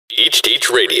Teach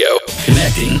Radio.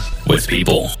 Connecting with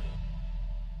people.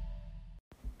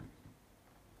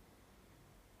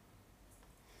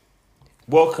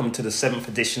 Welcome to the 7th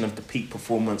edition of the Peak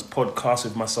Performance Podcast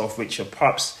with myself, Richard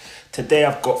Pups. Today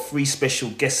I've got 3 special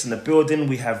guests in the building.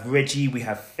 We have Reggie, we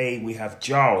have Faye, we have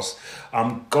Giles.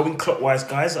 Going clockwise,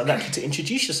 guys, I'd like you to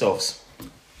introduce yourselves.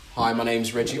 Hi, my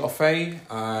name's Reggie Offey.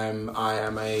 I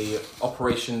am a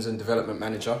operations and development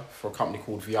manager for a company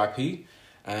called VIP,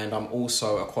 and I'm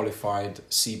also a qualified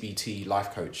CBT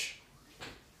life coach.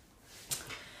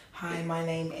 Hi, my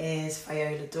name is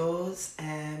Fayola Dawes.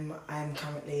 I'm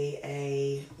currently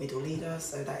a middle leader,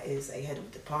 so that is a head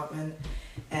of department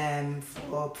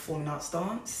for performing arts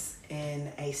dance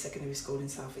in a secondary school in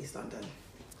South East London.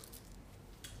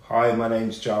 Hi, my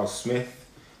name's Giles Smith.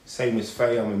 Same as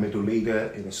Faye, I'm a middle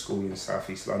leader in a school in South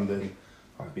East London.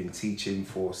 I've been teaching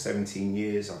for 17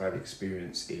 years. I've had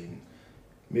experience in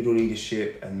middle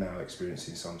leadership and now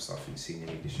experiencing some stuff in senior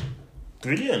leadership.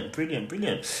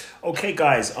 Brilliant. Okay,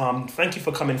 guys, thank you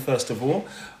for coming first of all.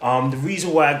 The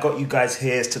reason why I got you guys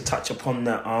here is to touch upon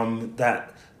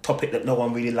that topic that no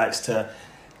one really likes to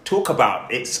talk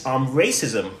about. It's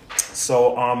racism.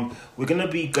 So we're going to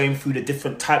be going through the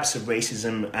different types of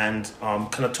racism and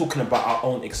kind of talking about our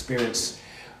own experience,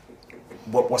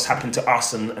 what's happened to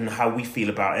us and how we feel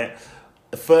about it.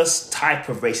 The first type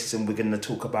of racism we're going to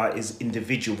talk about is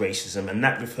individual racism, and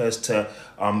that refers to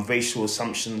racial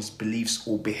assumptions, beliefs,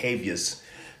 or behaviours.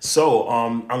 So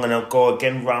I'm going to go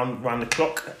again round the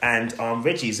clock. And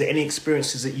Reggie, is there any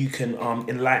experiences that you can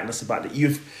enlighten us about that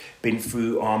you've been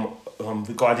through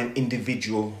regarding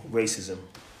individual racism?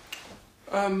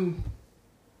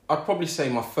 I'd probably say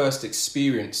my first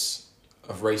experience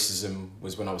of racism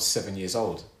was when I was 7 years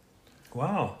old.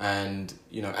 Wow. And,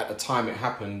 at the time it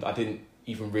happened, I didn't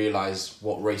even realise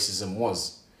what racism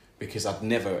was because I'd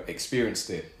never experienced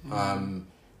it.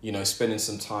 Spending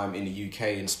some time in the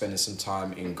UK and spending some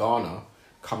time in Ghana,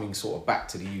 coming sort of back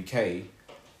to the UK,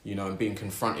 and being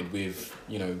confronted with,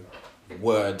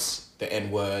 words, the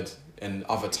N-word and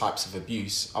other types of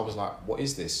abuse, I was like, what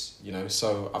is this?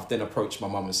 So I've then approached my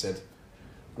mum and said,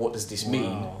 what does this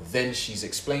mean? Then she's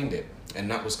explained it. And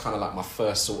that was kind of like my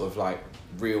first sort of like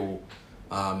real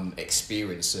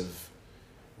experience of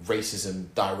racism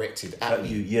directed at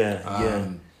me.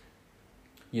 And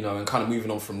kind of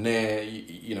moving on from there,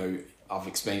 I've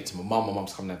explained it to my mum. My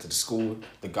mum's come down to the school.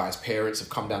 The guy's parents have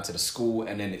come down to the school,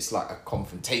 and then it's like a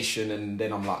confrontation. And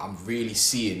then I'm really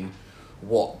seeing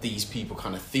what these people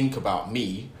kind of think about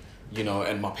me,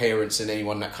 and my parents and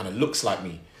anyone that kind of looks like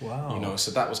me. Wow.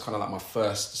 So that was kind of like my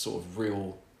first sort of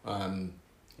real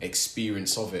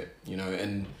experience of it,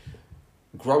 and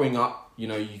growing up,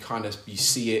 you you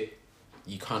see it,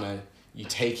 you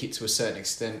take it to a certain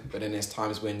extent, but then there's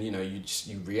times when,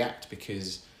 you react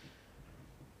because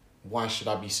why should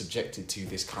I be subjected to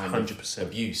this kind 100%. of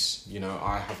abuse?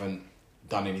 I haven't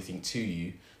done anything to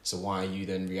you, so why are you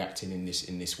then reacting in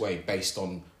this way based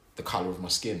on the colour of my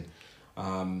skin?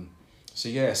 So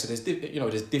there's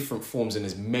there's different forms and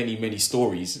there's many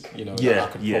stories, that I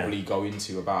could probably go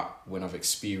into about when I've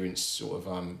experienced sort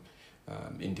of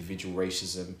individual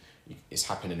racism. It's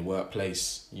happened in the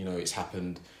workplace, it's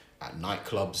happened at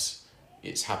nightclubs,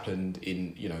 it's happened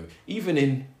in, even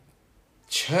in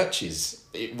churches,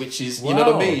 which is, you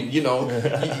know what I mean?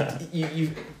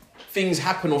 You things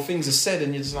happen or things are said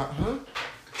and you're just like, huh?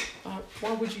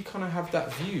 Why would you kind of have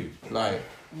that view? Like,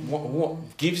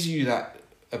 what gives you that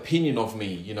opinion of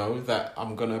me, that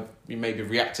I'm going to maybe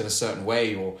react in a certain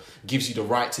way, or gives you the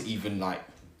right to even like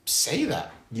say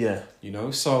that? Yeah.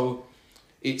 So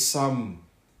it's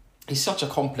such a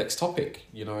complex topic,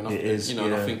 and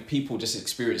and I think people just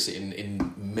experience it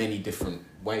in many different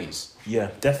ways.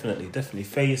 Yeah, definitely.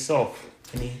 Faye, yourself,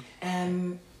 any?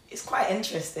 It's quite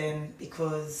interesting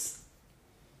because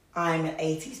I'm an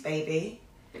 80s baby.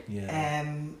 Yeah.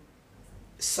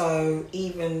 So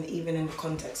even in the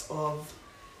context of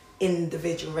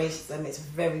individual racism, it's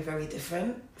very, very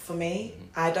different for me.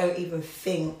 Mm-hmm. I don't even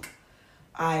think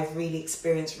I've really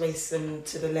experienced racism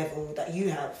to the level that you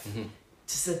have. Mm-hmm.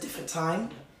 Just a different time.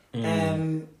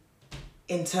 In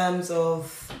terms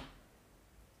of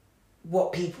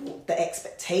the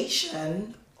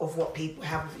expectation of what people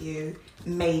have of you,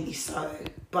 maybe so,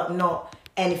 but not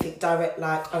anything direct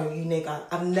like, oh, you nigger.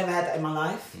 I've never had that in my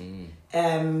life.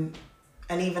 And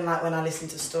even like when I listen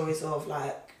to stories of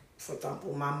like, for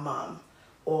example, my mum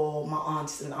or my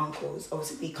aunts and uncles,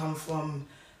 obviously we come from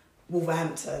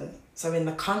Wolverhampton. So in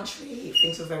the country,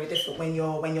 things were very different when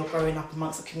you're growing up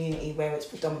amongst a community where it's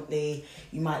predominantly,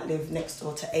 you might live next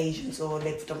door to Asians or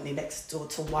live predominantly next door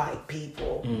to white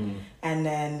people. And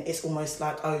then it's almost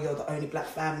like, oh, you're the only black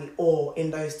family. Or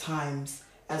in those times,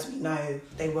 as we know,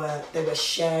 they were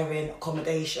sharing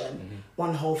accommodation.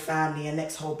 One whole family and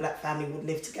next whole black family would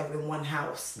live together in one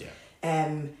house.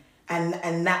 And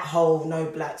that whole no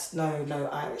blacks, no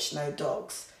Irish, no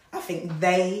dogs. I think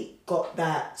they got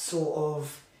that sort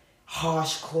of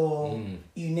harsh core,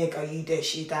 you nigger, you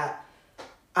this, you that.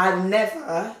 I've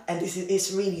never, and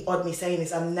it's really odd me saying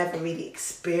this, I've never really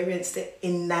experienced it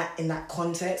in that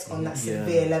context, on that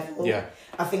severe level.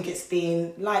 I think it's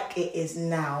been like it is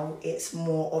now, it's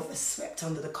more of a swept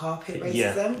under the carpet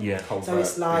racism. So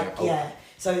it's like,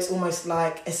 so it's almost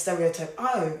like a stereotype.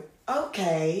 Oh,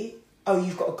 okay. Oh,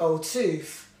 you've got a gold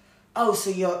tooth. Oh, so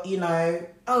you're,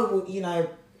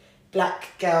 black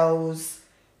girls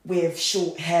with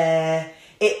short hair.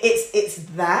 It's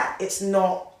that. It's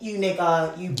not you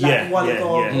nigger, you black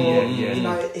wallagog,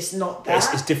 it's not that.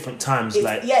 It's different times.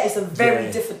 It's a very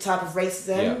different type of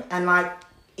racism. And like,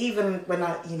 even when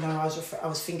I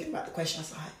was thinking about the question, I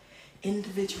was like,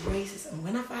 individual racism.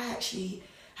 When have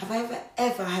I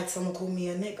ever had someone call me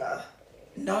a nigger?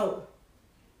 No.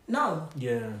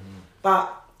 Yeah.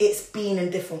 But it's been in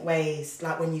different ways.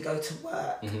 Like when you go to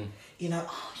work,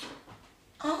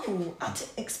 oh, I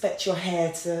didn't expect your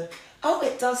hair to. Oh,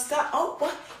 it does that. Oh,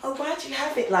 what? Oh, why'd you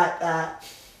have it like that?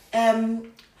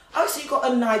 Oh, so you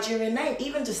got a Nigerian name.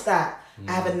 Even just that.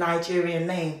 I have a Nigerian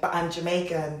name, but I'm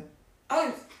Jamaican.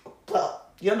 Oh, well,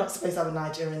 you're not supposed to have a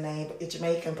Nigerian name, but you're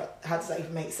Jamaican. But how does that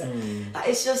even make sense? Like,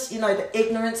 it's just, the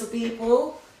ignorance of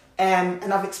people. And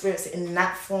I've experienced it in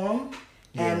that form.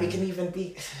 And we can even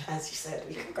be, as you said,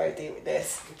 we can go deal with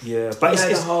this. Yeah, but it's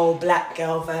the whole black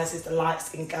girl versus the light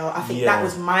skinned girl. I think that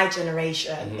was my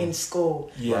generation in school.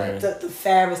 Yeah, the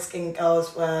fairer skinned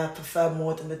girls were preferred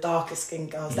more than the darker skinned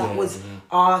girls. That was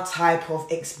our type of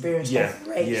experience of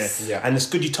race. Yeah, and it's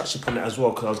good you touched upon it as well,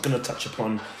 because I was going to touch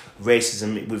upon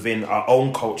racism within our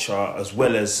own culture as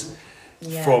well as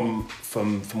from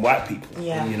white people.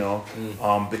 Yeah,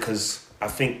 because I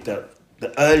think that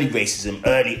the early racism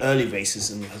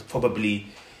has probably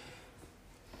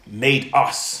made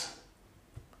us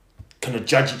kind of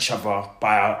judge each other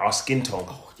by our skin tone.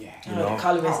 Oh yeah,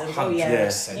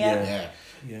 colorism.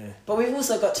 Yeah. But we've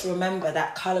also got to remember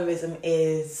that colorism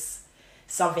is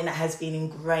something that has been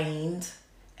ingrained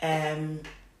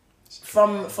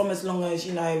from as long as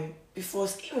before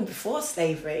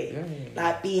slavery,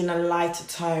 like being a lighter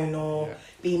tone or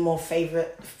being more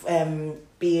favourite.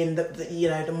 Being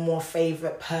the more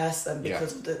favourite person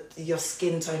because of your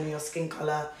skin tone or your skin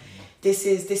colour. This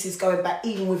is going back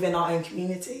even within our own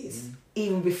communities,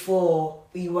 even before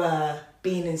we were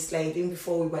being enslaved, even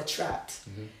before we were trapped.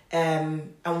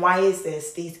 And why is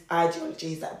this? These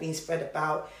ideologies that are being spread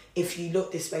about, if you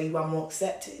look this way, you are more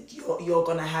accepted. You're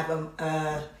gonna have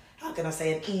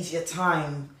an easier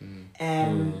time.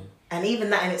 And even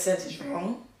that in itself is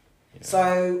wrong.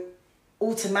 So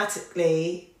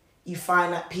automatically, you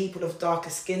find that people of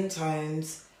darker skin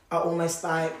tones are almost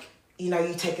like, you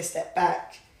take a step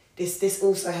back. This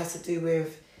also has to do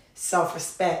with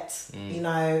self-respect,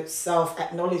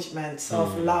 self-acknowledgement,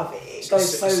 self-love. It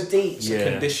goes so deep. It's a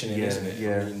conditioning, isn't it?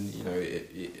 Yeah. I mean,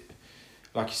 it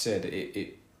like you said,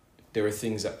 there are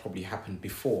things that probably happened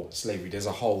before slavery. There's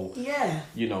a whole,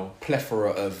 plethora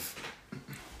of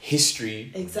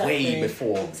history way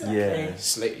before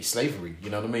slavery. You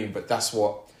know what I mean? But that's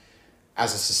what,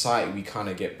 as a society, we kind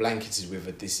of get blanketed with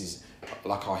it. This is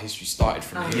like our history started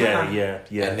from here.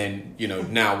 Yeah. And then,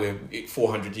 now we're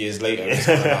 400 years later. It's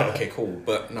kind of like, okay, cool.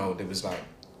 But no, there was like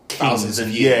thousands of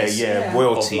years.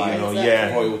 Royalty,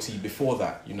 royalty before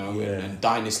that, and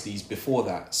dynasties before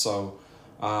that. So,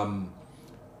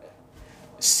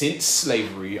 since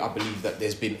slavery, I believe that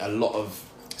there's been a lot of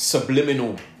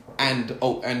subliminal and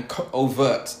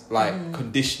overt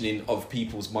conditioning of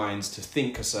people's minds to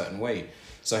think a certain way.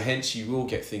 So hence you will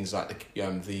get things like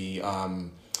the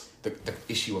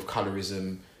issue of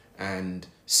colorism and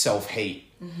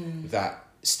self-hate that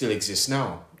still exists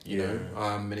now. You know,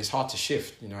 and it's hard to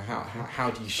shift.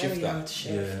 How do you shift that?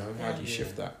 How do you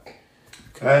shift that?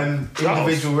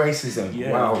 Individual racism.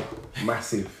 Yeah. Wow,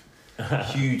 massive,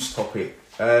 huge topic.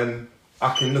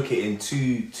 I can look at it in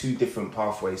two different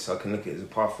pathways. So I can look at it as a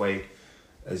pathway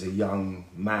as a young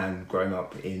man growing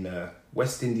up in a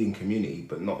West Indian community,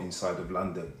 but not inside of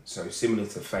London. So similar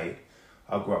to Faye,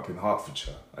 I grew up in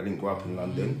Hertfordshire. I didn't grow up in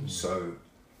London, so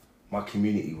my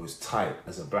community was tight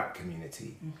as a black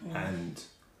community, and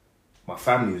my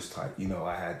family was tight.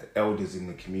 I had elders in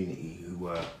the community who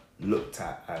were looked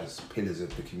at as pillars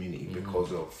of the community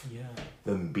because of Yeah.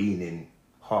 them being in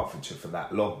Hertfordshire for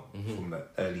that long, from the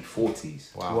early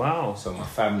 40s. Wow. So my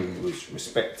family was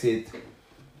respected.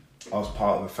 I was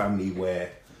part of a family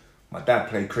where my dad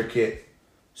played cricket,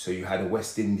 so you had a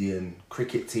West Indian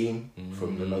cricket team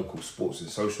from the local sports and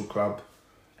social club,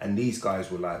 and these guys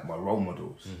were like my role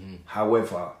models.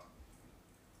 However,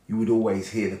 you would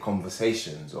always hear the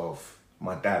conversations of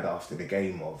my dad after the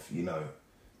game of, you know,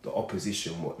 the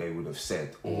opposition, what they would have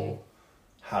said or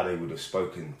how they would have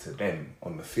spoken to them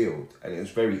on the field. And it was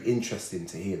very interesting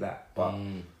to hear that. But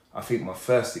I think my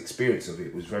first experience of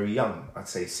it was very young. I'd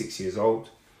say 6 years old.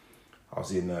 I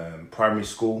was in primary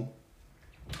school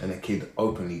and a kid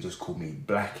openly just called me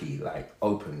Blackie, like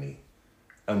openly.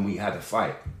 And we had a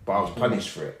fight, but I was punished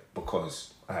for it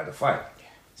because I had a fight.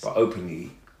 But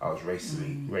openly, I was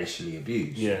racially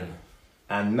abused. Yeah.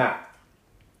 And that,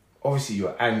 obviously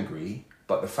you're angry,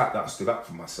 but the fact that I stood up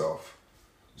for myself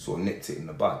sort of nipped it in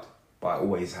the bud. But I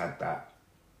always had that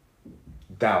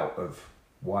doubt of,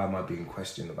 why am I being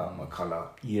questioned about my colour?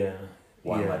 Yeah.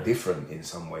 Why am I different in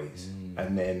some ways?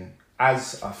 And then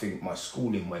as I think my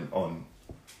schooling went on,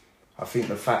 I think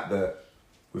the fact that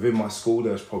within my school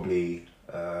there was probably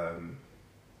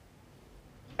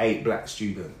 8 black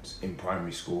students in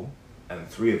primary school and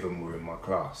 3 of them were in my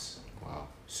class. Wow.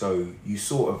 So you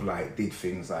sort of like did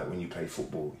things like when you play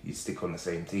football, you'd stick on the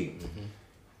same team.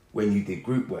 When you did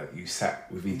group work, you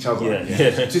sat with each other. Yeah.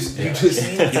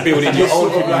 You're building your own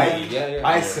sort of like community.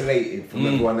 isolated from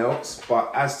everyone else.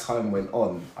 But as time went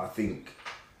on, I think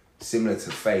similar to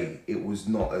Faye, it was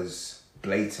not as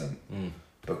blatant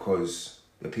because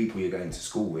the people you're going to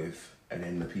school with and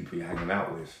then the people you're hanging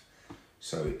out with.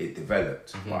 So it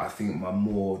developed. But I think my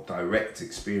more direct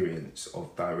experience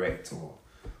of direct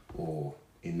or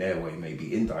in their way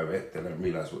maybe indirect, they don't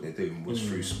realise what they're doing, was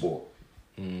through sport.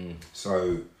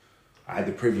 So I had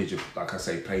the privilege of, like I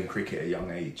say, playing cricket at a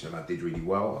young age and I did really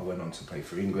well. I went on to play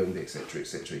for England, etc.,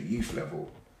 at youth level.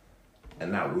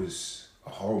 And that was a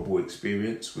horrible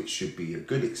experience, which should be a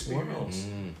good experience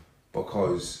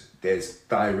because there's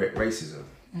direct racism.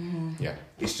 Yeah.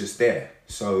 It's just there.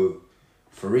 So,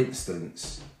 for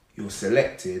instance, you're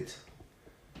selected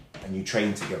and you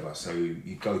train together. So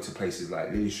you go to places like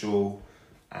Lillishall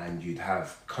and you'd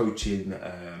have coaching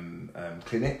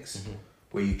clinics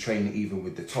where you train even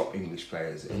with the top English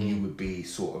players and you would be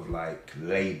sort of like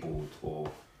labelled or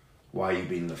why are you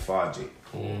being lethargic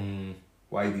or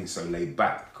why are you being so laid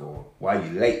back or why are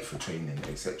you late for training,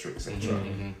 etc., etc.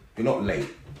 You're not late,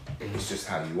 it's just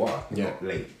how you are. You're not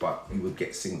late, but you would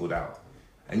get singled out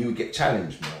and you would get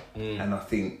challenged more. And I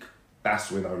think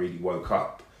that's when I really woke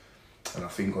up. And I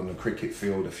think on the cricket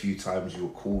field a few times you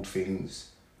were called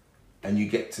things and you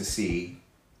get to see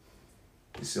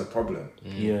this is a problem.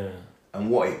 Yeah. And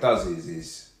what it does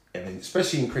is and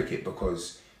especially in cricket,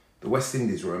 because the West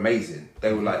Indies were amazing.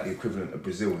 They were like the equivalent of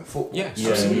Brazil in football. Yeah.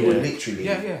 So you were literally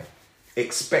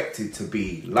expected to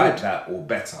be like that or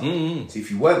better. So if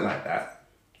you weren't like that,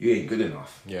 you ain't good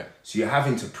enough. Yeah. So you're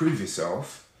having to prove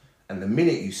yourself, and the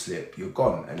minute you slip, you're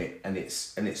gone, and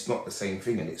it's not the same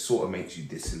thing, and it sort of makes you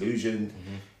disillusioned.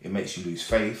 It makes you lose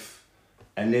faith.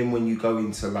 And then when you go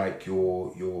into like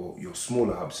your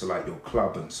smaller hubs, so like your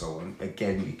club and so on,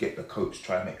 again you get the coach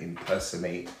trying to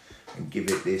impersonate and give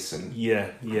it this and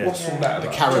what's all that The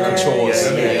about? caricatures.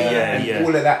 And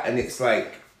all of that, and it's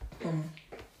like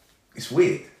it's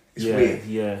weird. It's weird.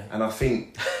 Yeah. And I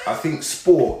think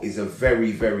sport is a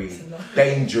very, very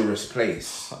dangerous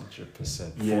place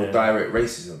 100%. for direct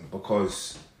racism,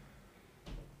 because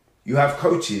you have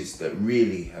coaches that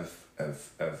really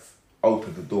have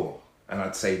opened the door. And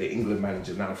I'd say the England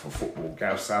manager now for football,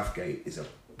 Gareth Southgate, is a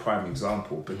prime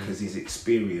example because he's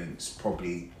experienced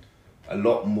probably a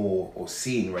lot more or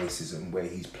seen racism where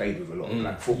he's played with a lot of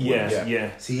black footballers.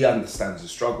 So he understands the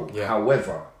struggle.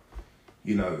 However,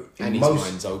 you know, and his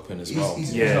mind's open as well.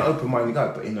 He's an open-minded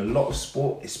guy, but in a lot of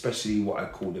sport, especially what I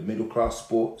call the middle-class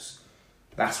sports,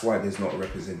 that's why there's not a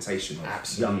representation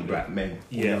of young black men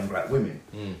or young black women,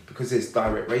 because there's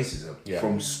direct racism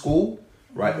from school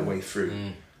right the way through.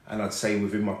 And I'd say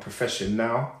within my profession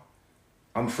now,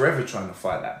 I'm forever trying to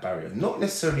fight that barrier. Not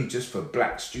necessarily just for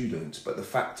black students, but the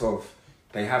fact of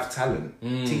they have talent.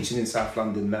 Teaching in South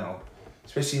London now,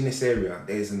 especially in this area,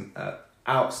 there's an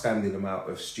outstanding amount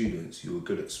of students who are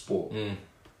good at sport,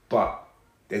 but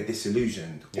they're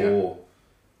disillusioned or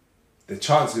the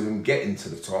chances of them getting to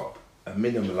the top are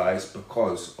minimalised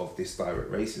because of this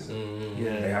direct racism.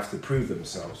 They have to prove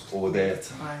themselves, or they're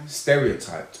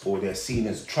stereotyped, or they're seen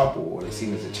as trouble, or they're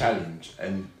seen as a challenge.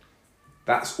 And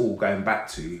that's all going back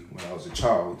to when I was a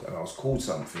child and I was called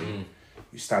something.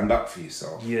 you stand up for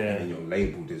yourself, Yeah. and then you're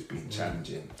labelled as being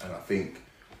challenging. And I think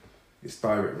it's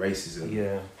direct racism.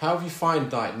 Yeah. How have you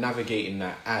find like navigating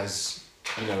that as,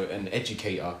 you know, an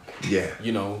educator? Yeah.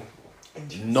 You know,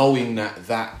 knowing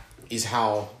that is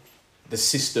how the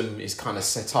system is kind of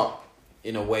set up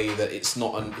in a way that it's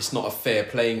not a fair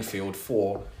playing field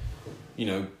for, you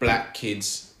know, black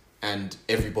kids and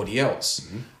everybody else.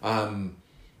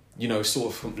 You know, sort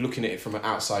of from looking at it from an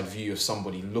outside view of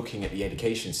somebody looking at the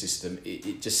education system,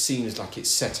 it just seems like it's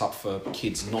set up for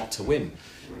kids not to win.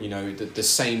 You know, the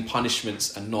same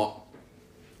punishments are not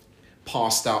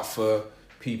passed out for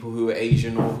people who are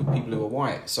Asian or people who are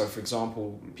white. So, for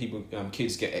example,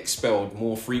 kids get expelled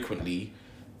more frequently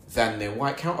than their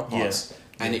white counterparts,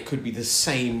 and it could be the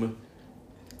same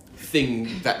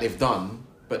thing that they've done,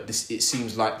 but it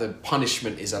seems like the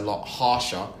punishment is a lot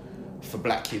harsher for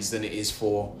black kids than it is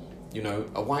for, you know,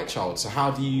 a white child. So how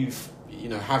do you, you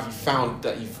know, have you found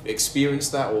that you've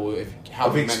experienced that, or how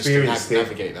have you managed to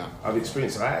navigate that? I've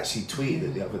experienced it. I actually tweeted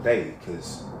it the other day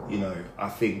because, you know, I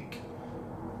think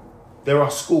there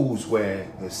are schools where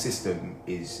the system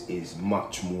is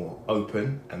much more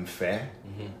open and fair,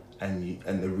 and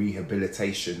the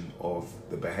rehabilitation of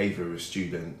the behaviour of a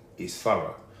student is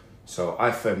thorough. So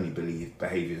I firmly believe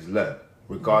behaviour is learned,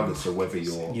 regardless of whether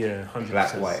you're 100%.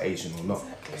 black, white, Asian or not.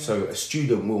 Exactly. So a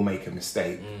student will make a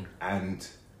mistake, and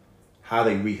how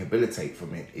they rehabilitate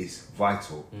from it is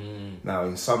vital. Now,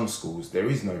 in some schools, there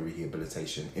is no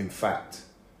rehabilitation. In fact,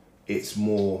 it's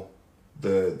more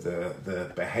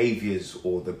the behaviours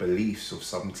or the beliefs of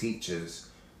some teachers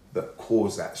that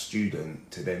cause that student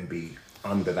to then be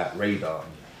under that radar.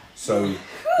 So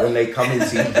when they come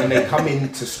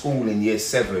into school in year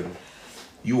 7,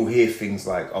 you'll hear things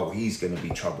like, "Oh, he's going to be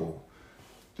trouble."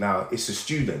 Now, it's a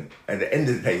student. At the end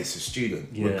of the day, it's a student.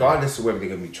 Regardless of whether they're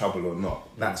going to be trouble or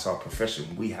not, that's our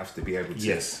profession. We have to be able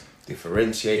to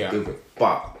differentiate,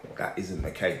 but that isn't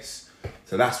the case.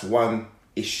 So that's one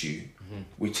issue,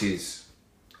 which is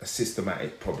a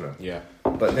systematic problem. Yeah.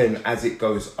 But then as it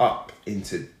goes up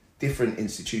into different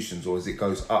institutions, or as it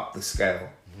goes up the scale,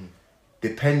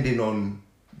 depending on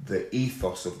the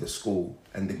ethos of the school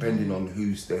and depending on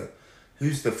who's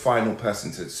the final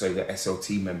person to, so the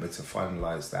SLT member to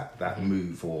finalise that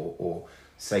move or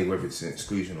say whether it's an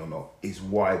exclusion or not, is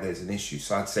why there's an issue.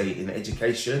 So I'd say in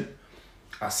education,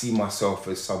 I see myself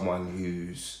as someone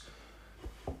who's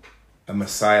a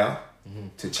messiah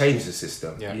to change the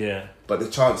system. Yeah. But the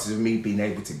chances of me being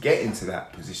able to get into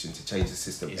that position to change the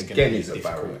system It's again gonna be is a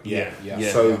difficult. barrier.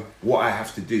 Yeah. So what I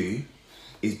have to do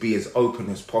is be as open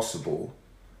as possible,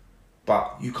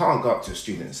 but you can't go up to a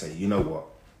student and say, "You know what,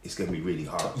 it's going to be really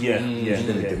hard." Yeah. You're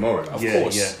going to demoralise. Of Yeah,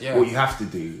 course. yeah. What you have to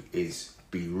do is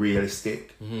be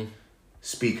realistic,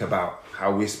 speak about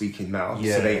how we're speaking now,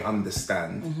 Yeah. so they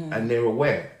understand and they're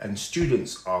aware. And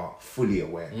students are fully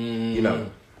aware. You know,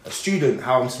 a student,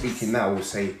 how I'm speaking now, will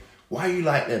say, "Why are you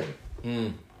like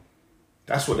them?"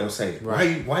 That's what they'll say.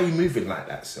 Right. Why are you moving like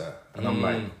that, sir? And I'm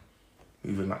like,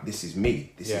 moving like, this is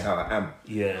me. This is how I am.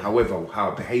 Yeah. However,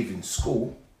 how I behave in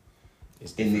school,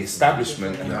 It's in the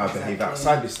establishment, and how I behave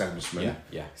outside the establishment,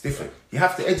 Yeah. it's different. You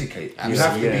have to educate. Absolutely. You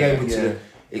have to be able Yeah. to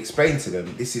explain to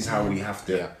them, this is how we have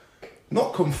to Yeah.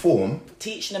 not conform.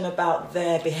 Teaching them about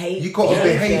their behaviour. You got a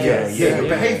behaviour. Yeah, Your yeah.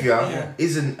 behaviour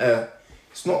isn't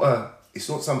it's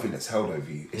not something that's held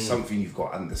over you. It's something you've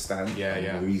got to understand and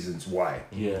the reasons why.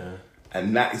 Yeah.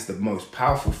 And that is the most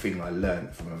powerful thing I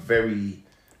learned from a very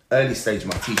early stage of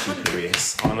my teaching career.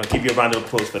 I'm going to give you a round of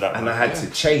applause for that. And man. I had to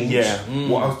change Yeah.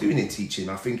 what I was doing in teaching.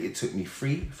 I think it took me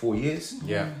 3-4 years.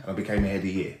 Yeah. And I became a head of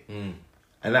year.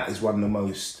 And that is one of the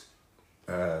most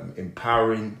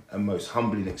empowering and most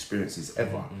humbling experiences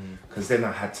ever. Because then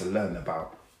I had to learn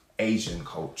about Asian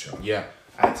culture. Yeah.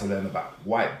 I had to learn about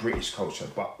white British culture.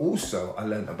 But also I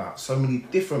learned about so many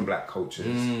different black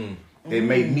cultures. They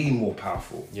made me more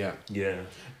powerful. Yeah. Yeah.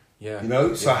 Yeah. You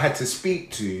know? So I had to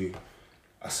speak to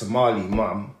a Somali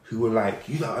mum who were like,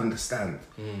 "You don't understand."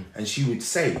 And she would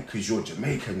say, "Because you're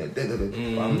Jamaican,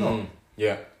 but I'm not."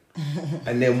 Yeah.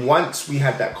 And then once we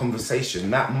had that conversation,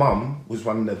 that mum was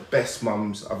one of the best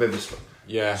mums I've ever spoken.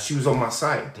 Yeah. She was on my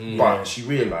side, but she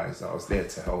realised I was there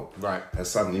to help Right. her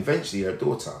son and eventually her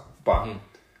daughter. But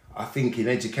I think in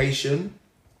education,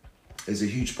 there's a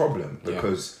huge problem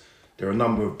because there are a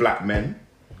number of black men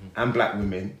and black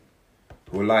women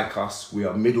who are like us. We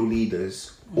are middle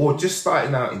leaders or just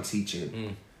starting out in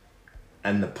teaching.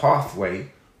 And the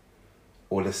pathway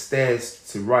or the stairs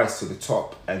to rise to the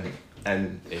top and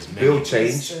There's build many.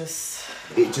 change, Just,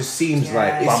 it just seems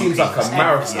Yeah. like seems like a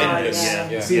marathon. Yeah.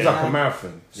 It seems like a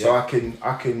marathon. So I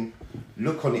can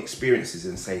look on experiences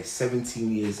and say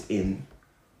 17 years in,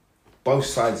 both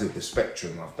sides of the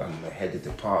spectrum. I've done the head of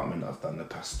department, I've done the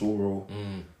pastoral.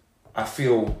 I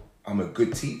feel I'm a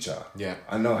good teacher. Yeah.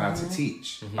 I know how to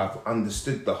teach. I've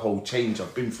understood the whole change.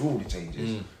 I've been through all the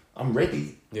changes. I'm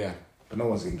ready. Yeah. But no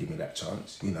one's going to give me that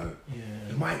chance, you know.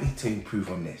 You might need to improve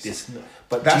on this.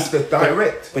 But that's the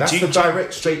direct. That's the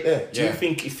direct straight there. Do you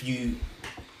think if you...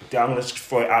 I'm going to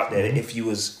throw it out there, that if you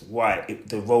was white,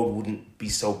 the road wouldn't be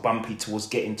so bumpy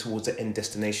getting towards the end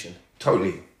destination?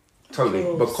 Totally.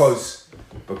 Because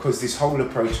this whole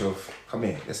approach of, come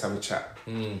here, let's have a chat.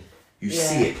 You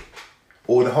see it.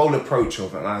 Or the whole approach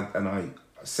of, and I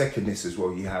second this as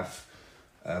well, you have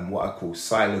what I call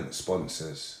silent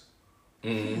sponsors.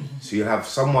 So you have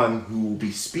someone who will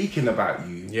be speaking about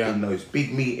you in those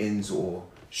big meetings or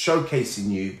showcasing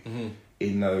you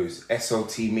in those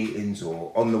SLT meetings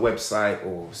or on the website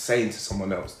or saying to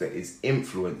someone else that is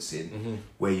influencing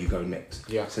where you go next.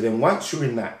 So then once you're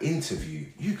in that interview,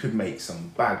 you could make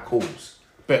some bad calls.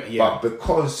 But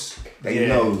because they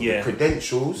know the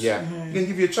credentials, you can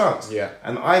give you a chance.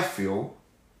 And I feel,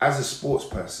 as a sports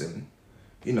person,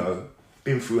 you know,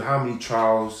 been through how many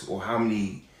trials or how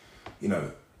many, you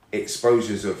know,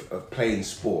 exposures of playing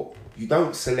sport. You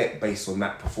don't select based on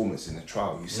that performance in the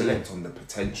trial. You select on the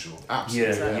potential.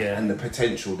 Absolutely. And the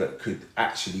potential that could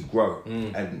actually grow.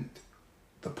 And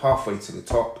the pathway to the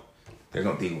top, they're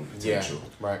not dealing with potential.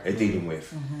 They're dealing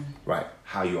with,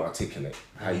 how you articulate,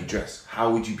 how you dress.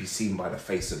 How would you be seen by the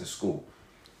face of the school?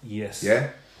 Yeah?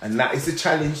 And that is the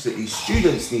challenge that these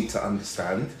students need to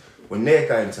understand when they're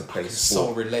going to play sport.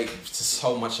 So related to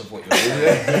so much of what you're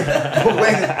saying. But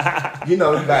when, you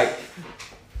know, like,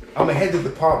 I'm a head of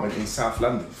department in South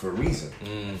London for a reason.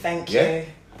 Thank you.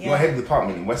 You're a head of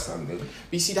department in West London. But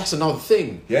you see, that's another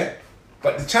thing. Yeah?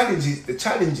 But the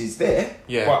challenge is there.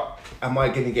 But am I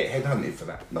going to get headhunted for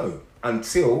that? No.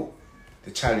 Until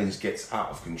the challenge gets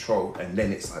out of control and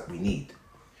then it's like we need.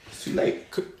 It's too late.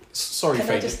 Sorry, Can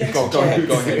I Faye. just Go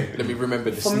ahead. Let me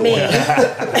remember this. For me,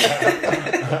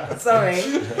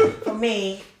 for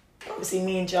me, obviously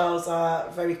me and Giles are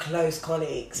very close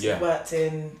colleagues. We worked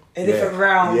in a different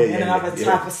realm, in another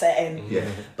type of setting.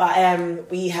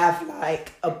 But we have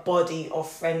like a body of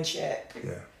friendship.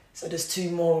 So there's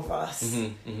two more of us.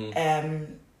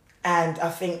 And I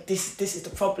think this is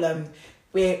the problem.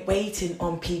 We're waiting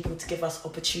on people to give us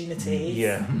opportunities.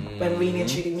 When really and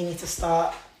truly we need to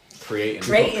start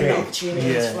creating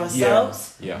opportunities for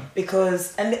ourselves.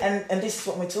 Because and this is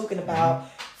what we're talking about.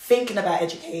 Thinking about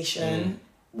education.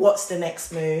 What's the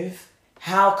next move?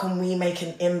 How can we make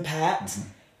an impact?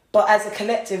 But as a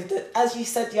collective, as you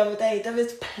said the other day, there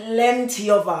is plenty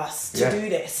of us to do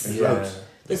this.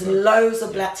 There's loads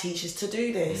of black teachers to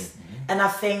do this. And I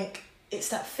think it's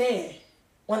that fear.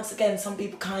 Once again, some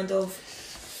people kind of...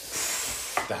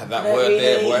 That word really,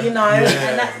 there, boy. You know,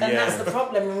 and that's the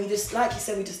problem. And we just, like you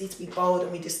said, we just need to be bold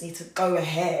and we just need to go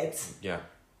ahead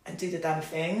and do the damn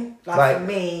thing. Like for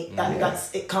me,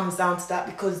 that's it comes down to that,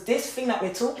 because this thing that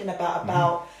we're talking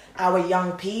about our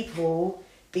young people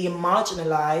being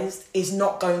marginalised is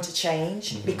not going to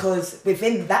change, because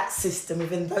within that system,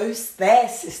 within their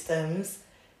systems,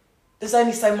 there's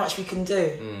only so much we can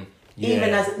do. Even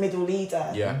as a middle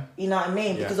leader, you know what I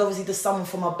mean? Because obviously there's someone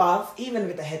from above, even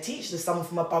with the head teacher, there's someone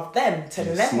from above them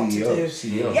telling them what to do.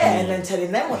 CEO. And then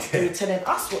telling them what to do, telling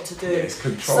us what to do. It's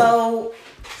control. So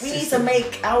we need to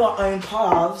make our own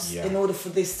paths in order for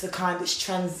this to this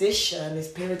transition,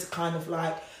 this period to kind of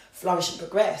like flourish and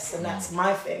progress. And that's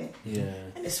my thing.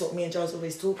 And it's what me and Giles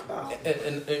always talk about.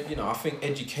 And you know, I think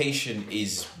education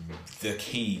is the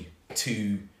key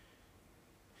to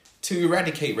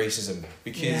eradicate racism,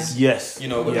 because you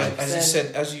know, as you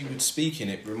said, as you were speaking,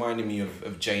 it reminded me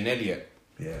of Jane Elliott,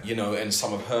 you know, and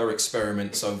some of her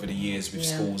experiments over the years with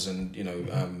schools and, you know,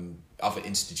 other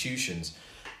institutions.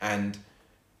 And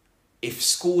if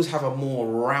schools have a more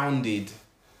rounded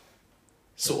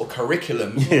sort of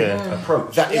curriculum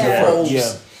approach that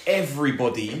involves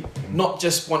everybody, not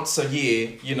just once a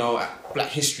year, you know, at Black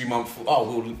History Month,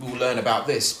 we'll learn about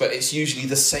this, but it's usually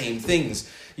the same things.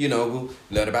 You know, we'll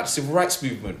learn about the civil rights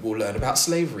movement, we'll learn about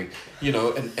slavery, you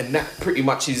know, and that pretty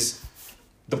much is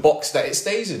the box that it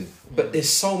stays in. But there's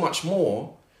so much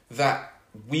more that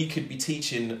we could be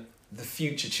teaching the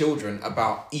future children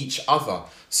about each other,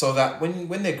 so that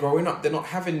when they're growing up, they're not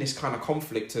having this kind of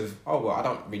conflict of, I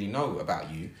don't really know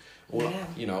about you.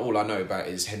 You know, all I know about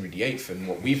is Henry VIII and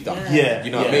what we've done.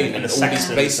 You know what I mean? And all these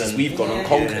places we've gone and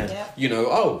conquered. You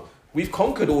know, we've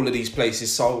conquered all of these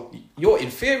places, so you're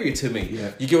inferior to me.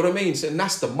 You get what I mean? So, and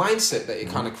that's the mindset that it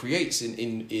kind of creates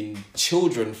in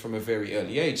children from a very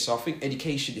early age. So I think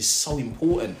education is so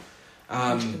important.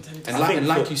 And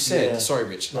like you said, sorry,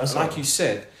 Rich, you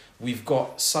said, we've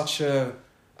got such a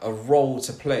role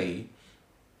to play,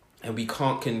 and we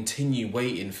can't continue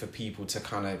waiting for people to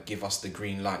kind of give us the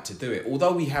green light to do it.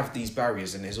 Although we have these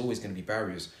barriers, and there's always going to be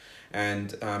barriers.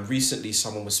 And recently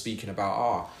someone was speaking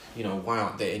about, why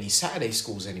aren't there any Saturday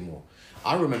schools anymore?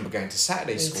 I remember going to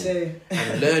Saturday school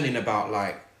and learning about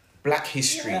like Black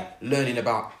history, learning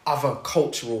about other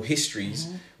cultural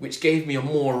histories, which gave me a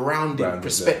more rounded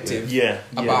perspective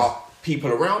about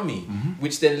people around me,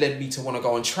 which then led me to want to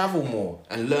go and travel more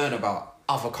and learn about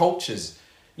other cultures.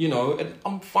 And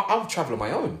I'll travel on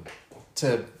my own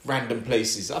to random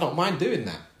places. I don't mind doing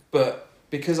that. But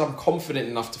because I'm confident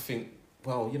enough to think,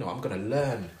 well, I'm going to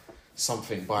learn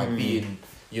something by being,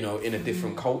 in a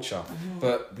different culture.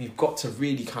 But we've got to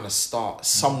really kind of start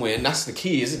somewhere. And that's the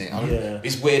key, isn't it?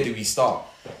 Is where do we start?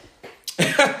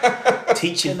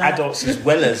 Teaching adults as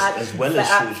well as children.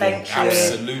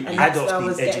 Absolutely. And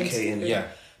adults being educated. Yeah.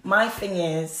 My thing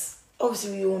is,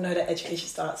 obviously we all know that education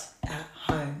starts at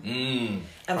home. And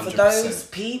 100%. for those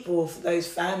people, for those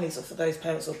families, or for those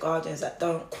parents or guardians that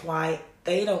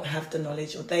they don't have the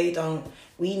knowledge, or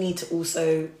we need to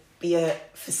also be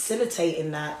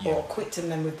facilitating that or equipping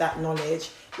them with that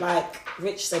knowledge. Like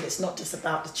Rich said, it's not just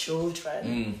about the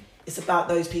children. It's about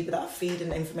those people that are feeding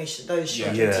the information to those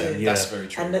children too. That's very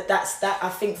true. And that's I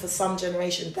think for some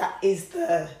generation that is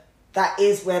where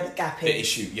the gap is. The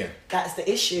issue, That's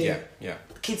the issue. Yeah.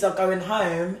 Kids are going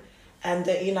home, and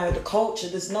the culture.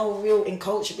 There's no real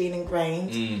culture being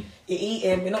ingrained. You're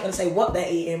eating. We're not going to say what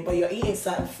they're eating, but you're eating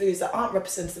certain foods that aren't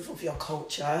representative of your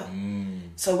culture.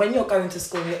 So when you're going to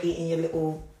school, and you're eating your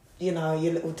little dinner.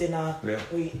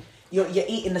 You're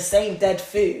eating the same dead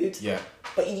food.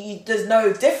 But there's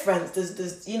no difference.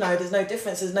 There's no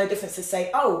difference. There's no difference to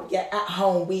say, oh, yeah, at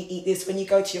home we eat this. When you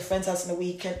go to your friend's house on the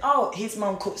weekend, oh, his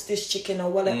mum cooks this chicken or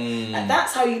whatever. And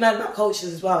that's how you learn about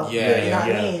cultures as well. You know what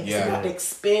I mean? It's about the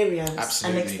experience. Absolutely.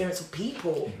 And the experience of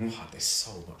people. Oh, there's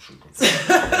so much.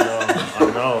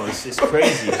 I know. It's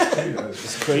crazy.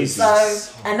 It's crazy. So,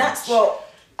 and that's what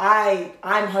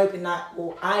I'm hoping that.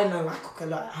 Well, I know I cook a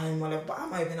lot at home, whatever, but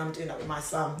I'm hoping I'm doing that with my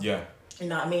son. Yeah. You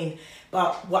know what I mean?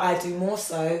 But what I do more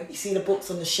so, you see the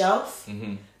books on the shelf,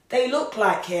 they look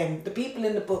like him. The people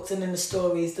in the books and in the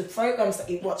stories, the programs that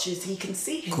he watches, he can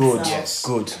see himself.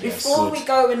 Good. Before we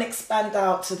go and expand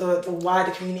out to the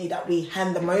wider community that we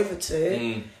hand them over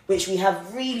to, which we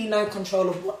have really no control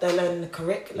of what they learn in the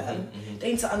curriculum,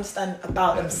 they need to understand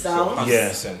about themselves.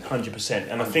 Yeah, 100%.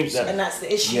 And I think that... And that's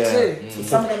the issue too.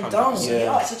 Some of them don't. Yeah. You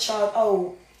ask a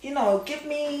child, give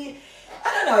me... I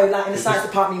don't know, like in the science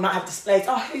department you might have displays,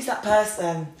 who's that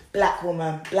person? Black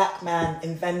woman, black man,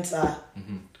 inventor.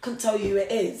 Couldn't tell you who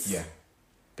it is. Yeah.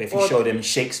 But if you show them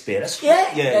Shakespeare, that's...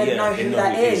 they know who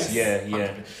that is. Yeah.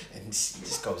 And it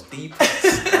just goes deep.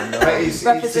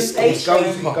 It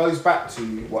goes back to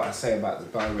what I say about the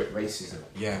direct racism.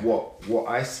 Yeah. What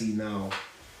I see now,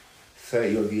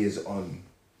 30 odd years on,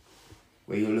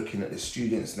 where you're looking at the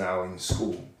students now in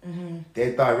school,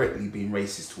 they're directly being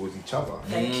racist towards each other.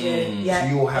 Thank you. Yeah. So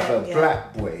you'll have a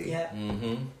black boy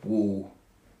will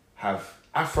have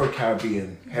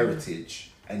Afro-Caribbean heritage,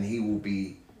 and he will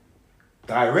be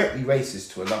directly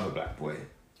racist to another black boy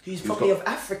who's probably of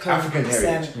African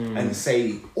heritage, and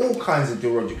say all kinds of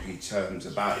derogatory terms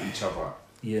about each other.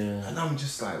 Yeah. And I'm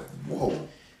just like, whoa.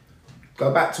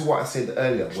 Go back to what I said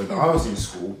earlier. When I was in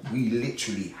school, we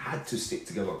literally had to stick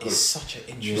together. It's such an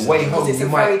interesting... The way home, it's a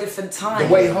very different time.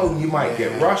 The way home, you might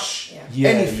get rush,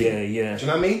 anything. Yeah. Do you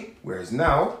know what I mean? Whereas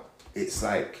now, it's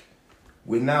like,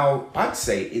 I'd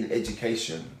say in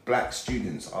education, black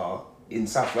students are, in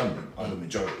South London, are the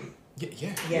majority.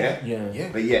 Yeah.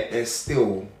 But yet, there's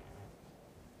still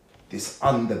this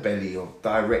underbelly of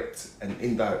direct and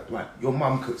indirect, like, your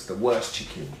mum cooks the worst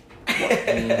chicken.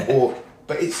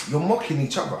 But you're mocking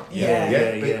each other.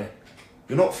 Yeah.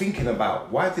 You're not thinking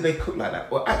about why do they cook like that?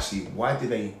 Or actually, why do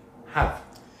they have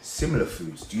similar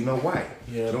foods? Do you know why?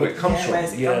 Yeah, do you know where it comes from?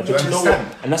 Yeah, Do you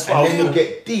understand? And that's why then they'll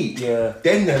get deep. Yeah.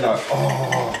 Then they're like,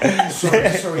 sorry.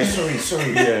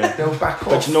 Yeah. They'll back off.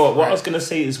 But you know what? What I was going to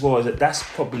say as well is that that's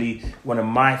probably one of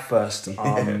my first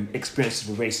experiences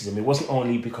with racism. It wasn't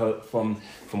only because from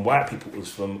white people. It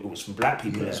was from black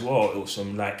people as well. It was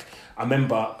from I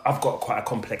remember I've got quite a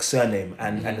complex surname,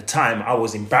 and at the time I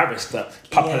was embarrassed that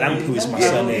Papa Lampu is my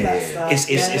surname.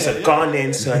 It's a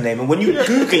Ghanaian surname, and when you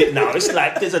Google it now, it's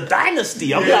like there's a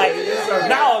dynasty. I'm like,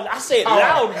 now I say it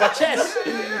loud with my chest,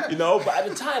 But at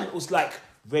the time it was like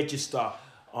register.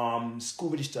 school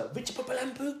register, Richard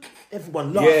Papalampu.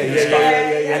 Everyone laughing Yeah. and stuff.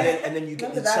 Yeah. And then you get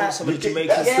Remember that? some of the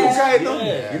Jamaicans. That's still going on.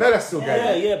 Yeah. You know that's still going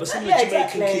on. Yeah, but some of the Yeah, Jamaican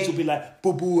exactly. kids will be like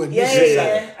boo boo and Yeah, this and yeah,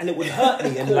 that, yeah. and it would hurt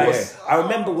me. And Of like course. I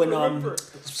remember when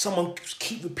someone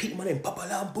keep repeating my name,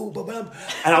 Papalampu, Papalampu,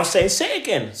 and I was saying, say it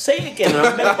again. And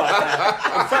I remember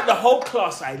in front of the whole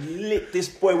class, I lit this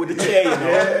boy with a chair, you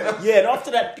know. Yeah, and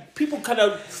after that, people kind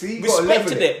of See, you gotta respected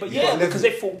level it, it. but You gotta level because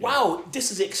it. they thought, wow,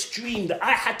 this is extreme that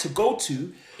I had to go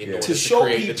to. In order To to show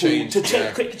create the people change, to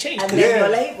yeah. create the change. And 'Cause- then Yeah. you're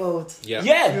labelled. Yeah.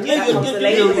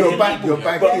 You're back.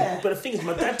 But the thing is,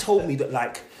 my dad told me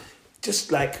that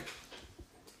just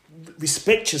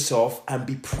respect yourself and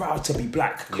be proud to be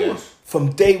black. Of course.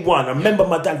 From day one, I remember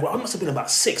my dad. Well, I must have been about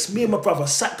 6. Me and my brother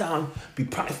sat down. Be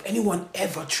proud. If anyone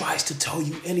ever tries to tell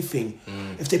you anything,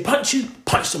 if they punch you,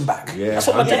 punch them back. Yeah, That's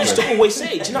what my dad used to 100%. always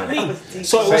say. Do you know what I mean?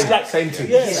 So it was like Same thing.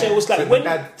 Yeah. So it was like So when.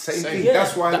 my dad, same thing. Yeah.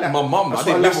 That's why My mum, that's I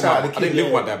didn't why live with lashed out my, at the I didn't kid. live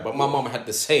with my dad, but my mum had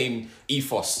the same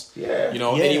ethos. Yeah. You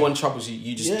know, Yeah. anyone troubles you,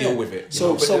 you just deal with it. You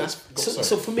know? But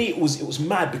So for me, it was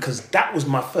mad because that was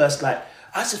my first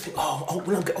I used to think,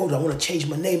 when I get older, I want to change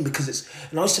my name because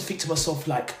and I used to think to myself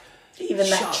Even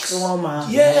that shucks. trauma.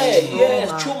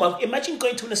 It's trauma. Imagine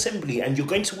going to an assembly and you're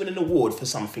going to win an award for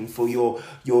something for your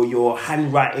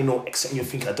handwriting or and you're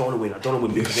thinking, I don't want to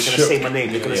win because they're going to say my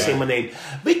name. They're going to say my name,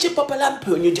 Richard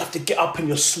Papalampu, and you have to get up and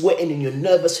you're sweating and you're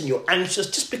nervous and you're anxious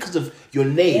just because of your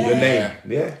name. Your name.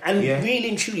 Yeah. And yeah. really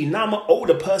and truly, now I'm an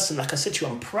older person, like I said to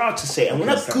you, I'm proud to say it. And when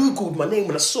I Okay, so- Googled my name,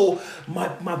 when I saw my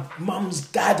mum's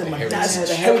dad and my dad's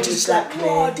heritage. heritage, it's like, Exactly.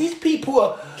 wow, these people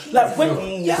are like, when,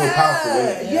 Feel powerful,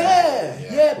 isn't it?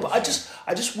 yeah. But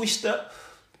I just wish that,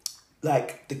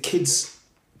 the kids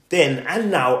then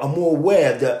and now are more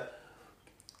aware that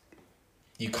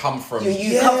you come from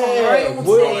You come from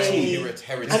royalty. royalty.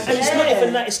 heritage. And it's not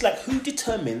even that. It's like, who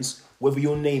determines whether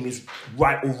your name is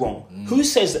right or wrong? Who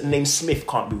says that the name Smith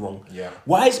can't be wrong? Yeah.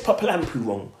 Why is Papalampu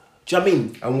wrong? Do you know what I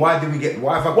mean? And why have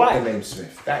I got Why? the name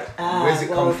Smith? Where's it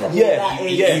come from? Yeah, that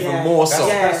is, yeah, even more so.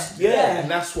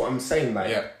 And that's what I'm saying.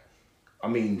 Yeah. I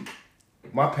mean,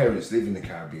 my parents live in the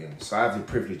Caribbean, so I have the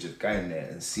privilege of going there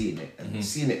and seeing it and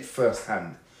seeing it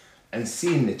firsthand, and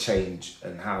seeing the change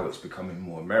and how it's becoming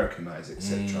more Americanized,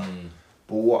 etc.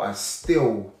 But what I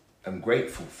still am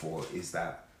grateful for is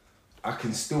that I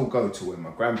can still go to where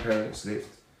my grandparents lived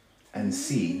and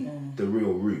see the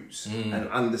real roots and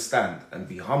understand and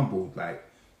be humbled. Like,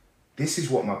 this is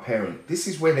what this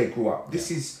is where they grew up.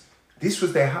 This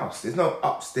was their house. There's no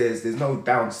upstairs. There's no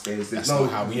downstairs. There's That's no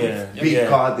not how we live. big Yeah.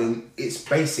 garden. It's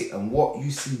basic. And what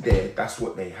you see there, that's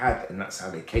what they had. And that's how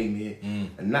they came here.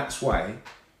 And that's why,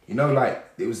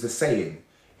 it was the saying,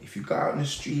 if you go out on the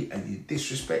street and you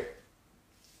disrespect,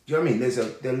 do you know what I mean? There's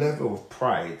the level of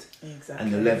pride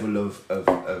and the level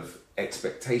of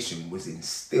expectation was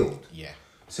instilled. Yeah.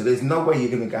 So there's no way you're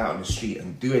going to go out on the street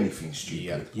and do anything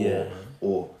stupid Yeah.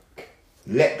 or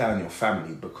let down your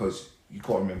family, because you've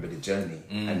got to remember the journey.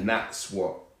 And that's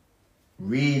what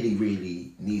really,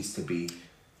 really needs to be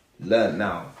learned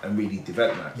now and really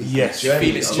developed now. It's Yes, the journey.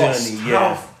 feel it's of lost.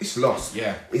 Yeah. It's lost.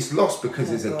 Yeah. It's lost because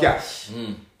there's a gap.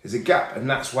 There's a gap, and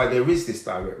that's why there is this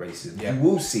direct racism. Yeah. You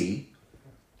will see,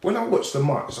 when I watched the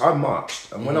march, I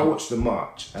marched, and when I watched the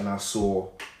march and I saw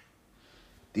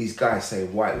these guys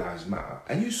saying white lives matter,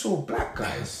 and you saw black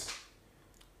guys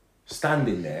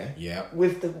standing there Yeah.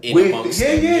 With the In amongst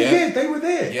them, they were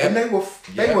there, Yeah. and they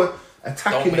Yeah. were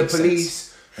attacking Don't the make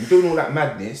police and doing all that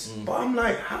madness. But I'm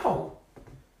like, how?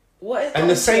 what is And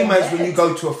the that same in your as when you head?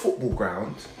 go to a football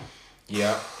ground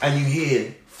Yeah. and you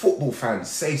hear football fans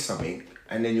say something,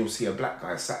 and then you'll see a black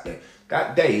guy sat there.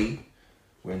 That day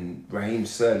when Raheem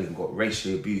Sterling got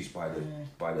racially abused by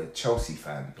the Chelsea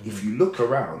fan, if you look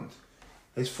around,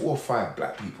 there's 4 or 5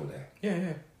 black people there.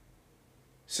 Yeah.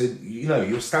 So,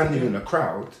 you're standing in a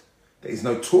crowd that is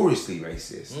notoriously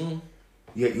racist,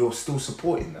 yet you're still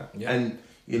supporting that. Yeah. And,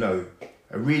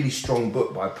 a really strong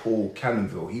book by Paul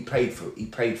Cannonville, he played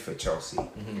for Chelsea,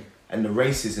 and the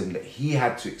racism that he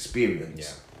had to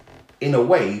experience. In a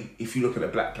way, if you look at the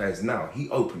black players now, he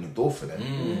opened the door for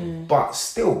them. But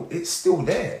still, it's still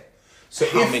there. So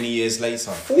How many years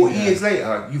later? 40 years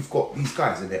later, you've got these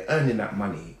guys and they're earning that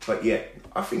money, but yet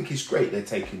I think it's great they're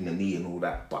taking the knee and all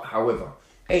that. But however,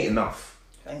 ain't enough.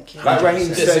 Thank you. Like Raheem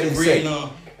Does it Sterling really- said,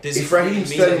 does if it Raheem really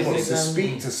Sterling mean wants to anything?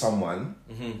 speak to someone,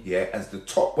 as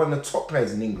one of the top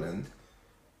players in England,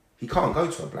 he can't go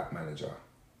to a black manager.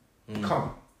 He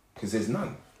can't, because there's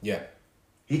none. Yeah.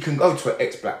 He can go to an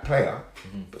ex-black player,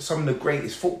 but some of the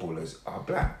greatest footballers are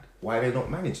black. Why are they not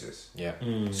managers? Yeah.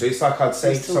 So it's like I'd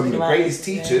say He's some of the talking like- greatest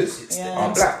teachers Yeah.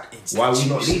 are black. Why are we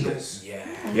not institutional. leaders?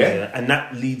 Yeah. Yeah? And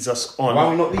that leads us Why are we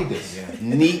on not leaders?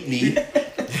 neatly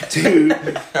to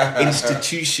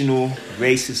institutional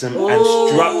racism and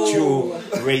structural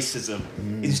racism.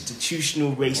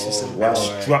 Institutional racism and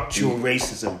structural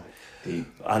racism. Deep.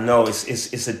 I know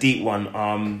it's a deep one.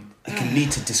 It can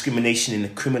lead to discrimination in the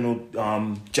criminal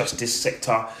justice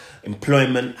sector,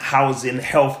 employment, housing,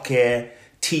 healthcare,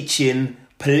 teaching,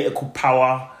 political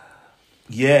power.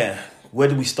 Yeah. Where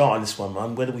do we start on this one,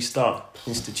 man? Where do we start?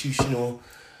 Institutional.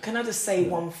 Can I just say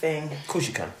one thing? Of course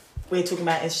you can. We're talking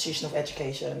about institutional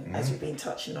education, as we've been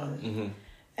touching on.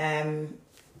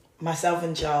 Myself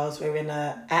and Giles, we're in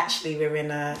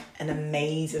an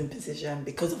amazing position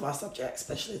because of our subject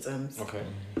specialisms. Okay.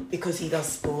 Because he does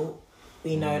sport,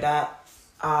 we know that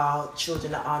our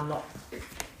children that are not,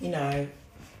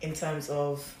 in terms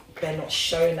of they're not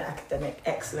showing the academic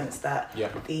excellence that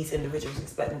these individuals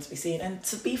expect them to be seen. And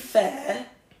to be fair,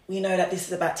 we know that this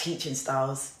is about teaching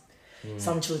styles.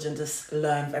 Some children just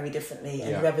learn very differently,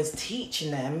 and whoever's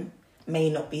teaching them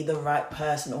may not be the right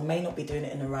person or may not be doing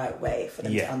it in the right way for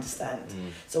them to understand.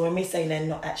 So when we're saying they're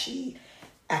not actually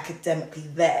academically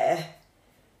there,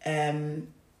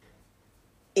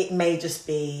 it may just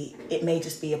be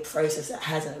a process that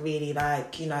hasn't really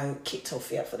kicked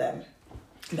off yet for them.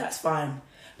 That's fine.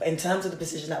 But in terms of the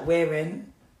position that we're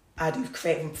in, I do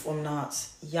creative and performing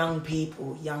arts. Young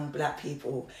people, young black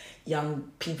people,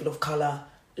 young people of colour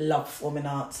love performing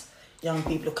arts. Young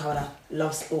people of colour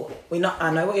love sport.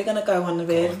 I know what you're going to go on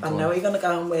with. I know what you're going to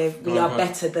go on with. We are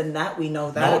better than that. We know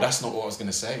that. No, that's not what I was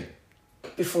going to say.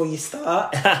 Before you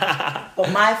start.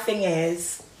 But my thing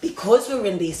is, because we're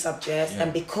in these subjects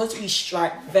and because we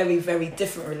strike very, very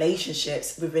different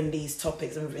relationships within these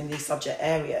topics and within these subject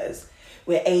areas,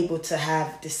 we're able to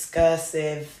have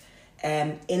discursive,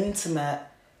 intimate,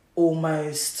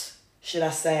 almost, should I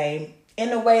say,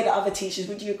 in a way that other teachers,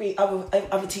 would you agree,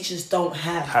 other teachers don't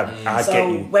have. I get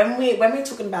you. when we're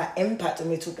talking about impact and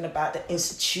we're talking about the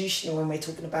institutional, and we're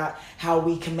talking about how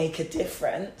we can make a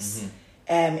difference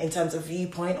in terms of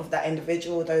viewpoint of that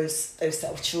individual, those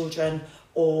set of children,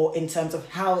 or in terms of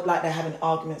how they're having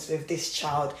arguments with this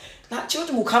child.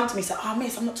 Children will come to me and say, "Oh,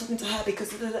 miss, I'm not talking to her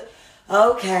because..."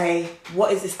 Okay,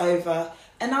 what is this over?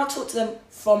 And I'll talk to them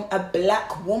from a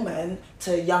black woman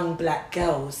to young black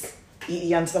girls.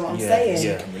 You understand what I'm saying?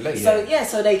 Yeah, can relate.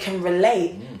 So they can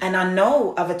relate. And I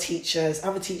know other teachers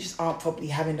aren't probably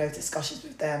having those discussions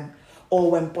with them.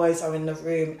 Or when boys are in the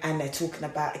room and they're talking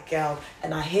about a girl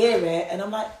and I hear it and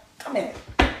I'm like, come here,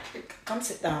 come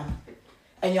sit down.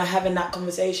 And you're having that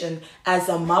conversation as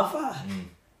a mother,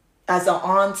 as an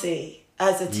auntie,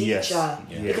 as a teacher.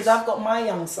 Because I've got my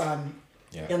young son.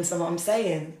 You understand what I'm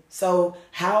saying? So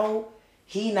how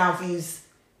he now views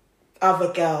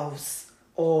other girls,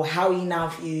 or how he now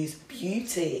views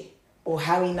beauty, or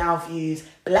how he now views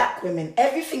black women.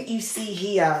 Everything you see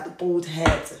here, the bald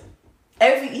head,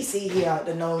 everything you see here,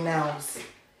 the no nails,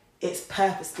 it's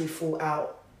purposely thought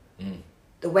out.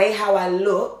 The way how I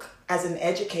look as an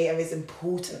educator is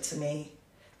important to me.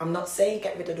 I'm not saying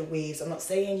get rid of the weaves. I'm not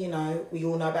saying, we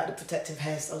all know about the protective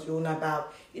hairstyles. We all know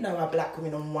about, our black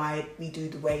women and why we do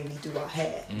the way we do our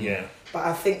hair. Yeah. But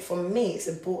I think for me, it's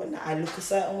important that I look a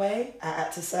certain way, I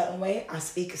act a certain way, I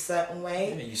speak a certain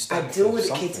way, I deal with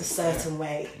the kids a certain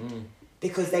way.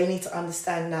 Because they need to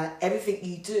understand that everything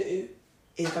you do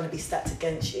is going to be stacked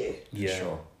against you. Yeah.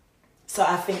 Sure. So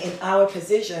I think in our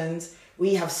positions,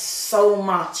 we have so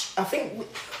much. I think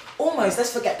almost,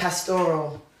 let's forget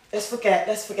pastoral. Let's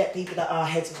forget people that are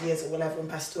heads of years or whatever in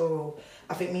pastoral.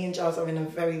 I think me and Giles are in a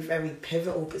very, very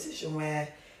pivotal position where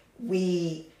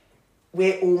we're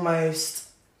almost,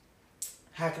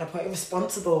 how can I put it,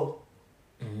 responsible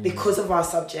because of our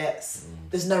subjects.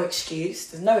 There's no excuse.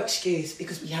 There's no excuse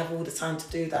because we have all the time to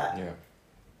do that. Yeah.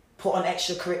 Put on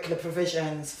extracurricular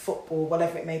provisions, football,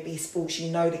 whatever it may be, sports.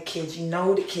 You know the kids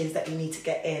that you need to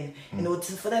get in. In order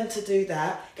for them to do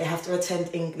that, they have to attend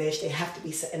English, they have to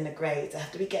be setting the grades, they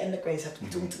have to be getting the grades, they have to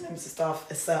be talking to members of staff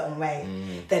a certain way.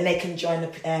 Then they can join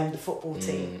the football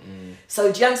team.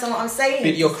 So do you understand what I'm saying?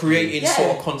 But you're creating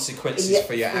sort of consequences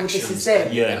for your actions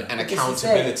and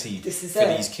accountability for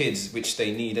these kids, which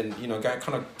they need. And,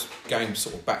 going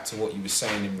sort of back to what you were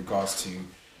saying in regards to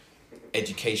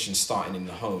education starting in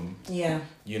the home. Yeah.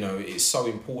 It's so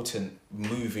important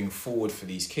moving forward for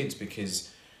these kids because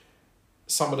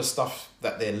some of the stuff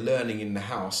that they're learning in the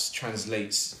house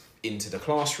translates into the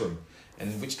classroom,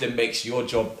 and which then makes your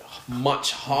job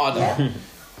much harder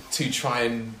to try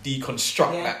and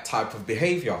deconstruct that type of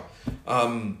behaviour.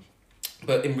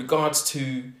 But in regards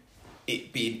to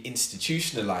it being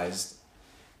institutionalised,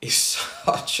 it's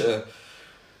such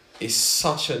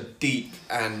a deep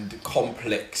and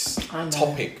complex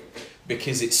topic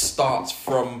because it starts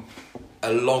from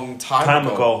a long time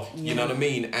ago. ago. You know what I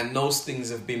mean? And those things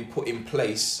have been put in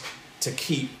place to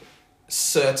keep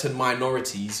certain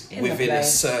minorities In the within a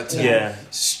place. certain Yeah.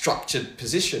 structured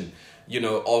position, you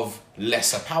know, of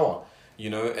lesser power, you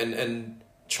know, and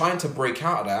trying to break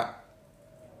out of that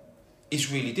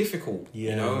is really difficult, you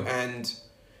Yeah. know, and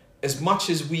as much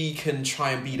as we can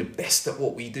try and be the best at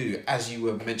what we do, as you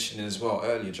were mentioning as well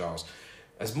earlier, Giles,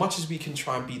 as much as we can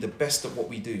try and be the best at what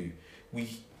we do, we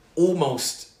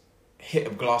almost hit a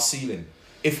glass ceiling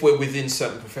if we're within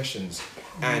certain professions.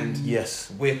 And Yes.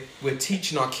 we're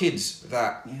teaching our kids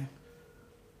that, Yeah.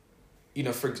 you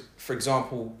know, for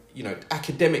example, you know,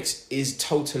 academics is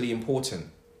totally important,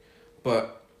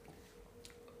 but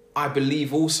I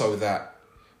believe also that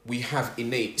we have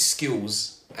innate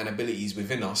skills and abilities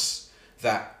within us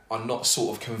that are not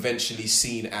sort of conventionally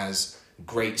seen as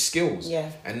great skills.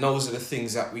 Yeah. And those are the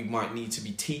things that we might need to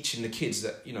be teaching the kids,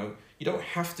 that, you know, you don't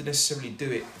have to necessarily do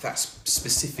it that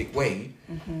specific way.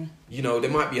 You know,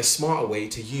 there might be a smarter way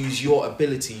to use your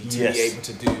ability to Yes. be able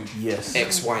to do Yes.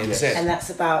 X, Y, and Yes. Z. And that's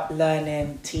about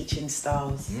learning, teaching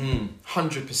styles.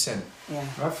 100%. Yeah.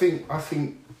 I think,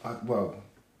 well,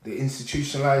 the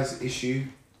institutionalized issue,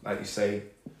 like you say,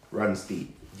 runs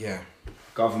deep. Yeah.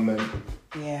 Government,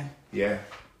 Yeah. yeah.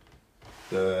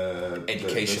 The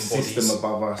Education the system bodies.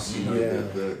 above us, you know,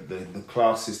 Yeah. the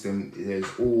class system. There's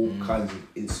all kinds of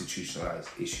institutionalized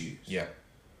issues. Yeah.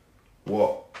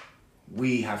 What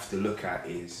we have to look at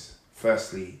is,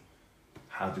 firstly,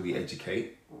 how do we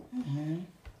educate?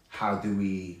 How do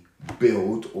we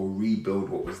build or rebuild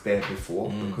what was there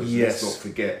before? Because Yes. let's not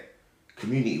forget,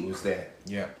 community was there.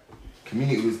 Yeah.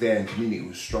 Community was there and community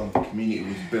was strong. Community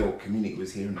was built. Community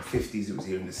was here in the 50s. It was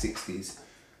here in the 60s.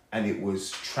 And it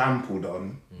was trampled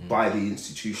on by the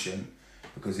institution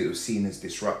because it was seen as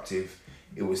disruptive.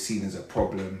 It was seen as a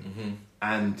problem.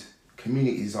 And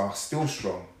communities are still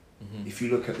strong. If you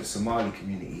look at the Somali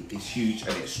community, it's huge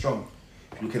and it's strong.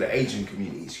 If you look at the Asian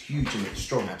community, it's huge and it's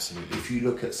strong. Absolutely. If you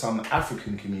look at some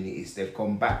African communities, they've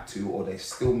gone back to, or they've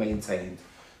still maintained,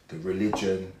 the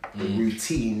religion, the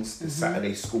routines, the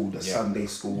Saturday school, the Yeah. Sunday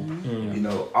school. You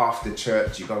know, after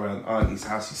church, you go around auntie's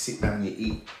house, you sit down, you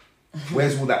eat.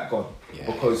 Where's all that gone? Yeah.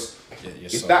 Because Yeah, you're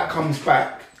if so that right. comes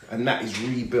back and that is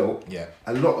rebuilt, Yeah.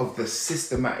 a lot of the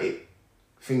systematic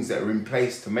things that are in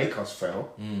place to make us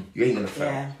fail, you ain't gonna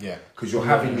fail. Yeah. Yeah. Because you're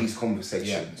having these Yeah.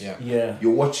 conversations. Yeah. Yeah.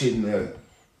 You're watching the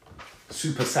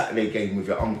Super Saturday game with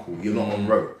your uncle. You're not on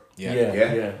road. Yeah. Yeah.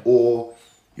 Yeah. Yeah. Or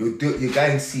you're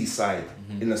going seaside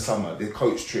in the summer, the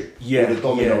coach trip, Yeah, or the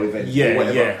domino yeah, event, yeah, or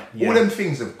whatever. yeah, yeah. All them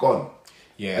things have gone.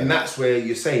 Yeah. And that's where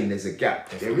you're saying there's a gap.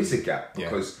 There is a gap Yeah.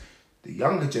 because the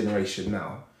younger generation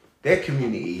now, their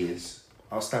community is,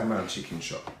 I'll stand around a chicken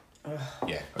shop.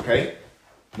 Yeah. Okay?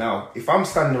 Now, if I'm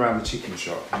standing around the chicken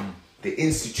shop, the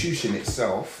institution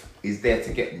itself is there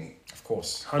to get me. Of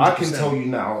course. 100%. I can tell you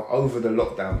now, over the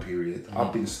lockdown period,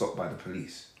 I've been stopped by the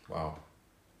police. Wow.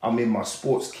 I'm in my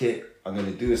sports kit. I'm going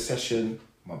to do a session.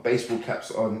 My baseball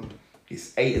cap's on.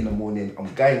 It's 8 in the morning.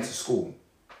 I'm going to school.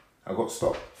 I got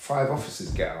stopped. 5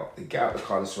 officers get out. They get out the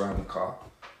car, they surround the car.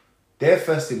 Their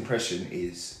first impression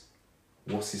is,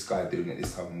 what's this guy doing at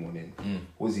this time of morning?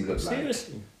 What does he look like?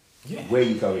 Seriously. Where are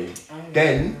you going?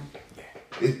 Then,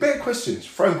 there's bare questions,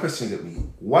 throwing questions at me.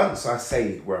 Once I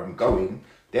say where I'm going,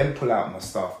 then pull out my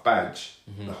staff badge,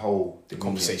 the whole demeanor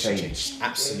Conversation changed. changed.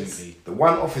 Absolutely. The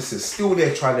one officer's still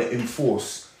there trying to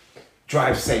enforce,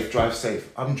 drive safe, drive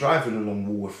safe. I'm driving along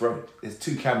Woolworth Road. There's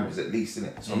 2 cameras at least in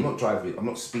it. So I'm not driving, I'm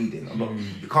not speeding.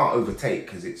 You can't overtake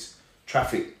because it's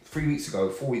traffic. 4 weeks ago,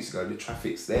 the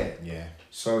traffic's there. Yeah.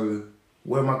 So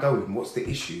where am I going? What's the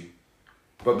issue?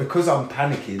 But because I'm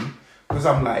panicking, because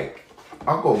I'm like,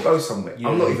 I've got to go somewhere.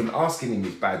 I'm not even asking him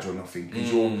his badge or nothing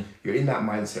because you're in that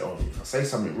mindset of, if I say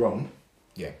something wrong,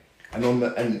 Yeah.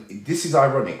 and this is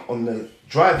ironic, on the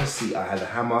driver's seat I had a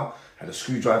hammer, had a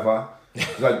screwdriver.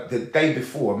 Like the day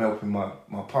before, I'm helping my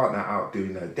partner out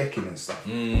doing her decking and stuff.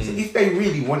 So if they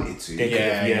really wanted to, They could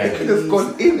have, Yeah, they could have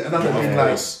gone in, and I'd have been like,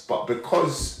 course. but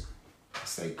because I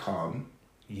stay calm.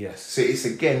 Yes. So it's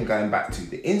again going back to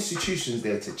the institutions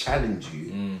there to challenge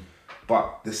you,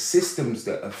 but the systems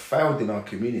that have failed in our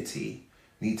community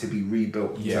need to be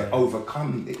rebuilt Yeah. to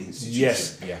overcome the institution.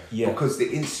 Yes. Yeah. Yeah. Because the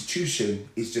institution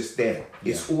is just there.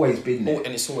 It's always been there. Oh,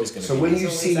 and it's always going to So be. when you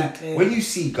So see exactly. when you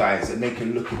see guys and they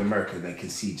can look in America and they can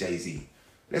see Jay-Z,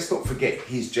 let's not forget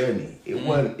his journey. It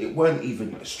weren't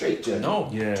even a straight journey. No.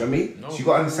 Do you know Yeah. what I mean? No. So you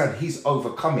got to understand he's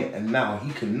overcome it and now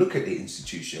he can look at the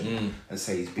institution and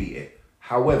say he's beat it.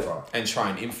 However, And try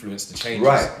and influence the changes.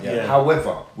 right. Yeah.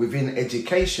 However, within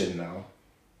education now,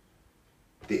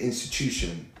 the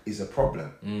institution is a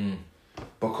problem.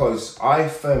 Because I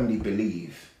firmly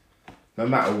believe no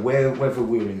matter where, whether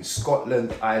we're in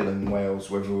Scotland, Ireland, Wales,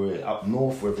 whether we're up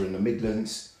north, whether in the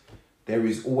Midlands, there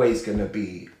is always going to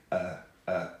be a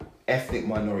ethnic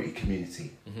minority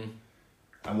community.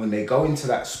 And when they go into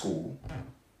that school,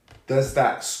 does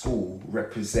that school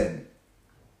represent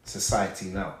society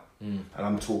now? And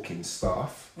I'm talking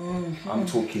staff, I'm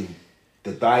talking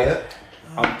the diet,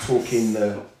 I'm talking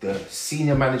the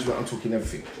senior management, I'm talking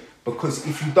everything. Because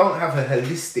if you don't have a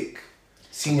holistic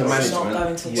senior It's not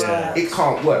management, going to work. it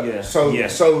can't work. Yeah.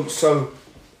 So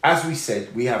as we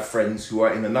said, we have friends who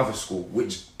are in another school,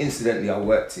 which incidentally I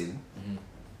worked in.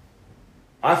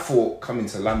 I thought coming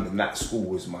to London, that school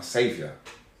was my saviour.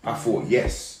 I thought,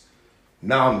 yes,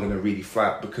 now I'm going to really fly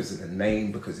up because of the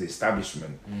name, because of the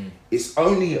establishment. It's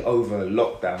only over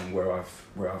lockdown where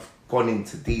I've gone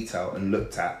into detail and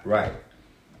looked at, right,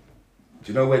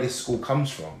 do you know where this school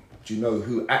comes from? Do you know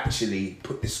who actually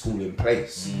put this school in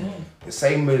place? The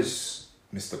same as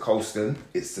Mr. Colston,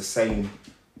 it's the same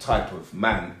type of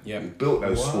man who built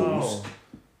those schools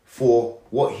for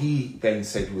what he then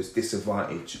said was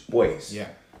disadvantaged boys. Yeah.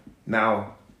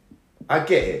 Now, I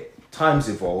get it. Times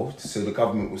evolved, so the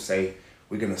government will say,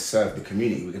 we're going to serve the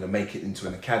community, we're going to make it into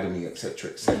an academy,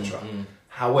 etc., etc.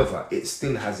 However, it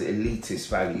still has elitist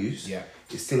values. Yeah.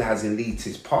 It still has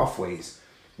elitist pathways,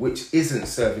 which isn't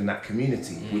serving that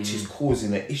community, which is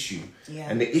causing an issue. Yeah.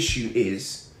 And the issue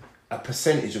is a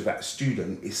percentage of that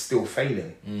student is still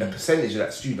failing. A percentage of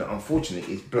that student,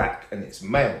 unfortunately, is black and it's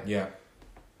male. Yeah.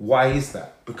 Why is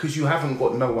that? Because you haven't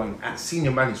got no one at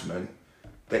senior management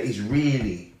that is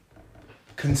really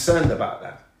concerned about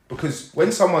that. Because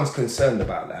when someone's concerned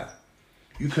about that,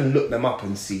 you can look them up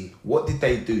and see what did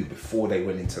they do before they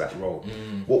went into that role.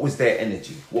 What was their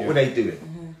energy? What were they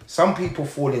doing? Some people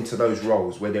fall into those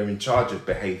roles where they're in charge of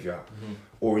behaviour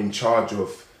or in charge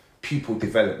of pupil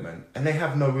development and they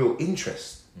have no real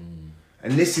interest.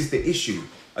 And this is the issue.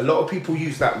 A lot of people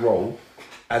use that role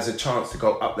as a chance to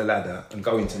go up the ladder and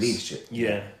go into leadership.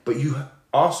 Yeah. But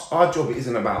our job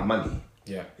isn't about money.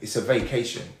 Yeah. It's a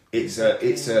vacation. It's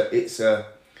a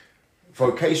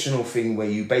vocational thing where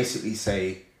you basically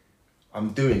say, I'm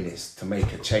doing this to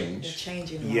make a change. They're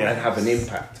changing Yeah. And have an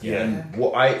impact. Yeah. And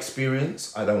what I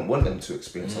experience, I don't want them to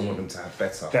experience. I want them to have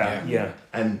better. Yeah.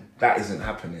 And that isn't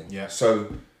happening. Yeah.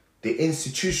 So the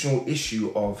institutional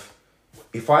issue of,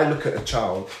 if I look at a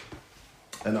child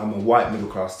and I'm a white middle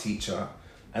class teacher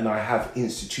and I have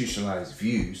institutionalized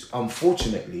views,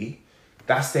 unfortunately,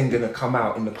 that's then going to come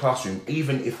out in the classroom,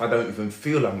 even if I don't even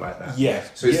feel I'm like that. Yeah.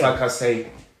 So it's Yeah. like I say,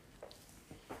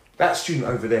 that student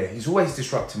over there, he's always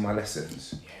disrupting my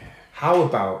lessons. How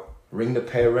about ring the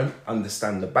parent,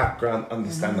 understand the background,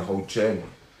 understand the whole journey?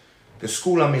 The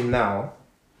school I'm in now,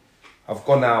 I've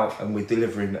gone out and we're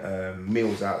delivering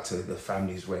meals out to the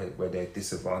families where they're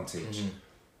disadvantaged.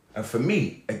 And for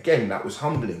me, again, that was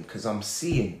humbling because I'm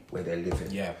seeing where they're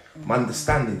living. Yeah. My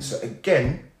understanding. So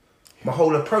again, my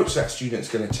whole approach to that student's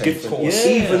going to change. Of course.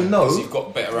 Even though... Because you've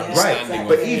got better Right, understanding.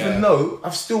 but of, even though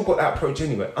I've still got that approach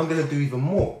anyway, I'm going to do even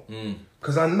more.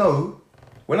 Because I know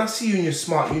when I see you in your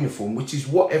smart uniform, which is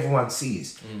what everyone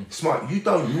sees, smart, you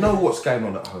don't know what's going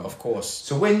on at home. Of course.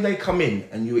 So when they come in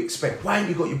and you expect, why haven't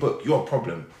you got your book? You're a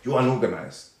problem. You're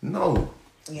unorganised. No.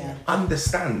 Yeah.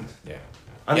 Understand. Yeah.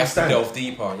 Understand. You have to delve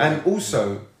deeper. Yeah. And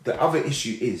also, the other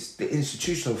issue is, the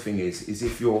institutional thing is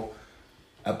if you're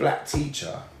a black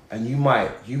teacher and you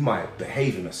might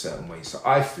behave in a certain way. So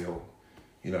I feel,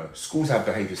 schools have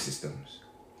behaviour systems.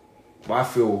 But I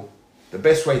feel the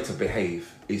best way to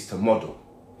behave is to model.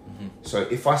 So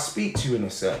if I speak to you in a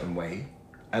certain way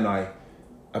and I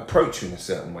approach you in a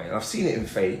certain way, and I've seen it in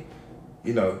Faye,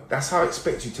 that's how I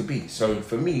expect you to be. So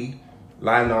for me,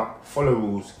 line up, follow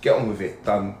rules, get on with it,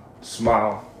 done,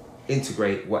 smile,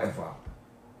 integrate, whatever.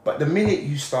 But the minute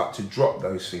you start to drop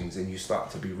those things and you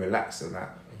start to be relaxed and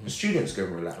that, the students go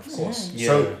relax. Of course.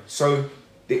 Yeah. So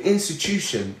the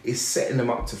institution is setting them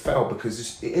up to fail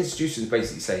because the institution is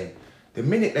basically saying, the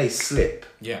minute they slip,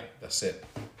 Yeah, that's it.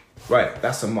 right,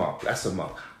 that's a mark.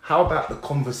 How about the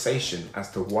conversation as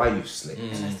to why you've slipped?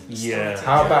 Yeah.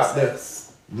 How about the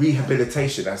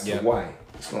rehabilitation as to Yeah. why?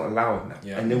 It's not allowing that.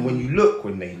 Yeah. And then when you look,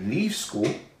 when they leave school,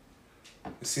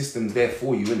 the system's there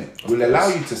for you, innit? We'll allow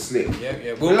you to slip.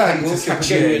 Yeah. We'll allow you to We'll slip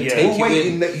catch you again. and Yeah. take We're you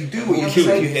waiting in. that you do what We'll you keep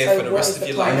do. you here for the what rest is of the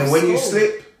your plan? And life. then when you School.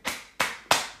 slip,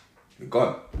 you're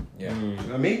gone. Yeah. You know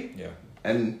what I mean? Yeah.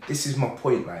 And this is my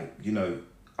point,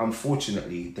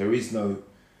 unfortunately, there is no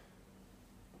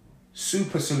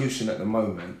super solution at the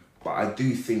moment, but I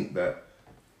do think that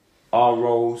our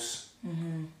roles,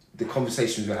 the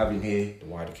conversations we're having here, The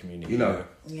wider community.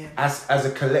 Yeah. as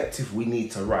a collective, we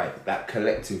need to write that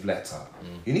collective letter.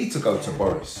 You need to go to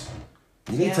Boris.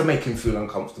 You need Yeah. to make him feel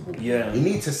uncomfortable. Yeah. You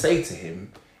need to say to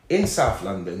him, in South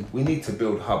London, we need to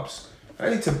build hubs. I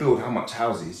need to build how much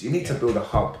houses. You need to build a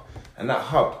hub. And that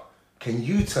hub can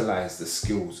utilise the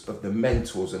skills of the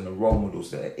mentors and the role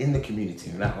models that are in the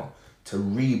community now to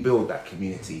rebuild that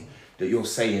community that you're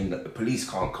saying that the police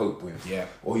can't cope with. Yeah.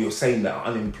 Or you're saying that are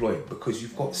unemployed, because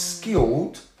you've got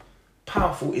skilled,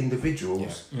 powerful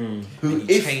individuals who, And you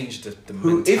if change the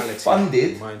who, mentality, if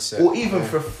funded mindset. or even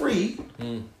for free,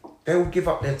 they will give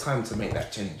up their time to make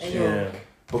that change. Yeah.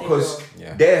 Because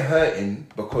Yeah. they're hurting,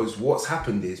 because what's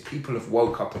happened is people have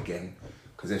woke up again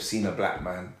because they've seen a black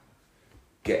man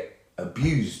get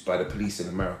abused by the police in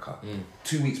America.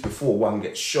 2 weeks before, one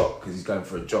gets shot because he's going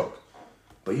for a jog.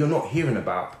 But you're not hearing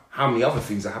about how many other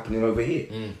things are happening over here.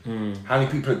 How many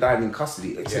people are dying in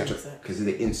custody, etc. Yeah. because of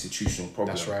the institutional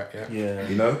problem. That's right, yeah. Yeah.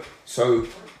 You know? So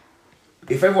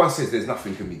if everyone says there's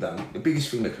nothing can be done, the biggest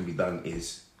thing that can be done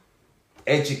is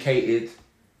educated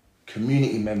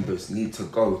community members need to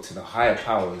go to the higher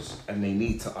powers and they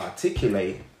need to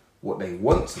articulate what they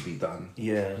want to be done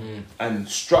Yeah. and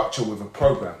structure with a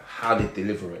program how they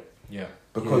deliver it. Yeah.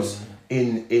 Because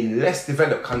in less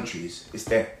developed countries, it's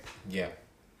there. Yeah.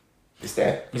 It's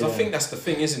there. Because I think that's the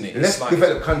thing, isn't it? In less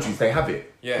developed countries, they have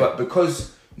it. Yeah. But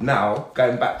because now,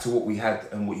 going back to what we had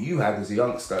and what you had as a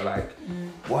youngster, like,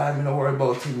 why am I not worried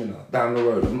about Tim down the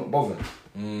road? I'm not bothered.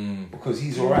 Because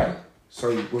he's all right. So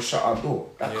we'll shut our door.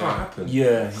 That can't happen.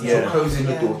 Yeah. You're Yeah. closing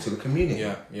the door to the community.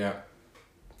 Yeah, yeah,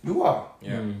 You are.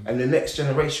 yeah. And the next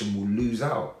generation will lose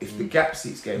out. If the gap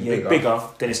keeps getting Yeah, bigger,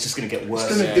 then it's just going to get worse.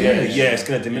 gonna yeah, diminish. Yeah, it's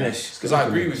going to diminish. Because I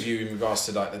agree with you in regards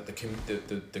to like that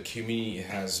the community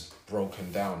has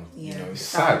broken down. Yeah. You know, The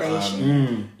sad.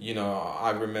 foundation. you know,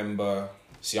 I remember.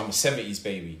 See, I'm a '70s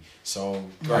baby, so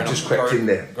growing just crept in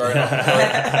there.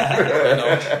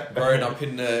 Growing up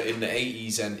in the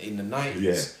 '80s and in the '90s,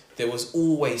 Yeah. there was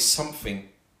always something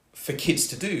for kids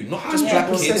to do, not just Yeah,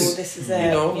 black well, kids. this is You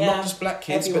it. know, Yeah. not just black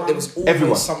kids, but Everyone. there was always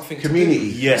Everyone. something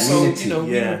Community. to do. Yeah. So, Community. you know,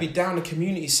 we Yeah. would be down a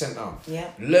community centre, Yeah.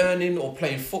 learning or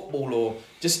playing football or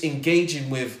just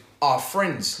engaging with our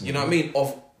friends, you know what I mean,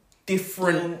 of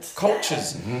different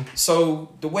cultures. So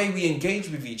the way we engage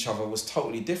with each other was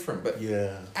totally different. But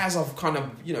Yeah. as I've kind of,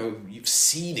 you know, you've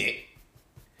seen it,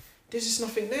 there's just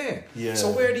nothing there. Yeah. So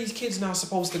where are these kids now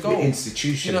supposed to go? The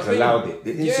institutions You know what I mean? allowed it.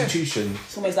 The Yeah. institution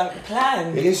It's almost like a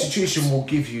plan. The institution will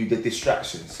give you the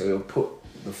distraction, so they'll put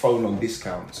the phone on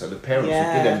discount, so the parents will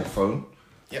Yeah. give them the phone.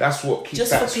 Yep. That's what keeps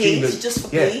Just that for peace, student. just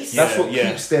for yeah, peace. That's Yeah, what yeah.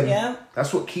 keeps them. Yeah.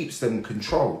 That's what keeps them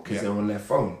controlled because Yeah. they're on their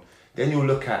phone. Then you'll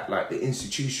look at like the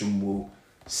institution will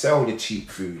sell the cheap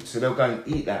food, so they'll go and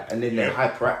eat that, and then they're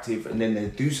hyperactive, and then they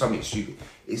do something stupid.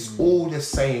 It's all the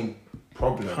same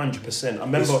problem. 100%. I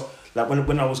remember, like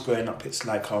when I was growing up, it's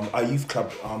like our youth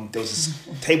club. There was this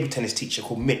table tennis teacher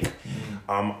called Mick.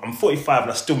 I'm 45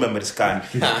 and I still remember this guy.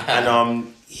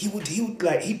 And he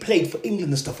played for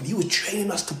England and stuff, and he was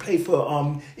training us to play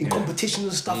for in competitions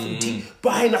and stuff, and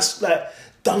buying us like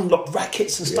Dunlop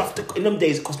rackets and stuff. In them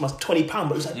days, it cost us £20,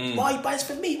 but it was like, why you buy this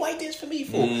for me? Why you do this for me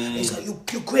for? And he's like,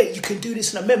 you're great, you can do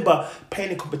this. And I remember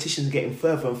playing in competitions and getting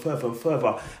further and further and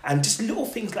further, and just little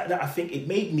things like that. I think it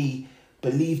made me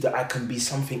believe that I can be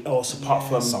something else apart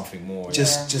from Something more.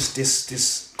 just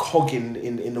this cog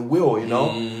in the wheel, you know.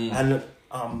 And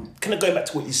kind of going back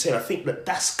to what you said, I think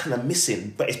that's kind of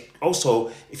missing. But it's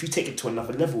also, if you take it to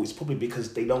another level, it's probably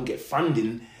because they don't get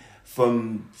funding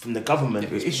from the government.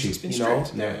 It's been you know.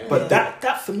 strict. Yeah. But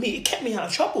that for me, it kept me out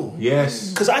of trouble.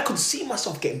 Yes. Because I could see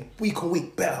myself getting week on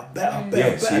week better.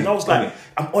 Yeah, see, And I was on like, it.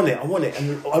 I'm on it.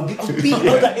 And I was beating,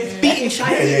 I was like, beating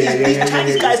Chinese. These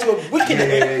Chinese guys were wicked at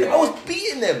it. I was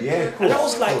beating them. Yeah, of and I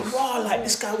course, was like, of course. wow, like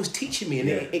this guy was teaching me.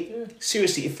 And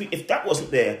seriously, if that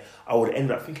wasn't there, I would have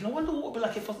ended up thinking, I wonder what it would be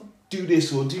like if I do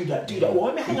this or do that. Well,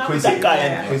 let me hang out with that guy.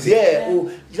 And, or you know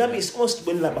what I mean? It's almost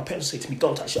when like my parents say to me,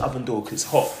 don't touch the oven door because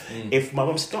it's hot. If my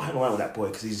mum said, don't hang around with that boy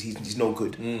because he's no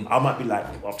good, I might be like,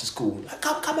 after school, like,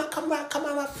 come on,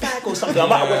 fag or something. I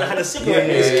might have went and had a cigarette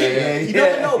with this kid. You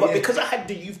never know, but because I had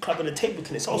the youth club and the table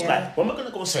tennis, I was like, what am I going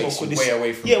to go and smoke Takes with you this? way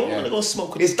away from what it, am I going to go and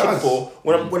smoke with It this kid does. for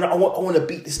when I want to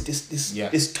beat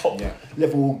this top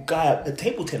level guy at the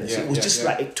table tennis? Yeah, It was yeah, just yeah.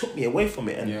 like, it took me away from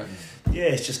it. And yeah,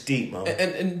 it's just deep, man.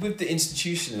 And with the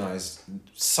institutionalized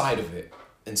side of it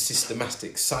and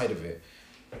systematic side of it,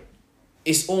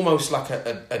 it's almost like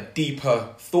a deeper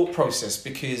thought process,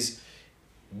 because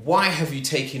why have you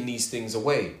taken these things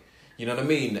away? You know what I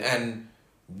mean? And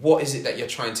what is it that you're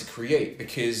trying to create?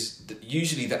 Because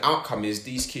usually the outcome is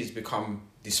these kids become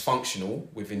dysfunctional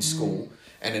within school,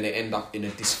 and then they end up in a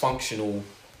dysfunctional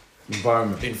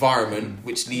environment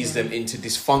which leads them into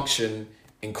dysfunction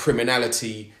and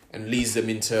criminality and leads them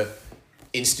into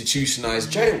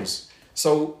institutionalized jails.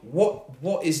 So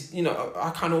what is, you know,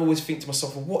 I kind of always think to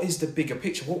myself, well, what is the bigger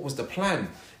picture? What was the plan?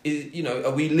 You know,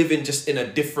 are we living just in a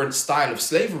different style of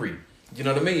slavery? You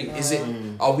know what I mean? Is it,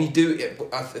 are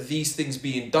these things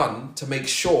being done to make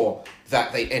sure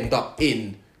that they end up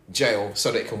in jail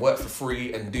so they can work for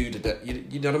free and do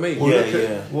you know what I mean?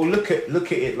 Well, look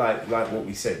at it like what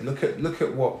we said. Look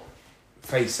at what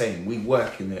Faye's saying. We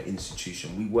work in an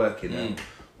institution. We work in a,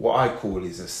 what I call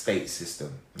is a state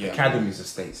system. Yeah. Academy is a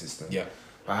state system. Yeah.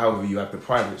 But however, you have the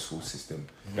private school system.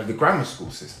 You have the grammar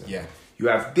school system. Yeah. You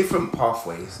have different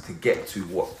pathways to get to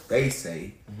what they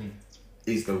say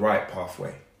is the right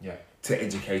pathway to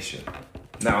education.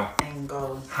 Now,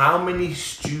 how many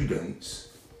students,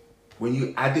 when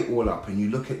you add it all up and you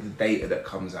look at the data that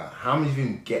comes out, how many of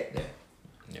them get there?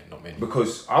 Yeah, not many.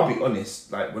 Because I'll be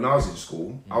honest, like when I was in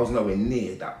school, I was nowhere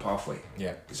near that pathway.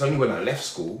 Yeah. It's only when I left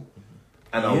school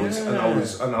and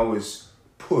I was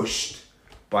pushed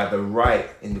by the right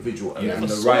individual and in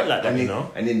the right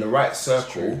and in the right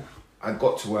circle, I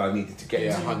got to where I needed to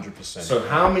get to. 100%. So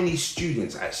how many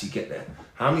students actually get there?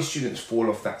 How many students fall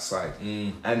off that side?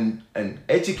 And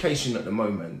education at the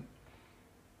moment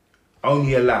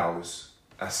only allows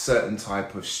a certain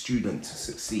type of student to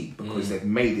succeed because they've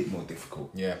made it more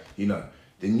difficult. Yeah. You know,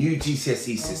 the new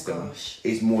GCSE system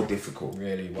is more difficult.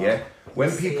 Really? Wow. Yeah.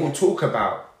 When people talk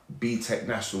about BTEC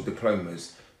national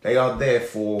diplomas, they are there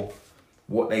for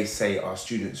what they say are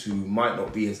students who might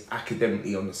not be as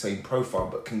academically on the same profile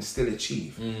but can still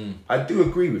achieve. I do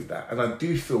agree with that, and I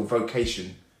do feel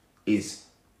vocation is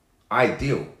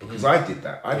ideal because I did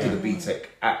that. I did a BTEC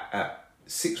at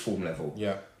sixth form level.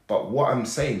 Yeah. But what I'm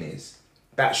saying is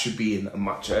that should be in a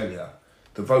much earlier.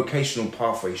 The vocational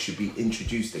pathway should be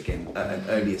introduced again at an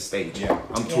earlier stage. Yeah.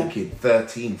 I'm talking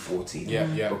 13, 14.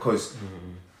 Yeah. Because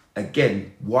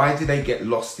again, why do they get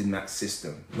lost in that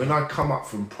system? When I come up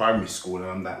from primary school and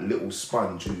I'm that little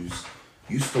sponge who's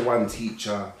used to one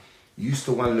teacher, used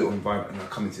to one little environment, and I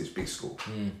come into this big school.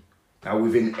 Now,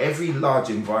 within every large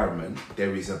environment,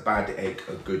 there is a bad egg,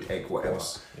 a good egg, whatever.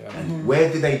 Yeah. And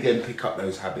where do they then pick up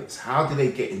those habits? How do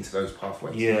they get into those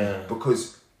pathways? Yeah.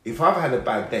 Because if I've had a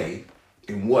bad day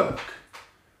in work,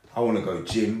 I want to go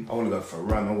gym, I want to go for a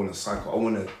run, I want to cycle, I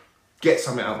want to get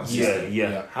something out of my system.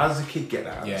 Yeah. How does a kid get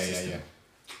that out of the system?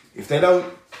 Yeah.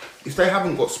 If they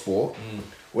haven't got sport,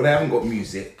 or they haven't got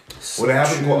music, or they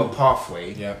haven't got a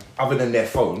pathway other than their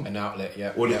phone, An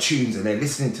outlet, or the tunes, and they're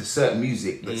listening to certain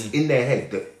music that's in their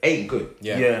head that ain't good.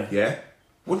 Yeah.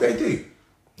 What do they do?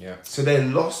 Yeah. So they're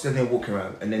lost and they're walking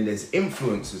around, and then there's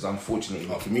influencers, unfortunately,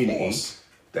 in the community course.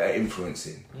 that are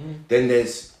influencing. Then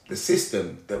there's the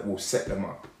system that will set them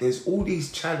up. There's all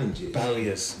these challenges,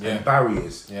 barriers, and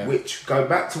barriers, which go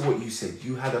back to what you said.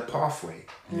 You had a pathway,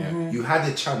 you had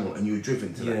a channel, and you were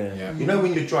driven to that. Yeah. You know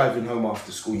when you're driving home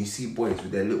after school, you see boys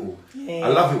with their little. I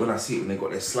love it when I see it when they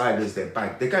got their sliders, their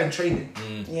bag. They're going training.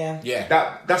 Yeah.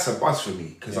 That's a buzz for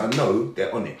me because I know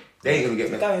they're on it. They ain't gonna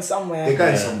get. They're going somewhere. They're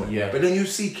going somewhere. Yeah. But then you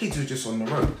see kids who are just on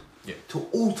the road. To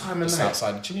all time and Just night.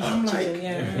 outside the children. I'm like,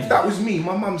 if that was me,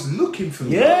 my mum's looking for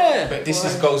me. But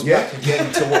this goes back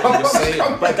again to what you were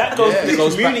saying. But that goes to it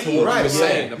goes back community, to what you right? were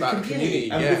saying about the community.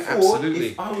 And Yeah, before, absolutely.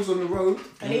 if I was on the road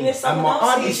And even if and someone my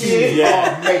else auntie sees sees you, you,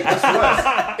 oh mate, that's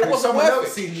worse. It wasn't someone worth else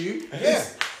it. seen you. Yeah.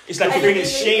 It's like you're bringing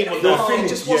shame on You're them. finished. It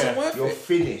just wasn't worth You're it.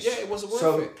 finished. Yeah, it wasn't worth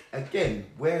so, it. again,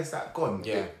 where's that gone?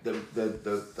 Yeah. The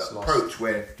lost. approach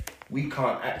where we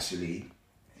can't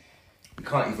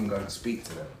even go and speak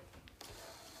to them.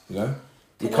 You know?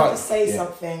 Can I just say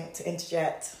something to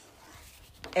interject?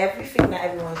 Everything that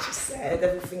everyone's just said,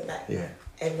 everything that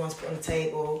everyone's put on the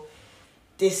table,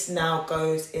 this now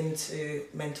goes into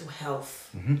mental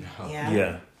health.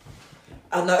 Yeah.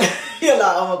 I know you're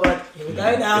like, oh my God, here we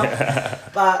go now.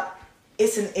 But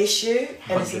it's an issue,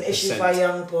 and it's an issue 100%. for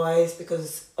young boys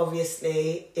because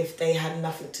obviously if they had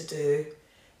nothing to do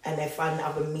and they find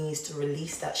other means to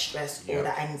release that stress or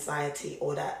that anxiety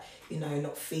or that,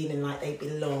 not feeling like they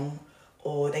belong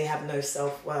or they have no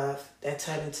self-worth, they're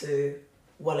turning to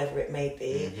whatever it may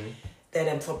be. They're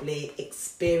then probably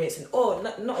experiencing, or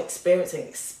not experiencing,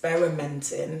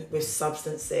 experimenting with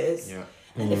substances.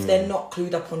 And if they're not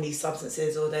clued up on these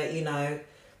substances, or they're,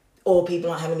 or people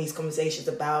aren't having these conversations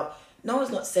about, no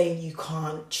one's not saying you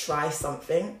can't try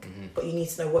something, but you need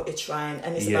to know what you're trying.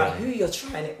 And it's about who you're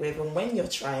trying it with and when you're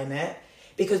trying it.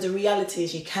 Because the reality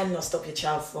is you cannot stop your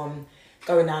child from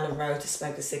going down the road to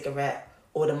smoke a cigarette,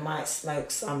 or they might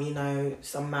smoke some,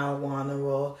 some marijuana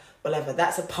or whatever.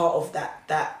 That's a part of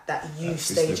that youth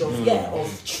stage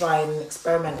of trying and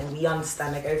experimenting. We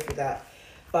understand they go through that.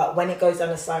 But when it goes down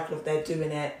the cycle of they're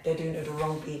doing it with the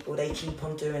wrong people, they keep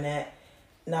on doing it,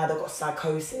 now they've got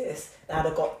psychosis, now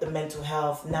they've got the mental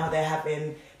health, now they're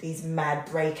having these mad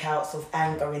breakouts of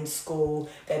anger in school.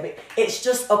 It's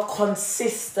just a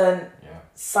consistent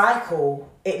cycle.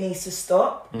 It needs to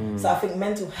stop. So I think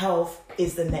mental health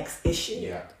is the next issue.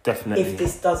 Yeah, definitely. If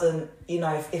this doesn't,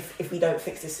 if we don't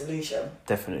fix this solution.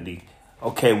 Definitely.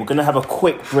 Okay, we're gonna have a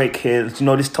quick break here.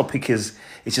 This topic it's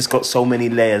just got so many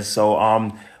layers. So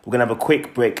we're gonna have a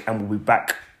quick break and we'll be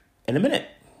back in a minute.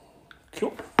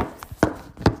 Cool.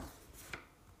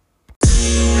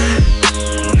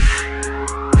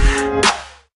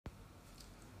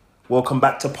 Welcome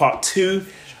back to part 2.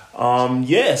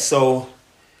 So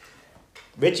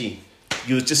Reggie,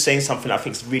 you were just saying something I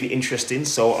think is really interesting.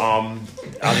 So I'm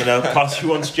gonna pass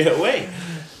you on straight away.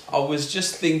 I was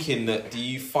just thinking that, do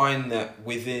you find that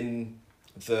within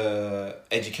the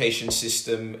education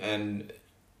system and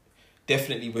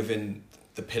definitely within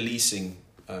the policing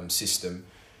system,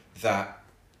 that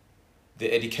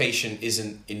the education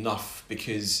isn't enough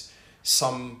because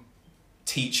some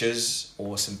teachers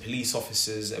or some police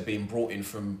officers are being brought in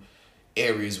from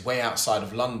areas way outside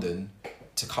of London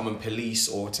to come and police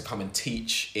or to come and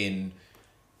teach in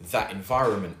that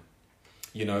environment,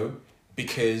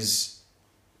 because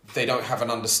they don't have an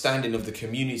understanding of the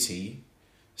community.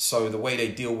 So the way they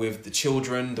deal with the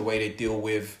children, the way they deal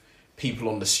with people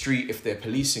on the street if they're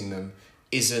policing them,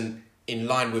 isn't in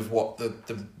line with what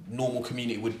the normal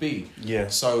community would be. Yeah.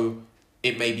 So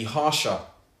it may be harsher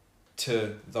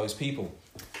to those people.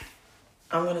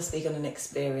 I'm going to speak on an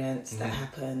experience that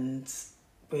happened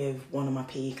with one of my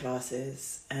PE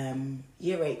classes.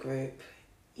 Year 8 group,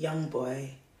 young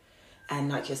boy. And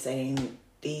like you're saying,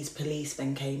 these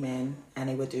policemen came in and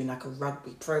they were doing like a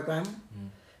rugby program.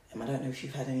 I don't know if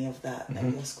you've had any of that at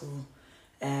your school.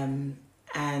 And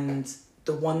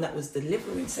the one that was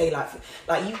delivering, say like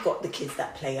you've got the kids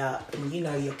that play up and you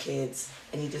know your kids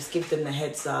and you just give them the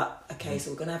heads up. Okay,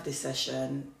 so we're going to have this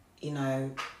session.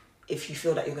 If you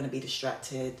feel that you're going to be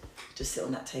distracted, just sit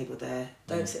on that table there.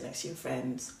 Don't sit next to your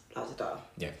friends. Blah, blah, blah.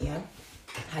 Yeah.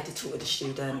 I had to talk with the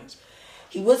student.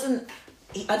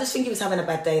 I just think he was having a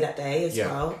bad day that day as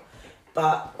well.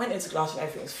 But went into the classroom,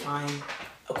 everything was fine.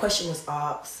 A question was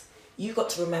asked. You got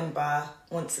to remember,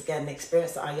 once again, the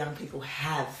experience that our young people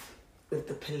have with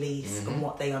the police and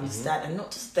what they understand. And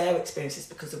not just their experiences,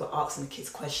 because they were asking the kids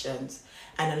questions.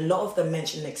 And a lot of them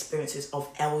mentioned the experiences of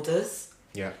elders.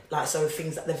 Yeah. Like, so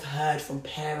things that they've heard from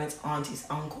parents, aunties,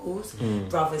 uncles,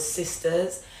 brothers,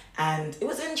 sisters. And it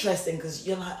was interesting because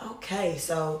you're like, okay,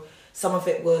 so some of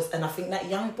it was, and I think that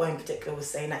young boy in particular was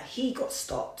saying that he got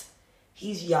stopped.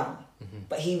 He's young,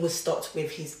 but he was stopped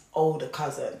with his older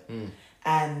cousin.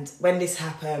 And when this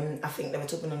happened, I think they were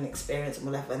talking on an experience and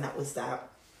whatever, and that was that.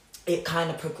 It kind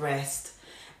of progressed.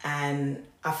 And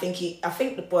I think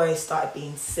the boy started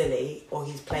being silly, or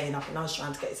he's playing up, and I was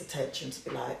trying to get his attention to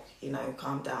be like,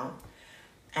 calm down.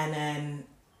 And then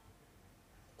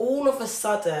all of a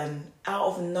sudden, out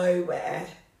of nowhere,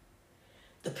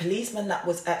 the policeman that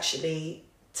was actually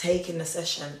taking the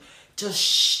session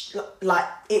just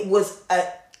it was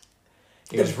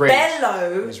rage.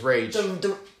 Bellow. It was rage.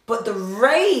 But the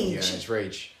rage. Yeah, it was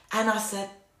rage. And I said,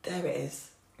 there it is.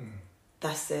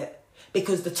 That's it.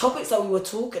 Because the topics that we were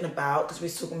talking about, because we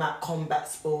were talking about combat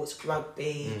sports,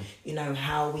 rugby,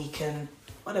 how we can,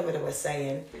 whatever they were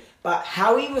saying, but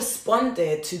how he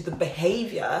responded to the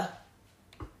behaviour,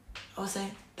 I was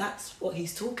saying, that's what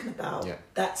he's talking about. Yeah.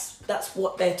 That's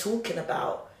what they're talking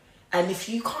about. And if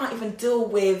you can't even deal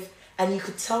with, and you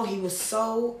could tell he was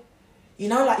so, you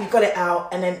got it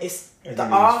out, and then it's and the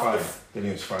then after. Then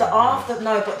he was fine. The after,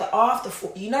 no, but the after,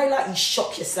 you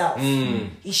shock yourself.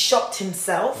 He shocked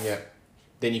himself. Yeah.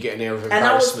 Then you get an air of And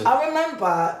embarrassment. I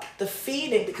remember the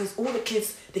feeling, because all the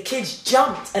kids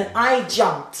jumped and I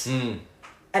jumped. And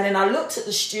then I looked at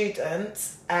the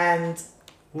students and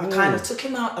I kind of took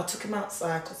him out. I took him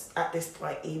outside because at this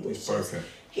point he was just...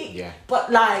 broken. But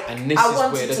and this I is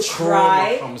wanted where the to trauma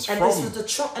cry. comes and from. this was the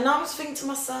trauma. And I was thinking to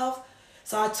myself,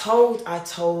 so I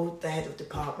told the head of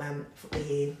department for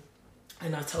PE,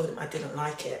 and I told him I didn't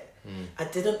like it. I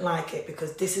didn't like it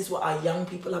because this is what our young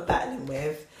people are battling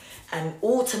with. And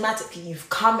automatically you've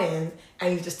come in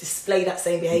and you just display that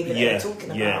same behaviour that they're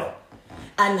talking about.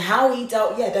 And how he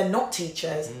dealt, they're not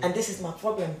teachers. And this is my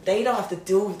problem. They don't have to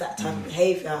deal with that type of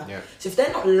behaviour. Yeah. So if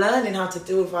they're not learning how to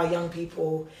deal with our young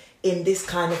people in this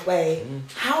kind of way,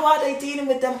 how are they dealing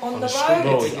with them on the road?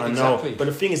 No, I know. Exactly. But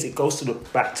the thing is, it goes to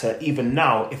look back to even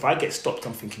now, if I get stopped,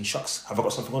 I'm thinking, shucks, have I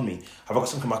got something on me? Have I got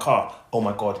something in my car? Oh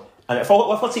my God. And if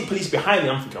I see police behind me,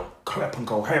 I'm thinking, hurry up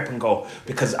and go.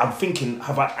 Because I'm thinking,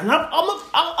 have I... And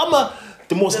I'm a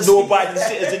the most law-abiding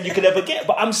citizen you could ever get.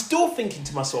 But I'm still thinking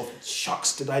to myself,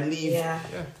 shucks, did I leave? Yeah.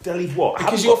 Did I leave what?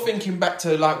 Because you're thinking back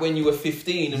to like when you were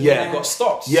 15 and Yeah. when you got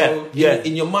stopped. Yeah, So yeah.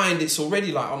 In your mind, it's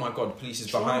already like, oh my God, the police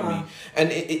is behind Trauma. me.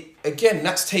 And it again,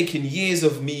 that's taken years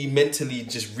of me mentally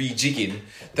just rejigging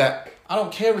that I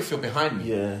don't care if you're behind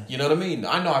me. Yeah. You know what I mean?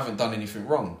 I know I haven't done anything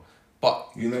wrong. But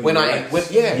You know when your I rights. when,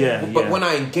 Yeah, but yeah. when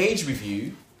I engage with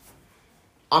you,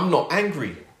 I'm not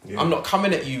angry. Yeah. I'm not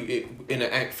coming at you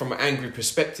from an angry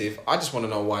perspective. I just want to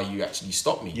know why you actually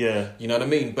stopped me. Yeah. You know what I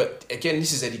mean? But again,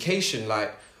 this is education.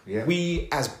 Like, Yeah. we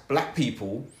as black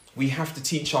people, we have to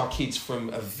teach our kids from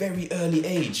a very early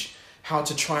age how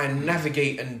to try and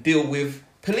navigate and deal with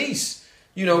police.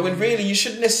 You know, when really you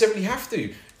shouldn't necessarily have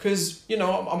to. Because, you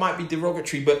know, I might be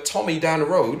derogatory, but Tommy down the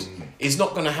road is not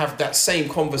going to have that same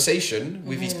conversation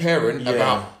with his parent Yeah.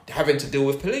 about having to deal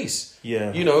with police.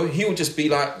 Yeah. You know, he'll just be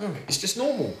like, it's just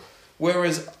normal.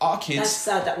 Whereas our kids, That's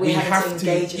sad that we having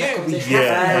to engage in that we conversation have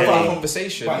to have early. that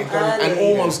conversation But it goes- and Early.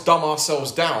 almost dumb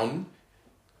ourselves down.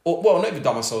 Or, well, not even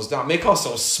dumb ourselves down, make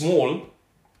ourselves small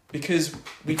because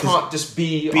we can't just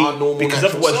be our normal because natural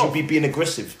otherwise self. you'll be being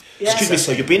aggressive. Yeah. Excuse me,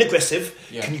 sir, you're being aggressive.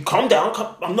 Yeah. Can you calm down?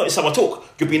 I'm not how I talk.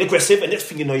 You're being aggressive, and next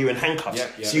thing you know, you're in handcuffs. Yeah,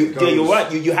 yeah. So you're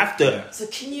right. You have to. Yeah. So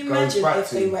can you Goes imagine back if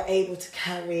to- they were able to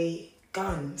carry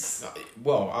guns?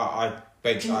 Well, I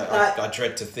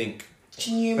dread to think.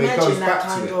 Can you But it goes imagine that back to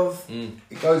kind it. of...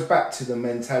 It goes back to the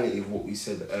mentality of what we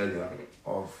said earlier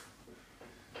of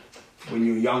when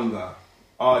you're younger,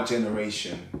 our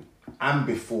generation and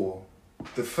before,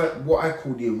 what I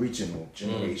call the original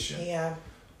generation Yeah.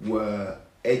 were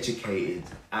educated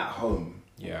at home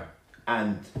Yeah.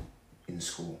 and in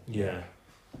school. Yeah.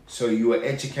 So you were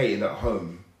educated at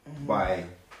home by,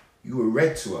 you were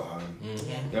read to at home.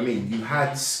 Yeah. I mean, you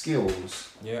had skills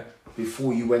Yeah.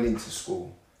 before you went into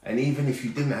school. And even if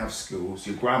you didn't have skills,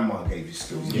 your grandma gave you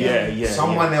skills. Yeah.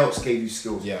 Someone else gave you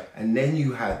skills. Yeah. And then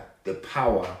you had the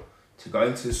power to go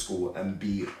into the school and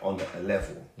be on a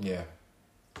level. Yeah.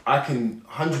 I can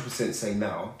 100% say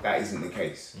now that isn't the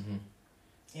case.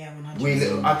 Yeah,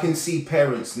 100%. I can see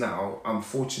parents now,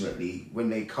 unfortunately, when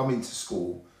they come into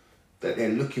school, that they're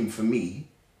looking for me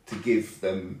to give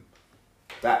them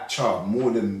that child more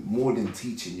than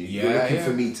teaching you. Yeah, You're looking yeah.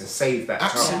 for me to save that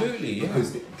Absolutely, yeah.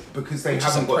 child because they Which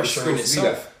is haven't a got the pressure in skills to do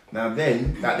that. itself. Now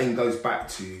that then goes back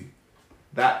to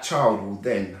that child will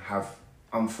then have,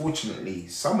 unfortunately,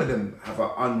 some of them have an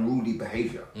unruly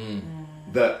behaviour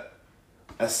that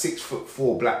a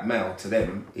 6'4" black male to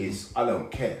them is I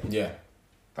don't care. Yeah.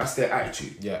 That's their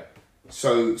attitude. Yeah.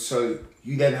 So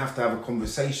you then have to have a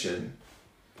conversation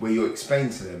where you explain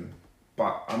to them,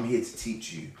 but I'm here to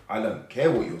teach you. I don't care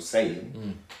what you're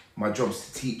saying. My job's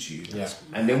to teach you. Yeah.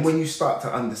 And then when you start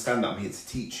to understand that I'm here to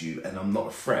teach you and I'm not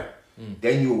a threat,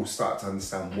 then you'll start to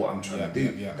understand what I'm trying to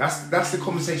do. Yeah. That's the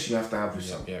conversation you have to have with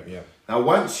someone. Yeah. Now,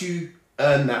 once you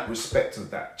earn that respect of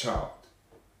that child,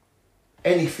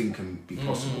 anything can be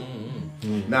possible.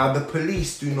 Now, the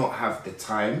police do not have the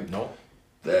time, No.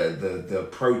 the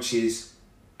approaches,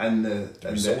 and the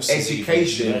resources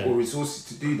education even, yeah. or resources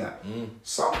to do that.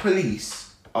 Some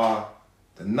police are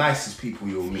the nicest people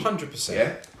you'll meet. 100%.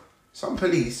 Yeah. Some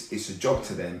police, it's a job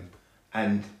to them,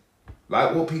 and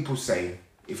like what people say,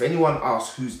 if anyone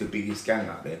asks who's the biggest gang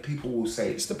out there, people will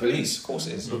say It's the police, of course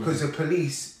it is. because the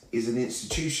police is an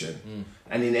institution,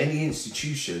 and in any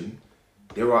institution,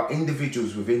 there are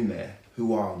individuals within there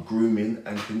who are grooming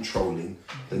and controlling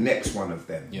the next one of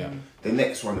them. Yeah. The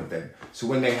next one of them. So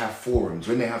when they have forums,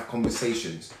 when they have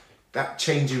conversations, that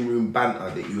changing room banter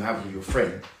that you have with your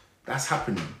friend, that's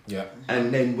happening. Yeah.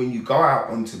 And then when you go out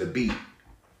onto the beat,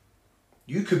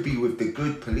 you could be with the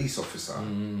good police officer,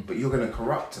 but you're going to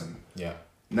corrupt them. Yeah.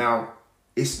 Now,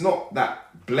 it's not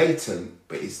that blatant,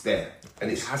 but it's there.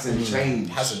 And it hasn't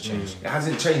changed. It hasn't changed. It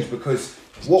hasn't changed because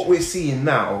what we're seeing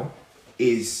now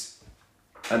is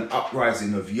an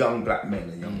uprising of young black men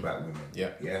and young black women. Yeah.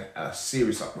 Yeah, a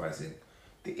serious uprising.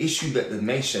 The issue that the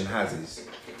nation has is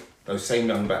those same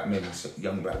young black men and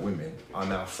young black women are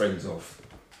now friends of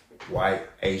white,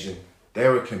 Asian.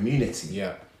 They're a community.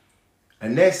 Yeah.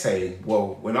 And they're saying,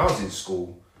 well, when I was in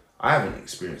school, I haven't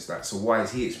experienced that. So why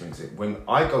is he experiencing it? When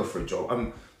I go for a job,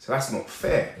 so that's not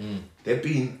fair. They're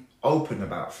being open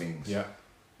about things. Yeah.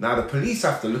 Now the police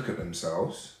have to look at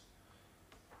themselves.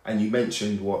 And you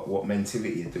mentioned what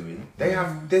Mentivity are doing.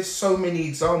 There's so many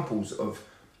examples of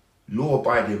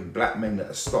law-abiding black men that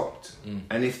are stopped.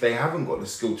 And if they haven't got the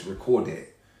skill to record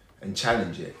it and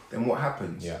challenge it, then what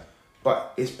happens? Yeah.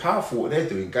 But it's powerful what they're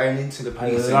doing, going into the I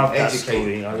police love and that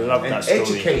story. I love and that story.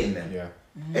 educating them. Yeah.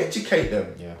 Educate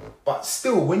them. Yeah. But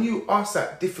still, when you ask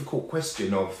that difficult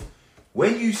question of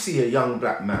when you see a young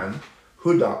black man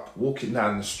hood up, walking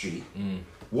down the street,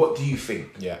 what do you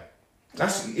think? Yeah.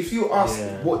 That's if you ask,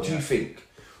 what do you think?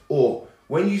 Or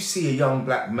when you see a young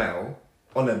black male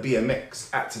on a BMX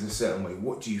acting a certain way,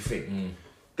 what do you think?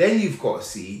 Then you've got to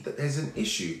see that there's an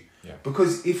issue. Yeah.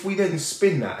 Because if we then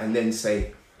spin that and then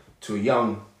say to a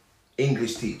young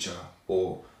English teacher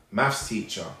or maths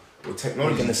teacher or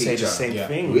technology You're going to say teacher the same Yeah.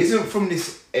 thing. who isn't from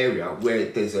this area where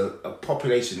there's a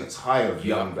population that's higher of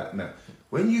young black men,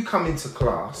 when you come into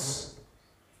class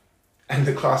and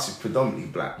the class is predominantly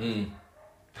black,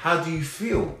 how do you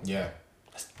feel? Yeah.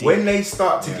 When they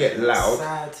start to get loud,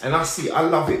 Sad. and I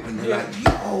love it when they're like,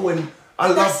 yo, and I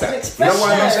love That's that. an You know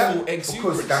why I love expression. that?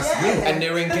 Exuberance. Because that's Yeah. me. And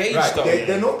they're engaged Like, though.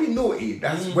 they're not being naughty.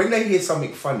 That's when they hear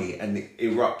something funny and it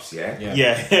erupts, yeah?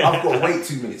 Yeah. I've got to wait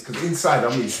 2 minutes because inside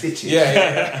I'm in stitches.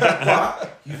 Yeah.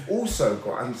 But you've also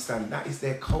got to understand that is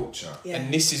their culture. Yeah.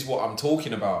 And this is what I'm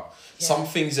talking about. Some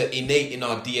things are innate in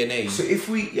our DNA. So if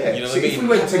we, You know so what I if we mean?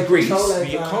 went to Have Greece, control over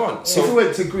you that. can't. Yeah. So- if we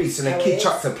went to Greece and a How kid it is.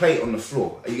 chucked a plate on the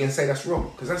floor, are you going to say that's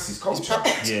wrong? Because that's his culture.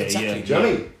 Yeah, Exactly. yeah. Do you know what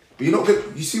I mean? But you're not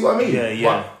good. You see what I mean? Yeah,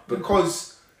 yeah. But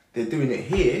because they're doing it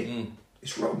here,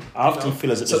 it's wrong. I often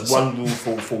feel as if there's one rule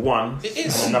for one It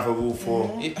is. and another rule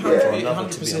for It another,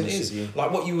 100% to be honest is. with you.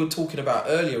 Like what you were talking about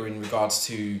earlier in regards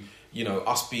to, you know,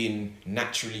 us being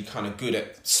naturally kind of good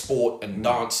at sport and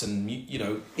dance and, you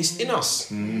know, it's in us.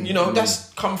 You know, that's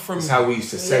come from... That's how we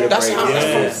used to celebrate. That's how,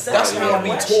 Yeah. that's how we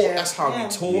Yeah. talk. That's how Yeah. we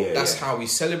talk. Yeah, That's yeah. how we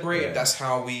celebrate. Yeah. That's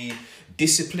how we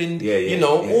disciplined. Yeah, yeah, you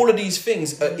know, yeah. all of these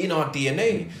things are in our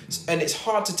DNA, and it's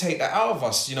hard to take that out of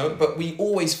us. You know, but we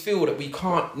always feel that we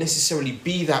can't necessarily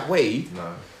be that way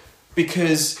No.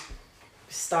 because,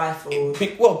 Stifled.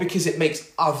 because it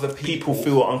makes other people, People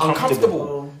feel uncomfortable.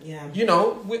 Oh, yeah. You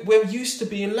know, we're used to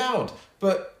being loud,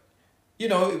 but. You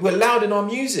know, we're loud in our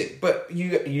music, but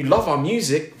you love our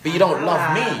music, but you don't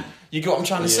love me. You get what I'm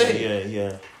trying to say?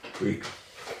 Yeah. Greek.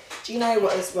 Do you know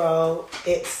what as well?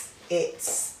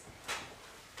 It's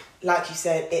like you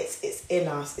said, it's in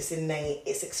us, it's innate,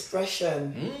 it's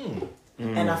expression.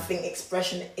 And I think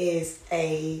expression is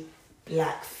a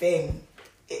black thing.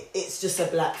 It's just a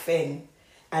black thing.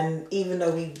 And even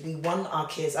though we want our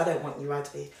kids, I don't want you right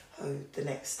to be the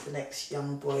next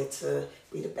young boy to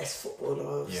be the best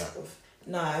footballer of, Yeah.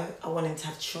 no, I want him to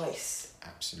have choice.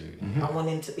 Absolutely. I want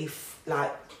him to be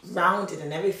like rounded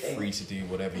and everything. Free to do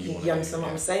whatever you want to You do. understand what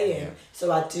yeah. I'm saying? Yeah.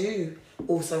 So I do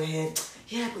also hear,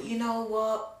 but you know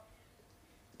what?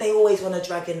 They always want to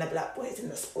drag in the black boys in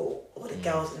the sport, or the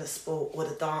girls in the sport, or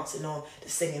the dancing, or the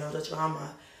singing, or the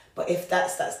drama. But if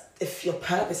if your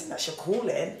purpose and that's your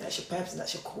calling, that's your purpose and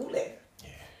that's your calling. Yeah.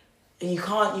 And you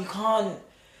can't,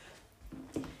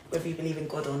 whether you believe in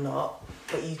God or not,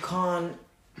 but you can't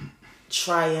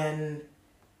try and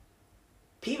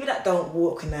people that don't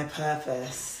walk in their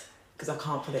purpose, because I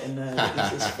can't put it in the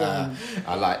easiest form.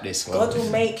 I like this one. God will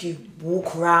make you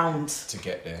walk around to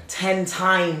get there. 10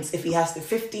 times if he has to,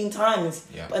 15 times.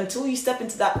 Yeah. But until you step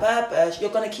into that purpose,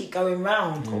 you're going to keep going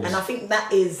round. And I think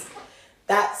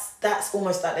that's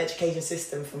almost like the education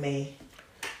system for me.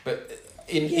 But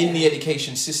in the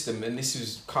education system, and this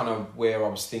is kind of where I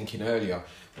was thinking earlier,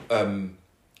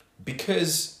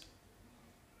 because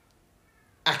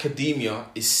academia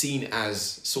is seen as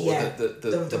sort of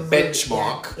the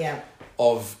benchmark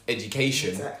of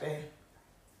education. Exactly.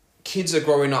 Kids are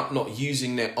growing up not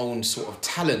using their own sort of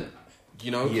talent,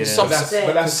 you know. Yeah. But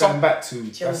that's going back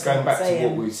to saying?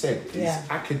 what we said. Is Yeah.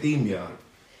 academia.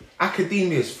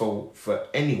 Academia is for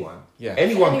anyone. Yeah.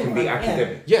 Anyone can be Anyone, yeah.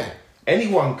 academic. Yeah,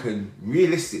 Anyone can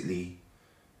realistically,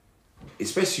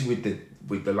 especially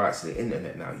with the likes of the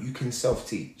internet now, you can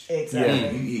self-teach.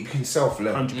 Exactly. You can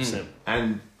self-learn. 100%.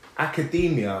 And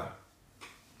academia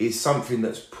is something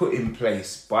that's put in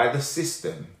place by the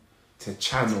system to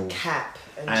channel Cap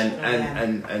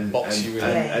and Box you in.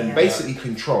 and basically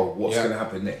control what's Yeah. going to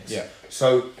happen next. Yeah.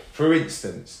 So, for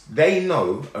instance, they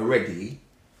know already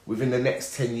within the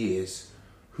next 10 years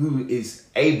who is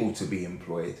able to be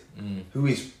employed, who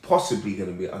is possibly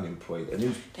going to be unemployed, and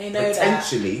who's They know that.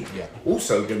 potentially Yeah.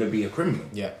 also going to be a criminal.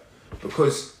 yeah,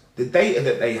 Because the data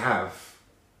that they have,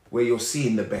 where you're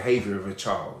seeing the behaviour of a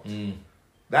child,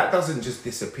 that doesn't just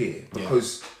disappear,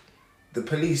 because the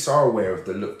police are aware of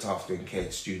the looked after and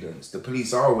cared students. The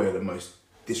police are aware of the most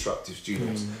disruptive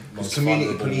students. Because Most community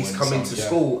vulnerable police and come some, into yeah.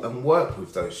 school and work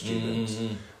with those students.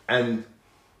 And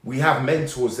we have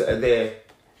mentors that are there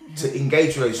to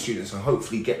engage with those students and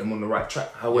hopefully get them on the right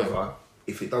track. However,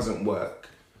 if it doesn't work,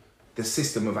 the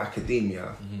system of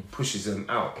academia pushes them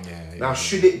out. Now,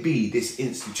 should it be this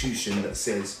institution that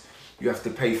says you have to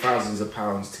pay thousands of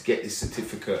pounds to get this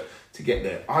certificate to get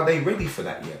there? Are they ready for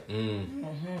that yet?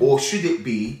 Or should it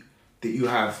be that you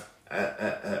have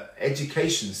a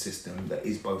education system that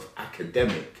is both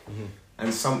academic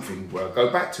and something where I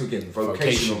go back to again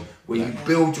vocational, where you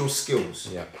build your skills.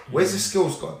 Yeah. Where's the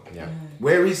skills gone? Yeah.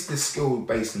 Where is the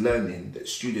skill-based learning that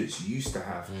students used to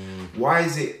have? Why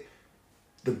is it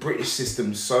the British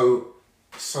system so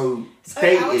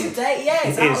dated? Out of date, yeah,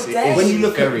 it's It out is, of it date. is.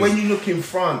 When you look in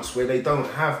France, where they don't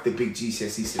have the big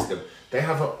GCSE system, they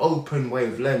have an open way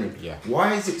of learning. Yeah.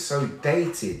 Why is it so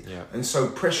dated and so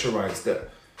pressurized that?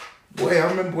 Boy, I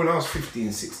remember when I was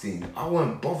 15, 16, I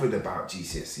weren't bothered about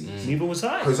GCSEs. Neither was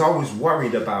I. Because I was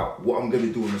worried about what I'm going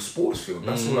to do on the sports field.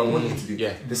 That's all I wanted to do.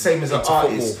 Yeah. The same as an Into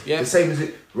artist. football, yeah. The same as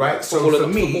it, right? So Football, for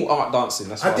me, football, art, dancing.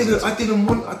 That's what I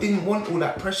didn't want all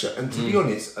that pressure. And to be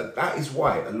honest, that is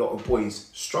why a lot of boys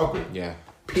struggle. Yeah.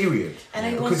 Period. And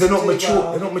they want Because they're to not do mature.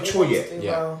 well. They're not They mature want to yet. do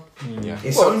Yeah. well. Yeah.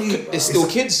 It's Well, only they're still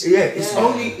kids. Yeah, it's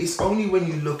Yeah. only when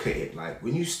you look at it, like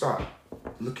when you start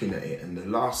looking at it in the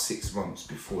last 6 months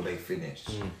before they finish,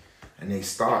 and they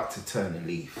start to turn a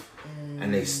leaf,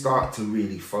 and they start to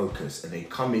really focus, and they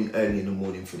come in early in the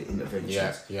morning for the interventions.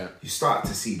 Yeah, yeah. You start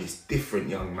to see this different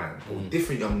young man or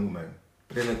different young woman,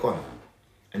 but then they're gone,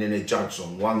 and then they're judged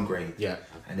on one grade. Yeah.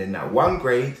 And then that one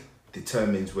grade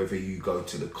determines whether you go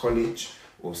to the college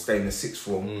or stay in the sixth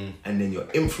form, and then your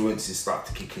influences start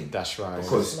to kick in. That's right.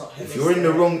 Because It's not if you're in the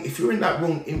holistic. wrong, if you're in that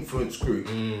wrong influence group,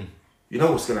 you know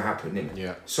what's going to happen, innit?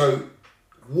 Yeah. So,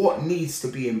 what needs to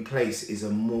be in place is a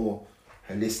more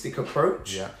holistic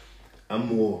approach, Yeah. a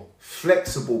more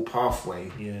flexible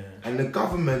pathway, Yeah. and the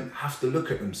government have to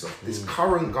look at themselves. This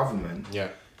current government, Yeah.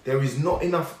 there is not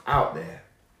enough out there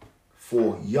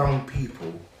for young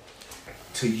people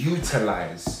to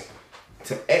utilize,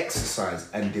 to exercise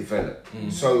and develop.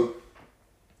 So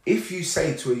if you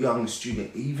say to a young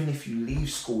student, even if you leave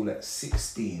school at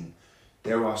 16,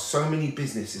 there are so many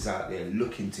businesses out there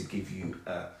looking to give you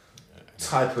a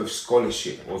type of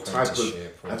scholarship or type of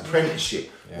Apprenticeship or-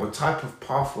 apprenticeship Yeah. or type of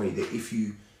pathway that if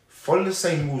you follow the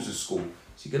same rules as school,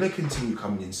 so you're going to continue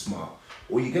coming in smart,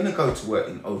 or you're going to go to work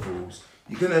in overalls,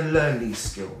 you're going to learn these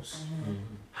skills.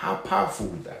 How powerful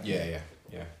would that be? Yeah, yeah,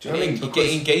 yeah. Do you know what I mean? It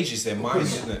Because- engages their mind,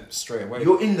 because doesn't it? Straight away.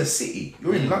 You're in the city,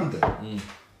 you're in London.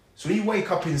 So when you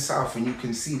wake up in South and you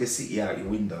can see the city out your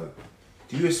window,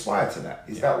 do you aspire to that?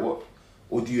 Is that what,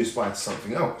 or do you aspire to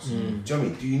something else? Do you know what I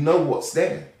mean? Do you know what's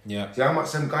there? Yeah. Do you know how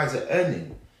much them guys are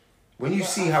earning? When you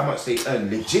see how much they earn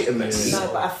legitimately,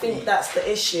 No, but I think that's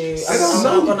the issue. don't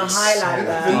know. I'm going to highlight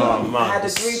that. Oh, man. I had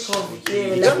a group of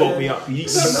year You just woke me 11. up. You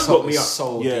So- just woke me up.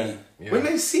 so Yeah. deep. Yeah. when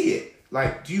they see it,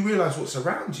 like, do you realise what's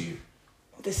around you?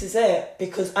 This is it,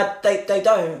 because they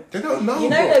don't. They don't know. You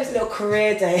know bro. those little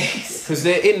career days? Because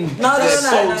they're in. No, they're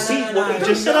no, See no, what you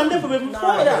just said? I never even thought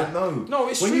I of that. don't know. No,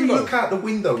 it's when true, you though. look out the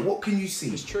window, what can you see?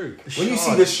 It's true. When you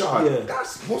see the shard, Yeah.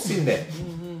 that's what's in there.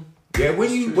 Yeah,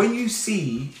 when you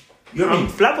see, you know what I I'm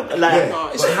mean? flabbergasted. Yeah, Like, No,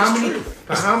 it's- but how it's many? true.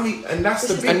 But how many? And that's the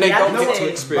This is big. And they Yeah, don't that's get to it.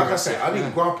 experience Like I said, it. I didn't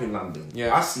Yeah. grow up in London.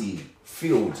 Yeah. I see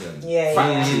fields and Yeah,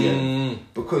 factory yeah.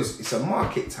 and, because it's a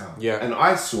market town. Yeah. And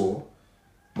I saw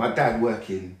my dad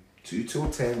working 2 till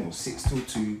 10 or 6 till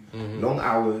 2, long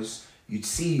hours. You'd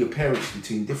see your parents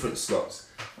between different slots.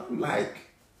 I'm like,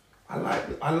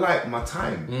 I like my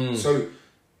time. So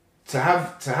to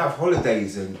have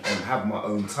holidays and have my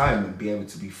own time and be able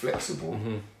to be flexible,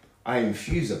 I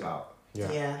infuse about.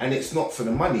 Yeah. And it's not for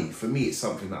the money. For me, it's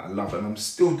something that I love, and I'm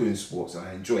still doing sports and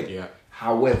I enjoy it. Yeah.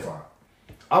 However,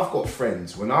 I've got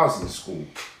friends, when I was in school,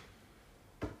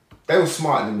 they were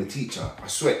smarter than the teacher. I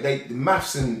swear, the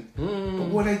maths and... But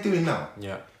what are they doing now?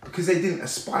 Yeah. Because they didn't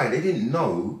aspire. They didn't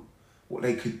know what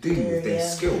they could do with their yeah.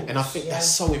 skills. And I think that's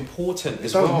so important They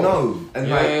as don't well. know. And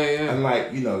Yeah, like, yeah, yeah. and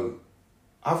like, you know,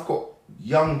 I've got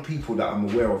young people that I'm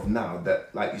aware of now that,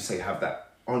 like you say, have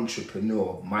that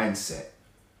entrepreneur mindset.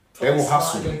 They will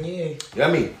hustle. Smarter than You you. know what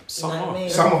I mean? You know what I mean?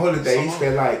 Summer holidays, Summer.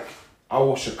 they're like, I'll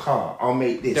wash a car, I'll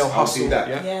make this, They'll I'll hustle, do that.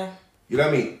 yeah. Yeah. You know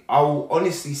what I mean? I'll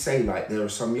honestly say, like, there are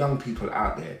some young people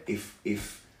out there,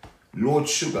 if Lord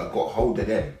Sugar got hold of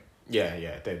them, Yeah,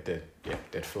 they'd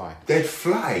fly. they'd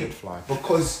fly. They'd fly.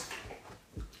 Because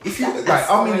if you, That like,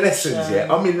 I'm in aspiration. lessons,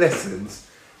 yeah, I'm in lessons,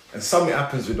 and something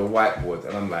happens with the whiteboard,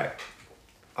 and I'm like,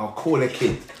 I'll call a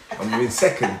kid. I'm in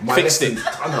second. My Fixed lesson's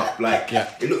done up. Like, Yeah.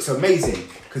 it looks amazing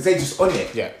because they're just on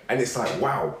it. Yeah. And it's like,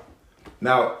 wow.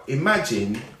 Now,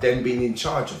 imagine them being in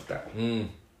charge of that.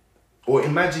 Or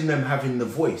imagine them having the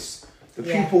voice. The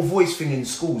Yeah. pupil voice thing in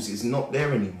schools is not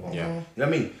there anymore. Yeah. You know what I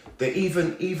mean? They're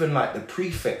even like the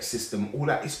prefect system, all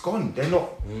that is gone.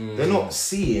 They're not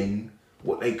seeing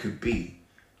what they could be.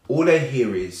 All they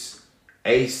hear is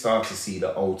start to see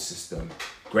the old system.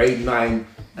 Grade 9,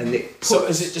 and it So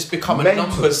has it just become a mental-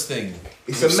 numbers thing?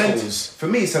 It's with a mental. schools? For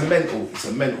me, it's a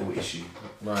mental issue.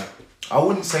 Right. I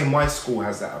wouldn't say my school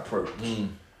has that approach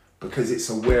because it's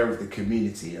aware of the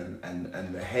community and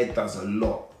the head does a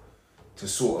lot to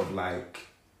sort of like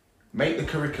make the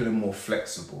curriculum more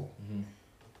flexible.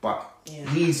 But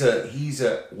he's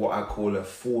a what I call a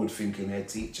forward thinking head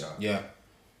teacher. Yeah.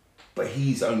 But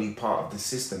he's only part of the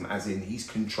system, as in he's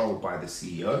controlled by the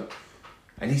CEO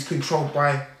and he's controlled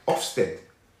by Ofsted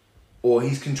or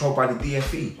he's controlled by the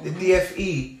DFE. The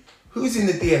DFE, who's in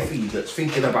the DFE that's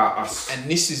thinking about us? And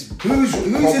this is Who's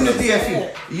in the problem.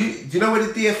 DFE? Do you know where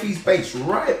the DFE is based?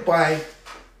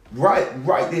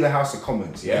 Right near the House of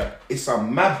Commons. Yeah, it's a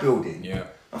mad building. Yeah.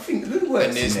 I think who works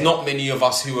And there's in there? not many of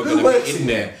us who are Who going to works be in in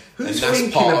there. there? Who's And that's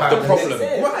thinking part about of the problem.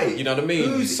 this? Right. You know what I mean?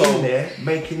 Who's So- in there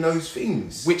making those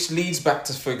things? Which leads back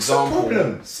to, for It's a example,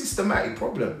 problem, systematic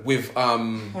problem. with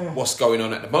what's going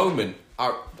on at the moment.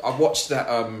 I watched that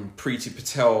Preeti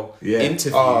Patel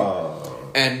interview,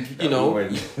 and you know, well,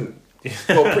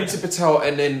 Preeti Patel,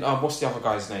 and then what's the other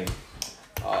guy's name?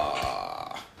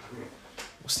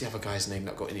 What's the other guy's name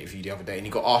that got interviewed the other day? And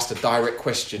he got asked a direct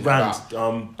question Rand,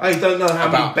 about I don't know how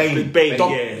About many Big Bain,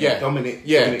 Dominic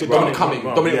Dominic Cummings,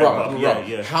 Raab, Dominic yeah, Raab, yeah, Raab.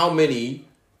 yeah. How many,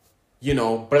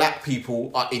 black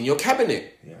people are in your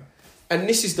cabinet? Yeah. And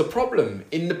this is the problem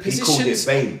in the He called it positions.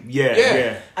 Bain. Yeah, Yeah.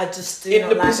 yeah. I just do In not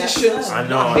the like positions, that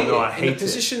term. I know, I in hate the it.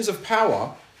 positions of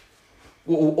power,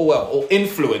 or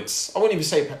influence. I won't even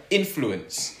say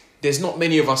influence. There's not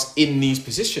many of us in these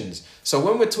positions. So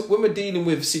when we're dealing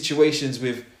with situations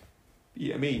with,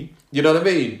 me, you know what I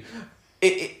mean?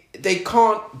 They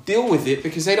can't deal with it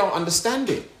because they don't understand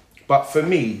it. But for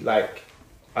me, like,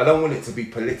 I don't want it to be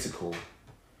political,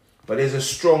 but there's a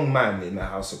strong man in the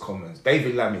House of Commons.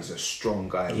 David Lammy's a strong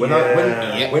guy.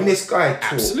 When this guy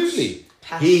talks, Absolutely.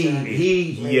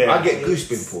 Yeah. I get goose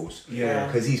pimples. Yeah.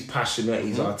 Because he's passionate,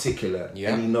 he's articulate,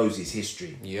 Yeah. and he knows his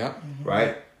history. Yeah.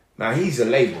 Right? Now, he's a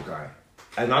Labour guy.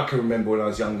 And I can remember when I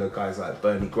was younger, guys like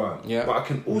Bernie Grant. Yeah. But I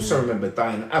can also remember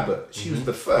Diane Abbott. She was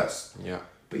the first. Yeah.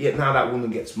 But yet now that woman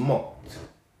gets mocked.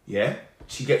 Yeah?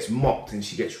 She gets mocked and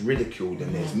she gets ridiculed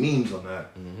and there's memes on her.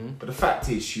 But the fact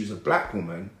is, she was a black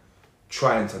woman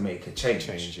trying to make a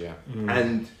change. Yeah.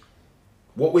 And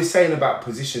what we're saying about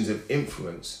positions of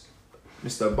influence,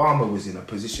 Mr. Obama was in a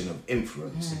position of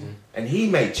influence. And he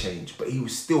made change, but he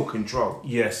was still controlled.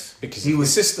 Yes. Because He he was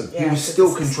was system. He was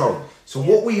still controlled. So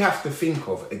what we have to think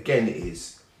of again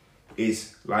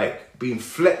is like being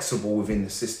flexible within the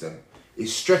system,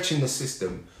 is stretching the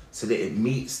system so that it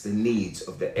meets the needs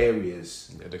of the areas,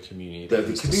 The community. the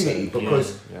community.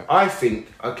 Because Yeah. I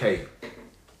think, okay,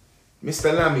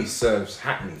 Mr. Lammy serves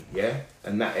Hackney, yeah,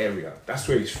 and that area. That's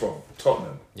where he's from,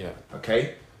 Tottenham. Yeah.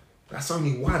 Okay, that's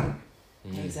only one.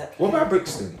 Exactly. What about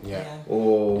Brixton? Yeah.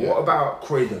 Or Yeah. what about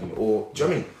Croydon? Or do you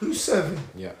know what I mean? Who's serving?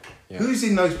 Yeah. Yeah. Who's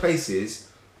in those places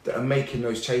that are making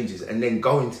those changes and then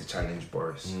going to challenge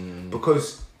Boris?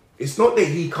 Because it's not that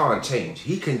he can't change.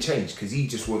 He can change because he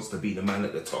just wants to be the man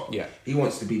at the top. Yeah. He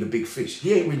wants to be the big fish.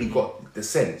 He ain't really got the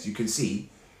sense. You can see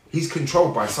he's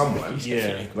controlled by someone.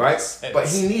 Yeah. Right? But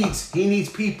he needs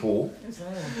people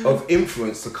of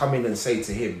influence to come in and say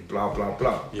to him, blah, blah,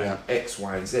 blah. Yeah. And X,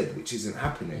 Y, and Z, which isn't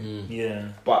happening. Yeah.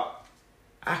 But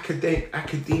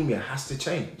academia has to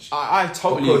change. I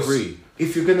totally Because agree.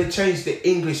 if you're going to change the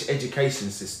English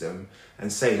education system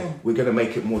and say we're going to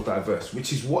make it more diverse,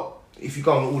 which is what, if you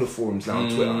go on all the forums now on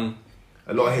Twitter,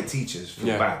 a lot of head teachers feel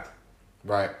Yeah. bad.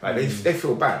 Right. Like they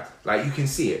feel bad. Like you can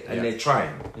see it and Yeah. they're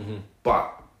trying.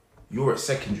 But you're at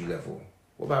secondary level.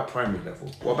 What about primary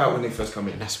level? What about when they first come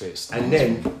in? And that's where it starts. And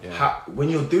then Yeah. when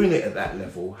you're doing it at that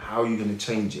level, how are you going to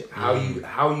change it? How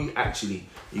you actually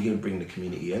you're going to bring the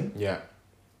community in? Yeah.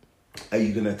 Are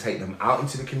you going to take them out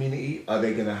into the community? Are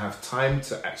they going to have time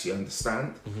to actually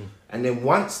understand? And then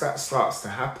once that starts to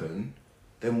happen,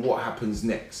 then what happens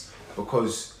next?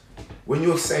 Because when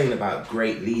you're saying about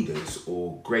great leaders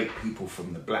or great people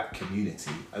from the black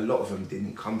community, a lot of them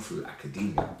didn't come through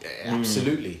academia.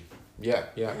 Absolutely. Yeah.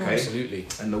 Yeah. Okay. Absolutely.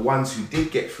 And the ones who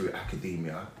did get through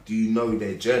academia, do you know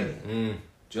their journey?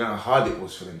 Do you know how hard it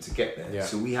was for them to get there? Yeah.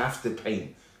 So we have to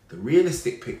paint the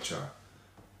realistic picture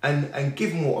and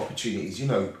give more opportunities. You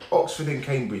know, Oxford and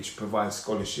Cambridge provide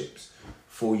scholarships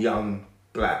for young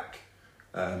black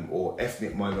or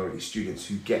ethnic minority students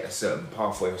who get a certain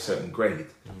pathway or a certain grade.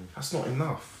 That's not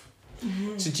enough.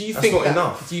 So do you That's think not that,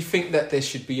 enough. Do you think that there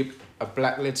should be a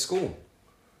black-led school?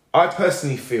 I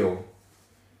personally feel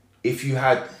if you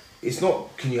had, it's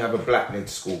not can you have a black-led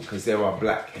school, because there are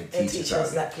black head The teachers out there.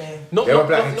 exactly. There are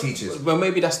black teachers. Well,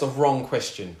 maybe that's the wrong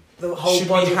question. The whole Should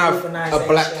body we have a black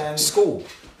organisation. school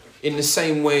in the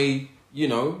same way you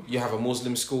know, you have a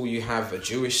Muslim school, you have a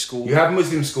Jewish school. You have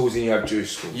Muslim schools and you have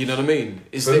Jewish schools. You know what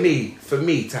I mean? For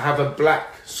me, to have a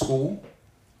black school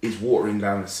is watering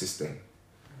down the system.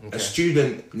 Okay. A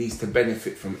student needs to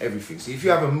benefit from everything. So if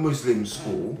you have a Muslim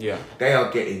school, they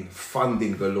are getting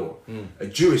funding galore. A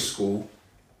Jewish school,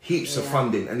 heaps of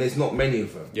funding, and there's not many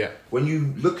of them. Yeah. When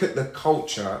you look at the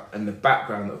culture and the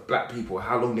background of black people,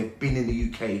 how long they've been in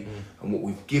the UK and what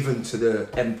we've given to the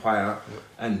empire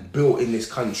and built in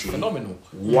this country. Phenomenal.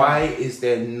 Why is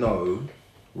there no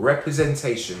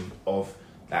representation of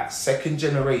that second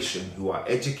generation who are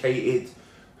educated,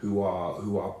 who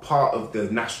are part of the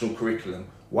national curriculum?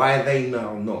 Why are they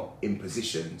now not in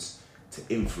positions to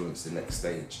influence the next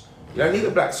stage? You don't need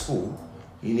a black school.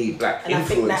 You need black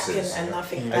influencers,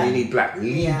 and you need black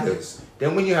leaders.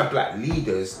 Then when you have black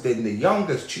leaders, then the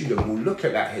younger student will look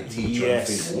at that head teacher and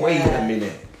think, wait a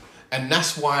minute. And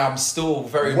that's why I'm still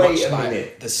very much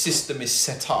like, the system is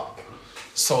set up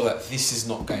so that this is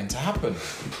not going to happen.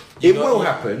 It will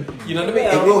happen. You know what I mean?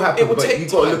 It will happen, it will but take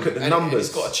you've got to time, look at the and numbers.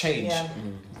 It's got to change. Yeah.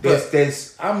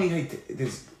 There's how many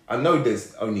I know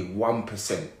there's only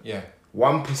 1%. Yeah.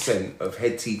 1% of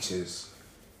head teachers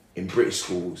in British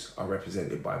schools are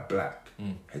represented by black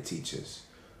head teachers.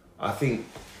 I think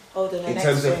in in terms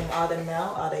terms of, of are they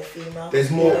male? Are they female?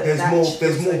 there's more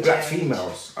black change.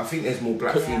 females. I think there's more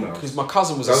black females. Because my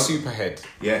cousin was a superhead.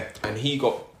 Yeah. And he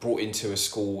got brought into a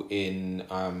school in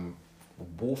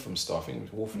Walthamstow, I think it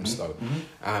was Walthamstow,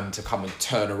 to come and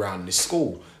turn around this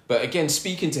school. But again,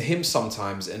 speaking to him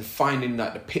sometimes and finding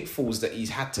that the pitfalls that he's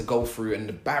had to go through and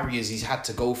the barriers he's had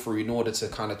to go through in order to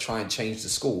kind of try and change the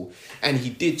school. And he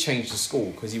did change the school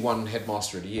because he won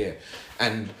Headmaster of the Year.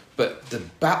 But the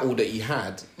battle that he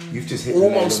had You've just hit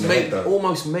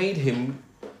almost made him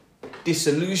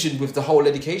disillusioned with the whole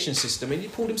education system, and he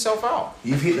pulled himself out.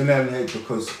 You've hit the nail on the head,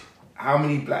 because how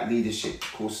many black leadership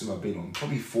courses I've been on?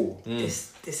 Probably 4.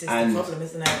 This is And the problem,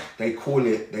 isn't it? They call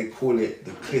it the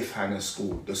cliffhanger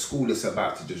school. The school that's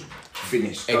about to just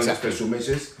finish. Exactly. Special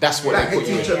measures. That's what that they head put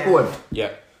you in. teacher going.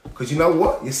 Yeah. Because you know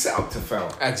what? You're set up to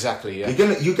fail. Exactly, yeah.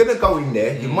 You're gonna go in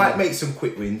there. You might make some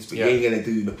quick wins, but you ain't gonna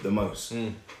do the most.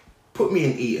 Put me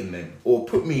in Eton then, or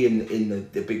put me in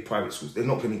the big private schools. They're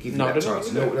not gonna give you that chance.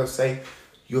 You know what they'll say?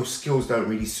 Your skills don't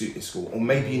really suit this school, or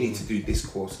maybe you need to do this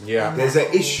course. Yeah. There's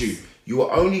an issue. You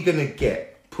are only gonna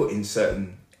get put in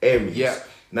certain areas. Yeah.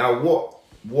 Now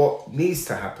what needs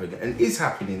to happen and is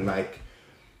happening? Like,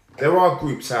 there are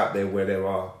groups out there where there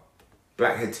are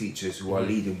black head teachers who are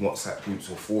leading WhatsApp groups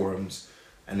or forums,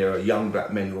 and there are young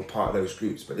black men who are part of those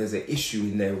groups, but there's an issue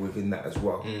in there within that as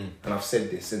well. And I've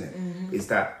said this, innit? Is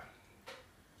that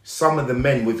some of the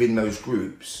men within those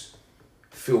groups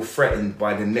feel threatened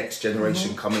by the next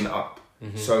generation coming up.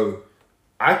 So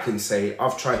I can say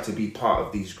I've tried to be part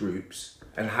of these groups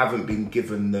and haven't been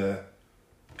given the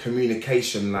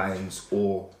communication lines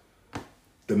or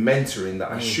the mentoring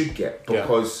that I should get,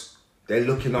 because they're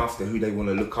looking after who they want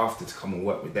to look after to come and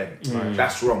work with them.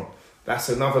 That's wrong. That's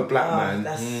another black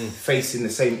man facing the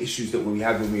same issues that we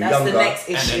had when we were younger. That's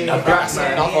the next issue. A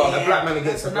black man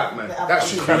against a black man. That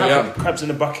should be happening. Crabs in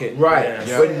the bucket. Right.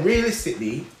 Yeah. When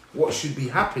realistically, what should be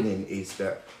happening is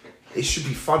that it should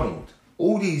be funneled.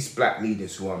 All these black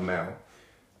leaders who are male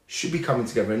should be coming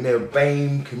together, and they're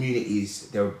BAME communities,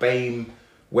 they're BAME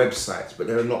websites, but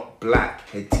they're not black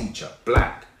head teacher.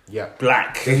 Black. Yeah.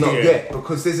 Black. They're not yet,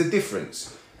 because there's a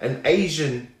difference. An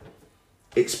Asian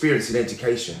experience in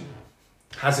education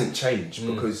hasn't changed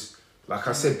because, like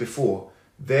I said before,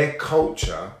 their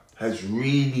culture has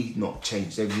really not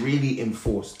changed. They've really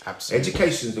enforced. Absolutely.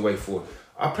 Education is the way forward.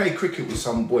 I played cricket with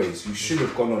some boys who should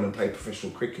have gone on and played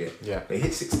professional cricket. Yeah. They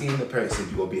hit 16, the parents said,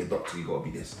 you got to be a doctor, you got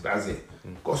to be this. That's it.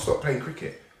 Got to stop playing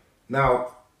cricket.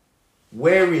 Now,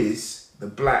 where is the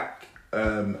black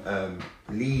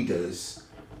leaders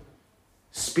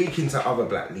speaking to other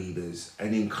black leaders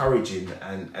and encouraging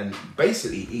and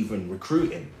basically even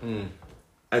recruiting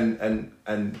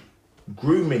and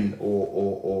grooming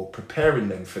or preparing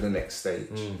them for the next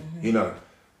stage? You know,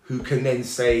 who can then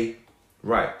say,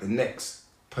 right, the next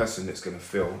person that's going to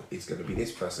fill is going to be this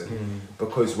person.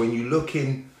 Because when you look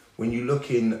in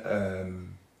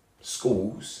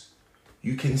schools,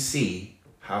 you can see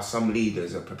how some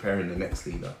leaders are preparing the next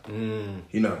leader.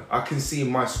 You know, I can see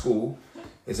in my school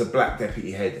there's a black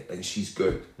deputy head and she's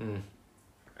good,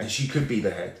 and she could be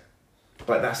the head,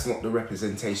 but that's not the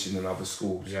representation in other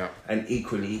schools. Yeah. And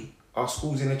equally, our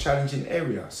school's in a challenging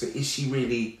area, so is she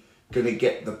really going to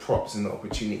get the props and the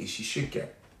opportunities she should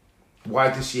get?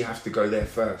 Why does she have to go there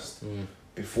first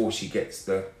before she gets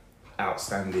the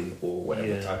outstanding or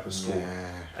whatever type of school?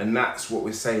 And that's what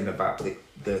we're saying about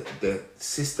the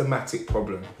systematic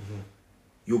problem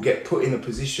you'll get put in a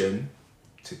position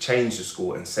to change the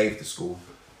school and save the school,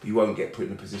 but you won't get put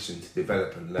in a position to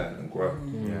develop and learn and grow.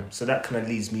 Yeah. So that kind of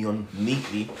leads me on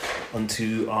neatly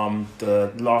onto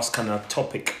the last kind of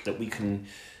topic that we can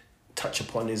touch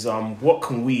upon is what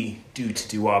can we do to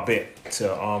do our bit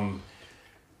to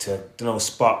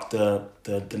spark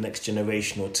the next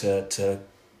generation, or to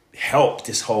help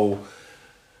this whole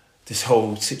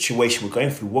situation we're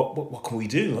going through. What can we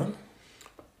do, man?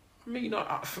 I mean,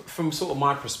 from sort of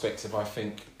my perspective, I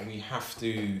think we have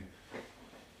to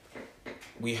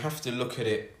look at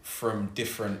it from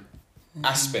different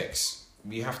aspects.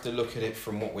 We have to look at it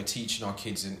from what we're teaching our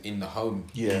kids in the home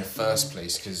in the first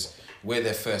place, because we're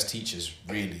their first teachers,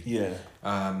 really. Yeah.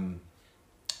 And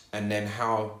then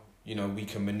how, we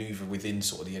can maneuver within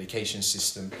sort of the education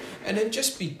system, and then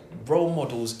just be role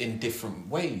models in different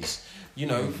ways.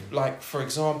 Like, for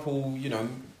example,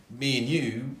 me and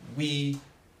you,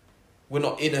 we're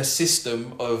not in a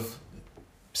system of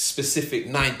specific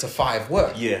 9 to 5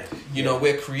 work. Yeah.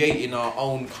 We're creating our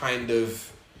own kind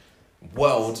of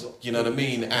world, you know what I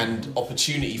mean, and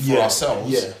opportunity for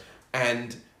ourselves. Yeah.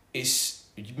 And it's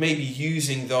maybe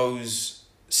using those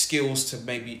skills to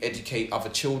maybe educate other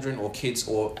children or kids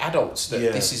or adults that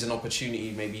this is an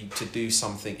opportunity maybe to do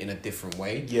something in a different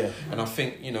way. Yeah. And I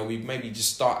think, we maybe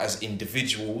just start as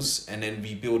individuals, and then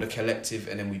we build a collective,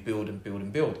 and then we build and build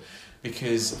and build.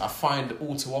 Because I find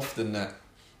all too often that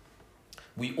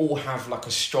we all have like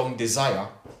a strong desire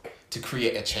to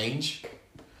create a change.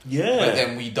 Yeah. But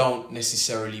then we don't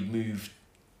necessarily move.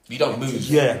 We don't move.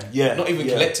 Yeah. Not even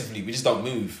collectively, we just don't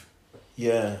move.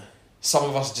 Yeah. Some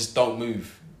of us just don't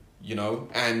move,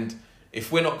 and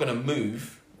if we're not going to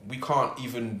move, we can't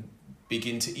even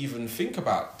begin to even think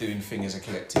about doing things as a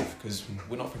collective, because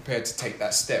we're not prepared to take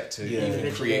that step to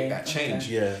even create that change.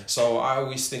 Okay. Yeah. So I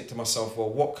always think to myself, well,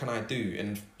 what can I do?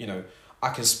 And, I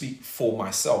can speak for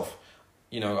myself.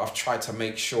 I've tried to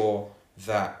make sure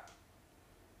that,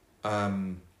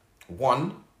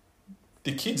 one,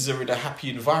 the kids are in a happy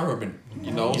environment,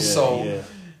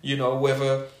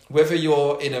 whether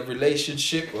you're in a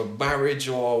relationship or marriage,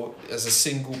 or as a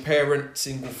single parent,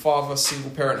 single father,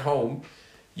 single parent home,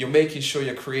 you're making sure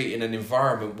you're creating an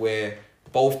environment where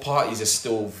both parties are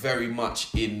still very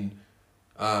much in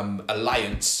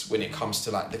alliance when it comes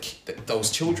to like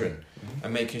those children,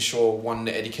 and making sure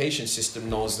the education system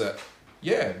knows that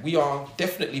we are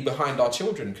definitely behind our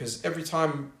children, because every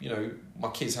time my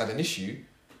kids had an issue,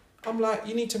 I'm like,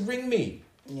 you need to ring me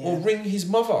or ring his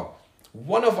mother.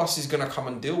 One of us is going to come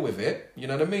and deal with it, you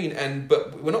know what I mean?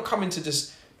 But we're not coming to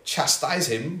just chastise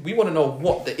him. We want to know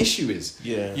what the issue is,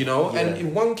 and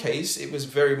in one case it was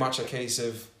very much a case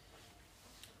of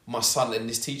my son and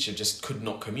this teacher just could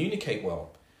not communicate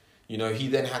well. He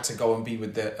then had to go and be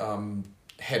with the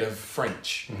head of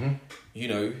French.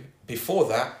 Before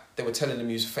that they were telling him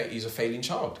he's a failing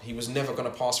child. He was never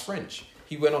going to pass French.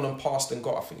 He went on and passed and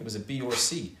got, I think it was a B or a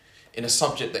C in a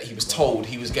subject that he was told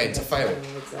he was going to fail.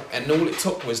 Exactly. And all it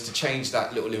took was to change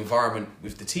that little environment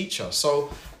with the teacher.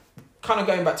 So kind of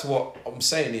going back to what I'm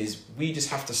saying is, we just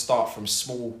have to start from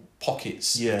small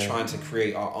pockets, trying to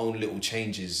create our own little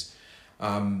changes,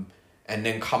 and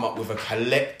then come up with a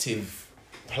collective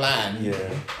plan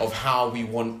of how we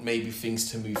want maybe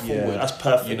things to move forward. That's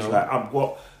perfect.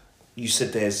 What you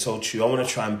said there is so true. I want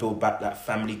to try and build back that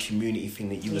family community thing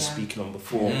that you were speaking on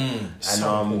before.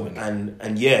 And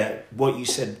what you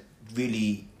said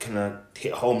really kind of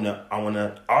hit home, that I want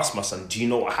to ask my son, do you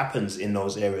know what happens in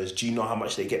those areas? Do you know how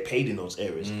much they get paid in those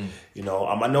areas? I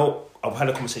know I've had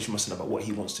a conversation with my son about what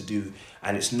he wants to do,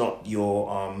 and it's not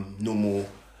your normal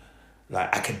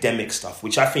like academic stuff,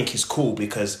 which I think is cool,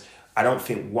 because I don't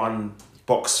think one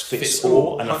box fits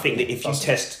all. And I think that if you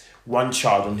test one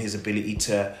child on his ability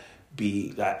to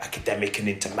be like academic and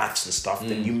into maths and stuff,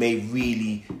 then you may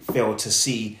really fail to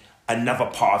see another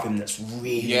part of him that's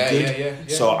really good.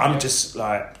 So I'm just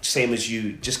like, same as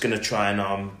you, just gonna try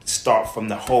and start from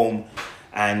the home.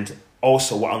 And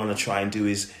also what I'm gonna try and do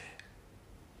is,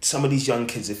 some of these young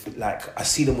kids, if like I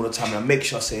see them all the time, and I make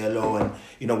sure I say hello, and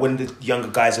when the younger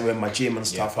guys are in my gym and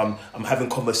stuff, I'm having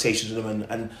conversations with them,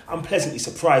 and I'm pleasantly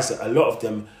surprised that a lot of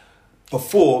them,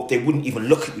 before, they wouldn't even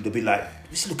look at you. They'd be like,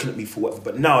 "He's looking at me for whatever."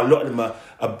 But now a lot of them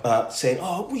are saying,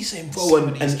 "Oh, what are you saying, bro?"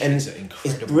 And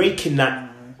it's breaking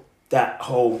that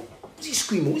whole, what's he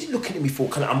screaming? What's he looking at me for?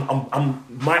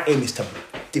 My aim is to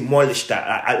demolish that.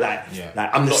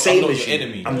 I'm the same as you.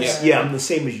 Enemy. I'm the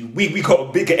same as you. We got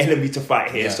a bigger enemy to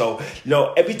fight here. So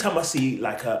every time I see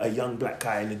like a young black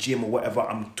guy in the gym or whatever,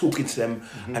 I'm talking to them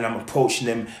and I'm approaching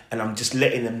them, and I'm just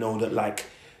letting them know that, like,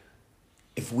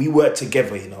 if we work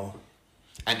together,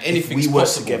 And anything's we work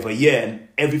possible. together, and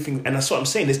everything, and that's what I'm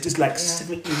saying. There's just like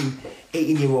 17,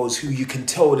 18-year-olds who you can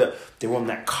tell that they're on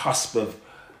that cusp of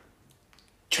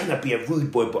trying to be a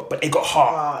rude boy, but they got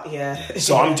heart.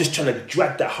 So I'm just trying to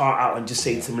drag that heart out and just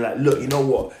say to them, like, look, you know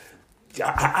what?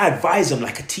 I advise them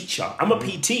like a teacher. I'm a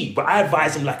PT, but I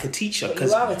advise them like a teacher. But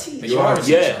you are a teacher. You are a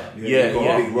teacher. You've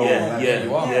got a big role in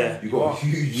life. You've got a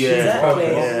huge Exactly.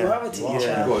 purpose. You are a teacher.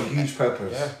 You've got a huge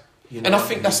purpose. You And I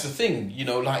think that's the thing, you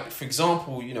know, like, for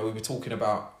example, you know, we were talking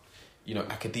about, you know,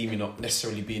 academia not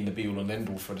necessarily being the be-all and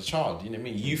end-all for the child, you know what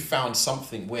I mean? You found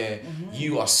something where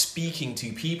you are speaking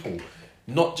to people,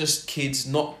 not just kids,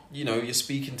 not, you know, you're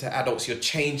speaking to adults, you're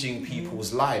changing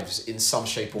people's lives in some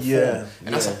shape or form.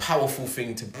 And that's a powerful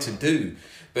thing to do.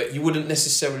 But you wouldn't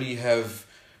necessarily have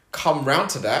come round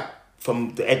to that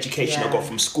from the education I got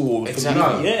from school. Exactly.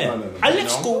 No. I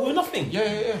left school with nothing.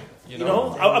 You know,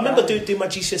 know? I remember doing my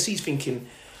GCSEs thinking,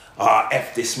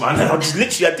 F this, man. I just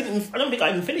literally, I don't think I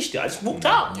even finished it. I just walked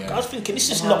out. I was thinking, this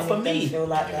is not for me. Feel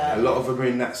like that. A lot of them are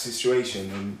in that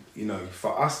situation, and you know,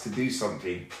 for us to do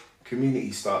something,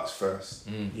 community starts first.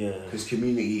 Because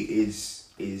community is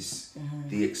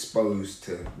the exposed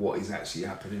to what is actually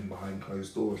happening behind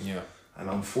closed doors. And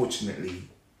unfortunately,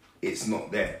 it's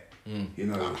not there. You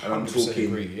know, and I'm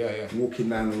talking walking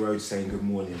down the road saying good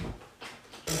morning.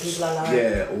 And people are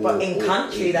like, but in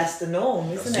country, that's the norm,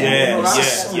 isn't it?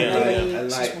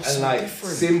 And like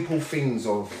simple things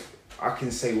of, I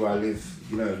can say where I live,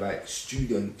 you know, like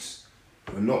students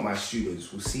who are not my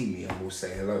students will see me and will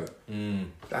say hello.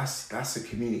 That's a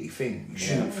community thing. You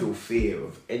shouldn't feel fear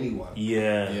of anyone.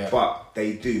 But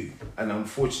they do. And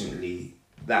unfortunately,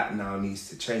 that now needs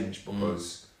to change,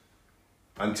 because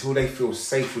until they feel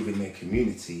safe within their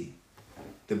community,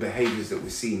 the behaviours that we're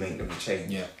seeing ain't going to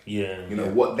change. You know,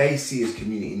 what they see as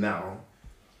community now,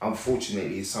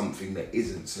 unfortunately, is something that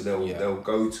isn't. So they'll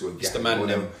go to a It's the gathering,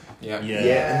 man or them.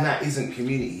 and that isn't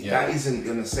community. That isn't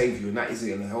going to save you, and that isn't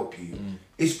going to help you.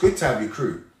 It's good to have your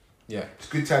crew. It's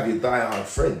good to have your die-hard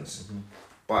friends.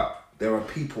 But there are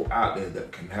people out there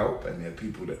that can help, and there are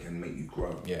people that can make you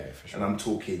grow. For sure. And I'm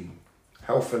talking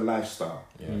health and lifestyle.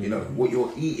 You know, what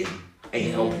you're eating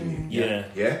ain't helping you.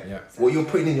 What you're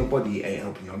putting in your body ain't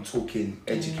helping you. I'm talking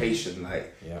education.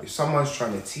 Like, if someone's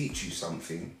trying to teach you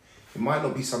something, it might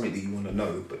not be something that you want to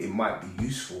know, but it might be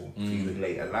useful for you in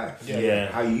later life.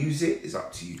 How you use it is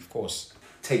up to you. Of course.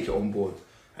 Take it on board.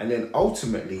 And then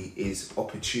ultimately is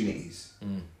opportunities.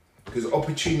 Because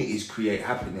opportunities create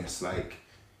happiness. Like,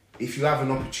 if you have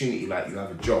an opportunity, like you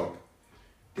have a job,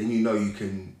 then you know you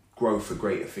can grow for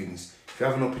greater things. If you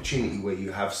have an opportunity where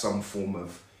you have some form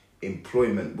of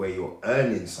employment where you're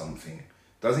earning something,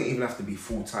 doesn't even have to be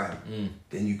full time,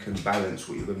 then you can balance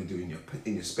what you're going to do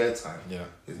in your spare time.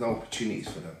 There's no opportunities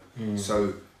for them.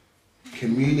 So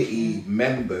community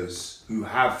members who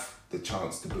have the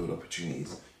chance to build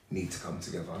opportunities need to come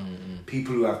together.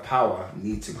 People who have power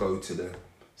need to go to the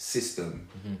system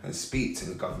and speak to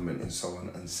the government and so on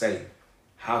and say,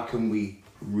 how can we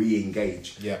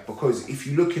re-engage? Because if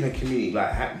you look in a community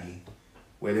like Hackney,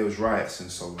 where there was riots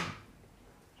and so on,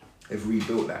 they've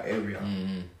rebuilt that area.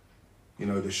 You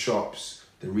know, the shops,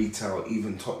 the retail,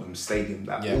 even Tottenham Stadium,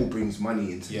 that all brings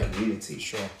money into the community.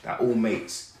 That all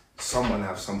makes someone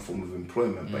have some form of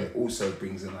employment, but it also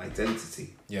brings an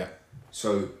identity.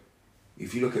 So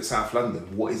if you look at South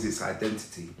London, what is its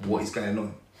identity? What is going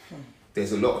on?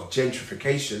 There's a lot of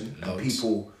gentrification and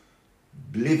people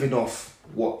living off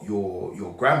what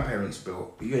your grandparents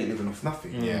built, but you ain't living off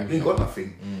nothing. You ain't got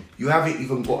nothing. You haven't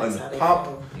even got a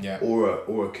pub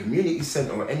or a community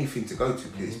centre or anything to go to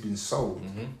because it's been sold.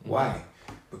 Why?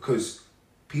 Because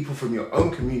people from your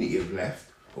own community have left,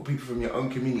 or people from your own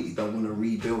community don't want to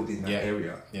rebuild in that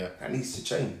area. That needs to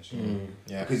change.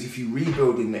 Because if you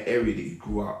rebuild in the area that you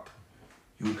grew up,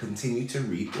 you will continue to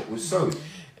reap what was sowed.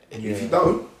 If you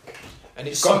don't, and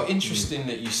it's so interesting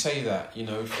that you say that, you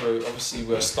know, for obviously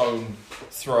we're a stone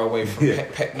throw away from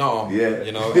Peckham,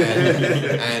 you know,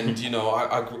 and you know,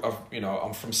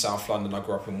 I'm from South London. I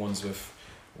grew up in Wandsworth,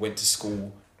 went to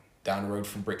school down the road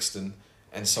from Brixton,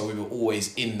 and so we were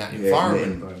always in that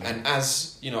environment. And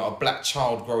as you know, a black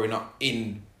child growing up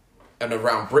in and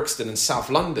around Brixton and South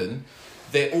London,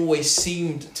 there always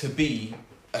seemed to be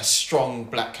a strong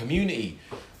black community,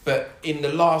 but in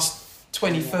the last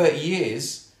 20-30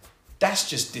 years, that's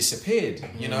just disappeared,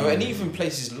 you know. And even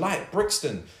places like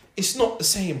Brixton, it's not the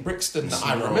same Brixton that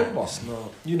I remember. It's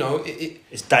not. You know,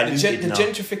 it's diluted the now.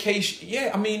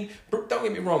 Gentrification. I mean, don't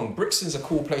get me wrong. Brixton's a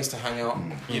cool place to hang out,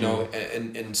 you know,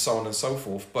 and so on and so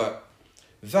forth. But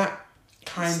that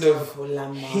kind of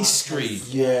history,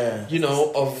 you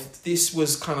know, of this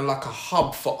was kind of like a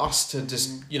hub for us to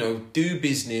just, you know, do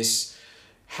business,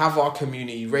 have our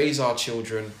community, raise our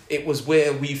children. It was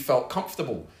where we felt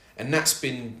comfortable. And that's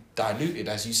been diluted,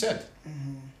 as you said,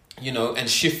 you know, and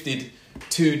shifted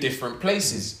to different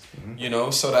places, you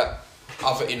know, so that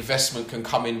other investment can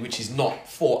come in, which is not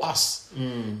for us,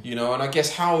 you know. And I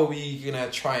guess, how are we going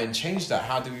to try and change that?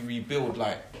 How do we rebuild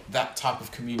like that type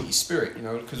of community spirit, you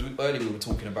know? Because earlier we were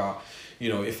talking about, you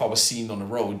know, if I was seen on the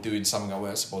road doing something I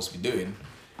weren't supposed to be doing,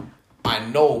 I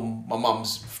know my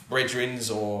mum's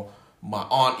brethrens or my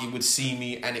auntie would see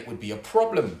me and it would be a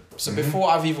problem. So before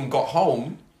I've even got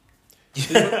home,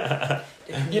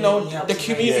 you know, the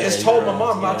community has told my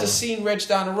mum, I've just seen Reg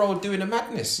down the road doing a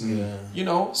madness. You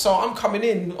know, so I'm coming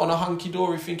in on a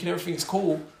hunky-dory thinking everything's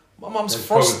cool. My mum's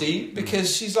frosty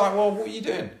because she's like, well, what are you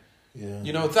doing?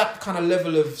 You know, that kind of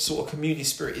level of sort of community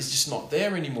spirit is just not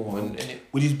there anymore. And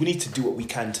we need to do what we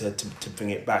can to bring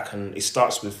it back, and it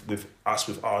starts with us,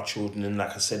 with our children, and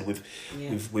like I said, with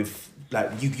like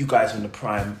you guys are in the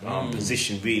prime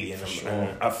position really, and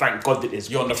I thank God that there's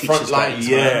you're on the front line,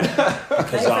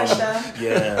 because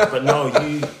but no,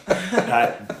 you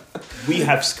like we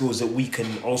have skills that we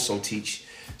can also teach.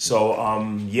 So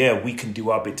we can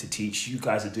do our bit to teach. You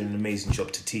guys are doing an amazing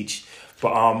job to teach.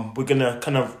 But we're gonna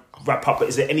kind of wrap up. But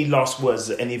is there any last words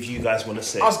that any of you guys want to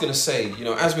say? I was gonna say, you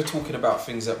know, as we're talking about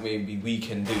things that maybe we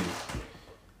can do,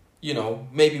 you know,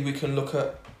 maybe we can look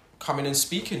at coming and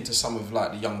speaking to some of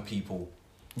like the young people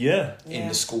in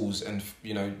the schools, and,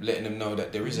 you know, letting them know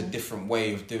that there is a different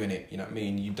way of doing it. You know what I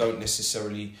mean? You don't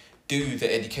necessarily do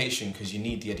the education because you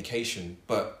need the education,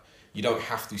 but you don't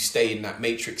have to stay in that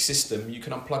matrix system. You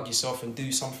can unplug yourself and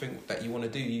do something that you want to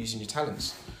do using your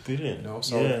talents. Brilliant. You know,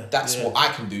 so that's what I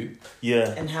can do.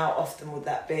 Yeah. And how often would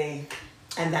that be?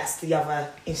 And that's the other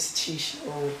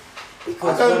institutional,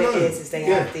 because what it is they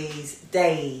have these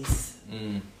days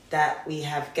that we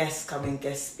have guests coming,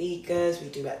 guest speakers, we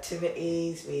do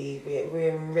activities,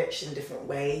 we're enriched in different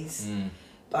ways.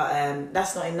 But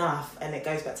that's not enough, and it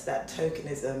goes back to that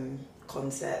tokenism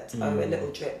concept. A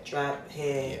little drip drab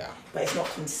here, but it's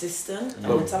not consistent. And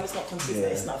when something's not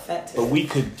consistent, it's not effective. But we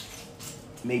could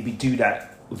maybe do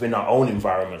that within our own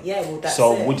environment. Yeah, well, that's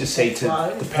so it. we'll just say to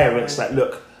the parents, like,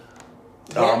 look,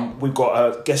 we've got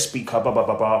a guest speaker, blah blah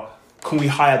blah blah. Can we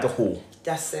hire the hall?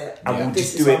 That's it. And we'll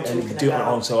just do it and do it on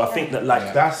our own. So I think that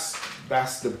like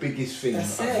that's the biggest thing I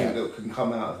think that can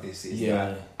come out of this is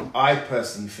that I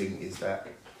personally think is that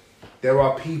there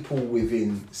are people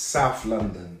within South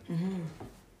London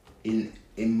in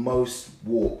most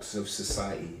walks of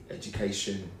society,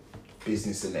 education,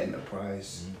 business and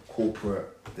enterprise,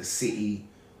 corporate, the city,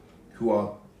 who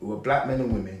are black men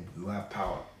and women who have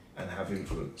power and have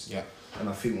influence. Yeah. And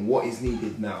I think what is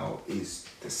needed now is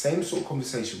the same sort of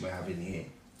conversation we're having here,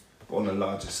 but on a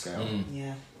larger scale.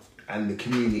 Yeah. And the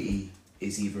community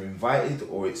is either invited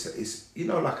or it's you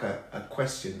know, like a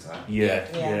question time.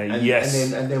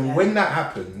 And then when that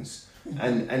happens,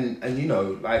 and you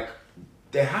know, like,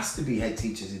 there has to be head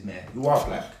teachers in there who are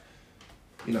black.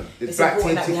 You know, there's black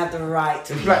important that we have the right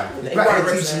to black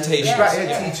representation. Black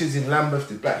head teachers in Lambeth,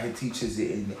 the black head teachers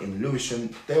in Lewisham,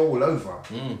 they're all over.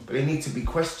 But they need to be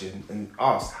questioned and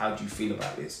asked, how do you feel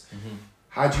about this?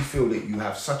 How do you feel that you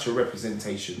have such a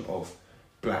representation of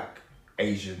black,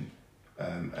 Asian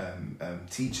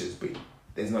teachers, but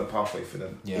there's no pathway for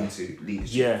them into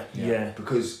leadership?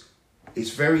 Because it's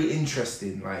very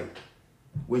interesting, like,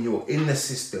 when you're in the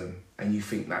system and you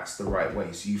think that's the right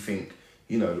way. So you think,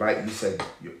 you know, like you said,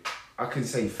 I can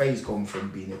say Faye's gone from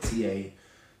being a TA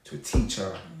to a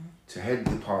teacher to head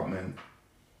department,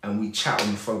 and we chat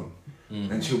on the phone.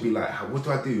 And she'll be like, what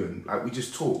do I do? And like, we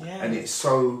just talk. And it's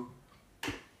so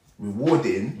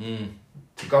rewarding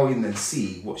to go in and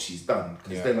see what she's done.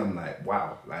 Because then I'm like,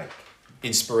 wow, like,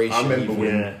 inspiration. I remember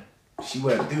when she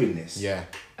weren't doing this. Yeah.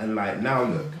 And like, now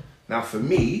look, now for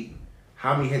me,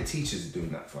 how many head teachers are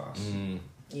doing that for us?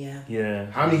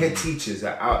 How many head teachers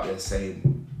are out there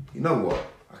saying, you know what,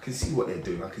 I can see what they're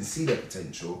doing, I can see their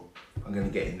potential, I'm going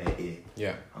to get in their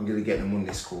ear. I'm going to get them on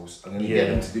this course, I'm going to get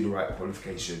them to do the right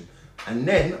qualification, and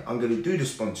then I'm going to do the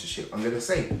sponsorship. I'm going to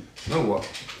say, you know what,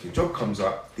 if your job comes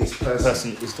up, this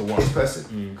person is the one. This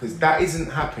person. Because that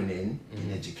isn't happening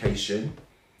in education,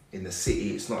 in the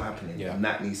city, it's not happening. And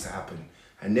that needs to happen.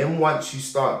 And then once you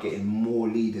start getting more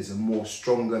leaders and more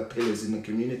stronger pillars in the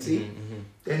community,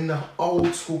 then the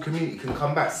old school community can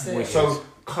come back. So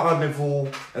carnival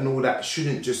and all that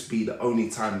shouldn't just be the only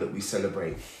time that we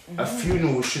celebrate. A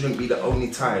funeral shouldn't be the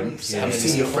only time you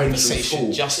see your friends from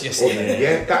school. Just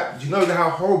yesterday. That, you know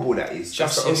how horrible that is.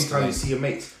 Just the only time you see your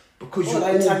mates. Because the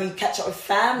only time you catch up with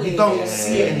family. You don't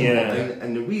see it anymore.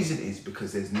 And the reason is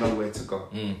because there's nowhere to go.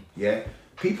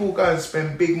 People go and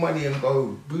spend big money and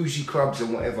go bougie clubs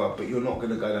and whatever, but you're not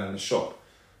going to go down the shop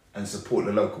and support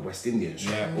the local West Indian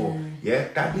shop.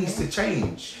 That needs to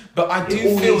change. But I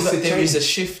do feel that there is a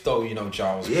shift though, you know,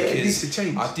 Giles. Yeah, it needs to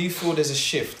change. I do feel there's a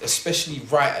shift, especially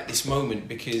right at this moment,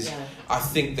 because I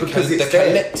think the Because it's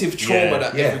collective trauma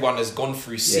that Yeah. everyone has gone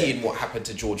through, seeing what happened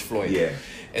to George Floyd,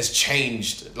 has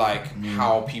changed like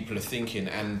how people are thinking,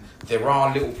 and there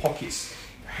are little pockets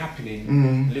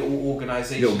happening, little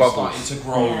organisations starting to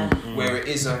grow where it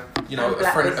is a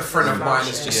friend of mine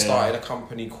has just started a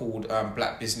company called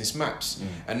Black Business Maps,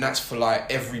 and that's for like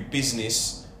every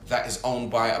business that is owned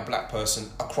by a black person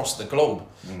across the globe.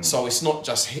 So it's not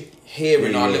just here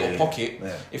in our little pocket.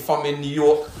 If I'm in New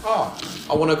York,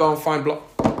 I want to go and find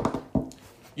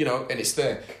you know, and it's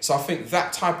there. So I think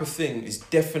that type of thing is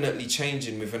definitely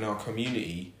changing within our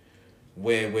community,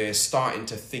 where we're starting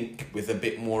to think with a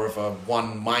bit more of a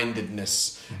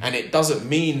one-mindedness. And it doesn't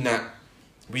mean that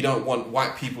we don't want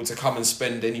white people to come and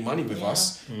spend any money with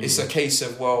us. It's a case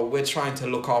of, well, we're trying to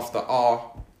look after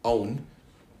our own,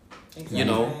 you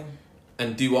know,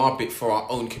 and do our bit for our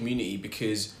own community,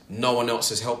 because no one else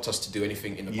has helped us to do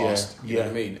anything in the past. You know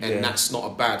what I mean? And that's not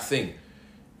a bad thing,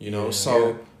 you know?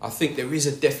 I think there is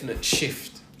a definite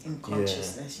shift in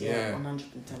consciousness,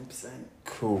 110%.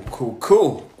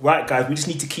 Cool. Right, guys, we just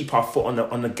need to keep our foot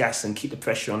on the gas and keep the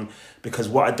pressure on, because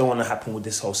what I don't want to happen with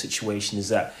this whole situation is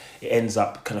that it ends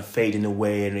up kind of fading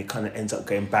away and it kind of ends up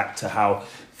going back to how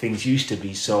things used to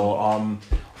be. So,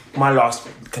 my last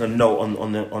kind of note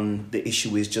on the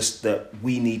issue is just that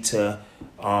we need to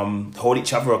hold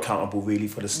each other accountable, really,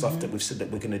 for the stuff that we've said that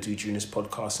we're going to do during this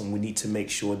podcast, and we need to make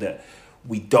sure that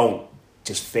we don't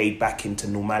just fade back into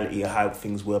normality of how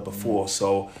things were before.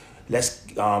 So let's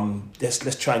try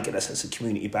and get that sense of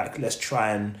community back. Let's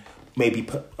try and maybe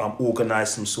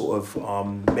organize some sort of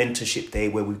mentorship day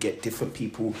where we get different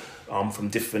people from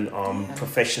different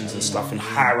professions and stuff, and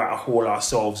hire out a hall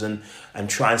ourselves and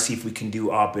try and see if we can do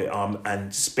our bit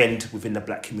and spend within the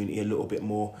black community a little bit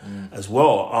more as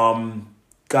well.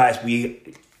 Guys, we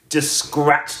just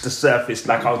scratched the surface.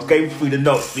 Like, I was going through the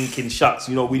notes thinking, shucks,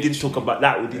 you know, we didn't talk about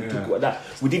that, we didn't talk about that.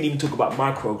 We didn't even talk about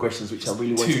microaggressions, which I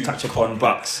really want to touch upon,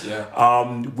 but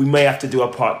we may have to do a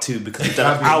part 2, because we've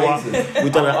done an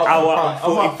hour and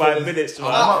 45 minutes.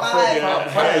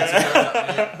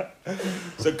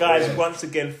 So guys, once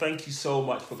again, thank you so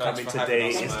much for coming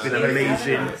today. It's been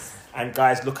amazing. And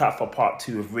guys, look out for part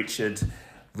 2 of Richard,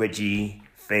 Reggie,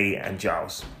 Faye and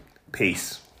Giles.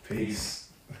 Peace.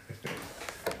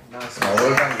 Nice.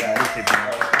 Well done, guys.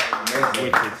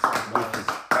 Wicked.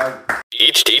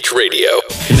 Each Radio.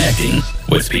 Connecting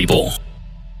with people.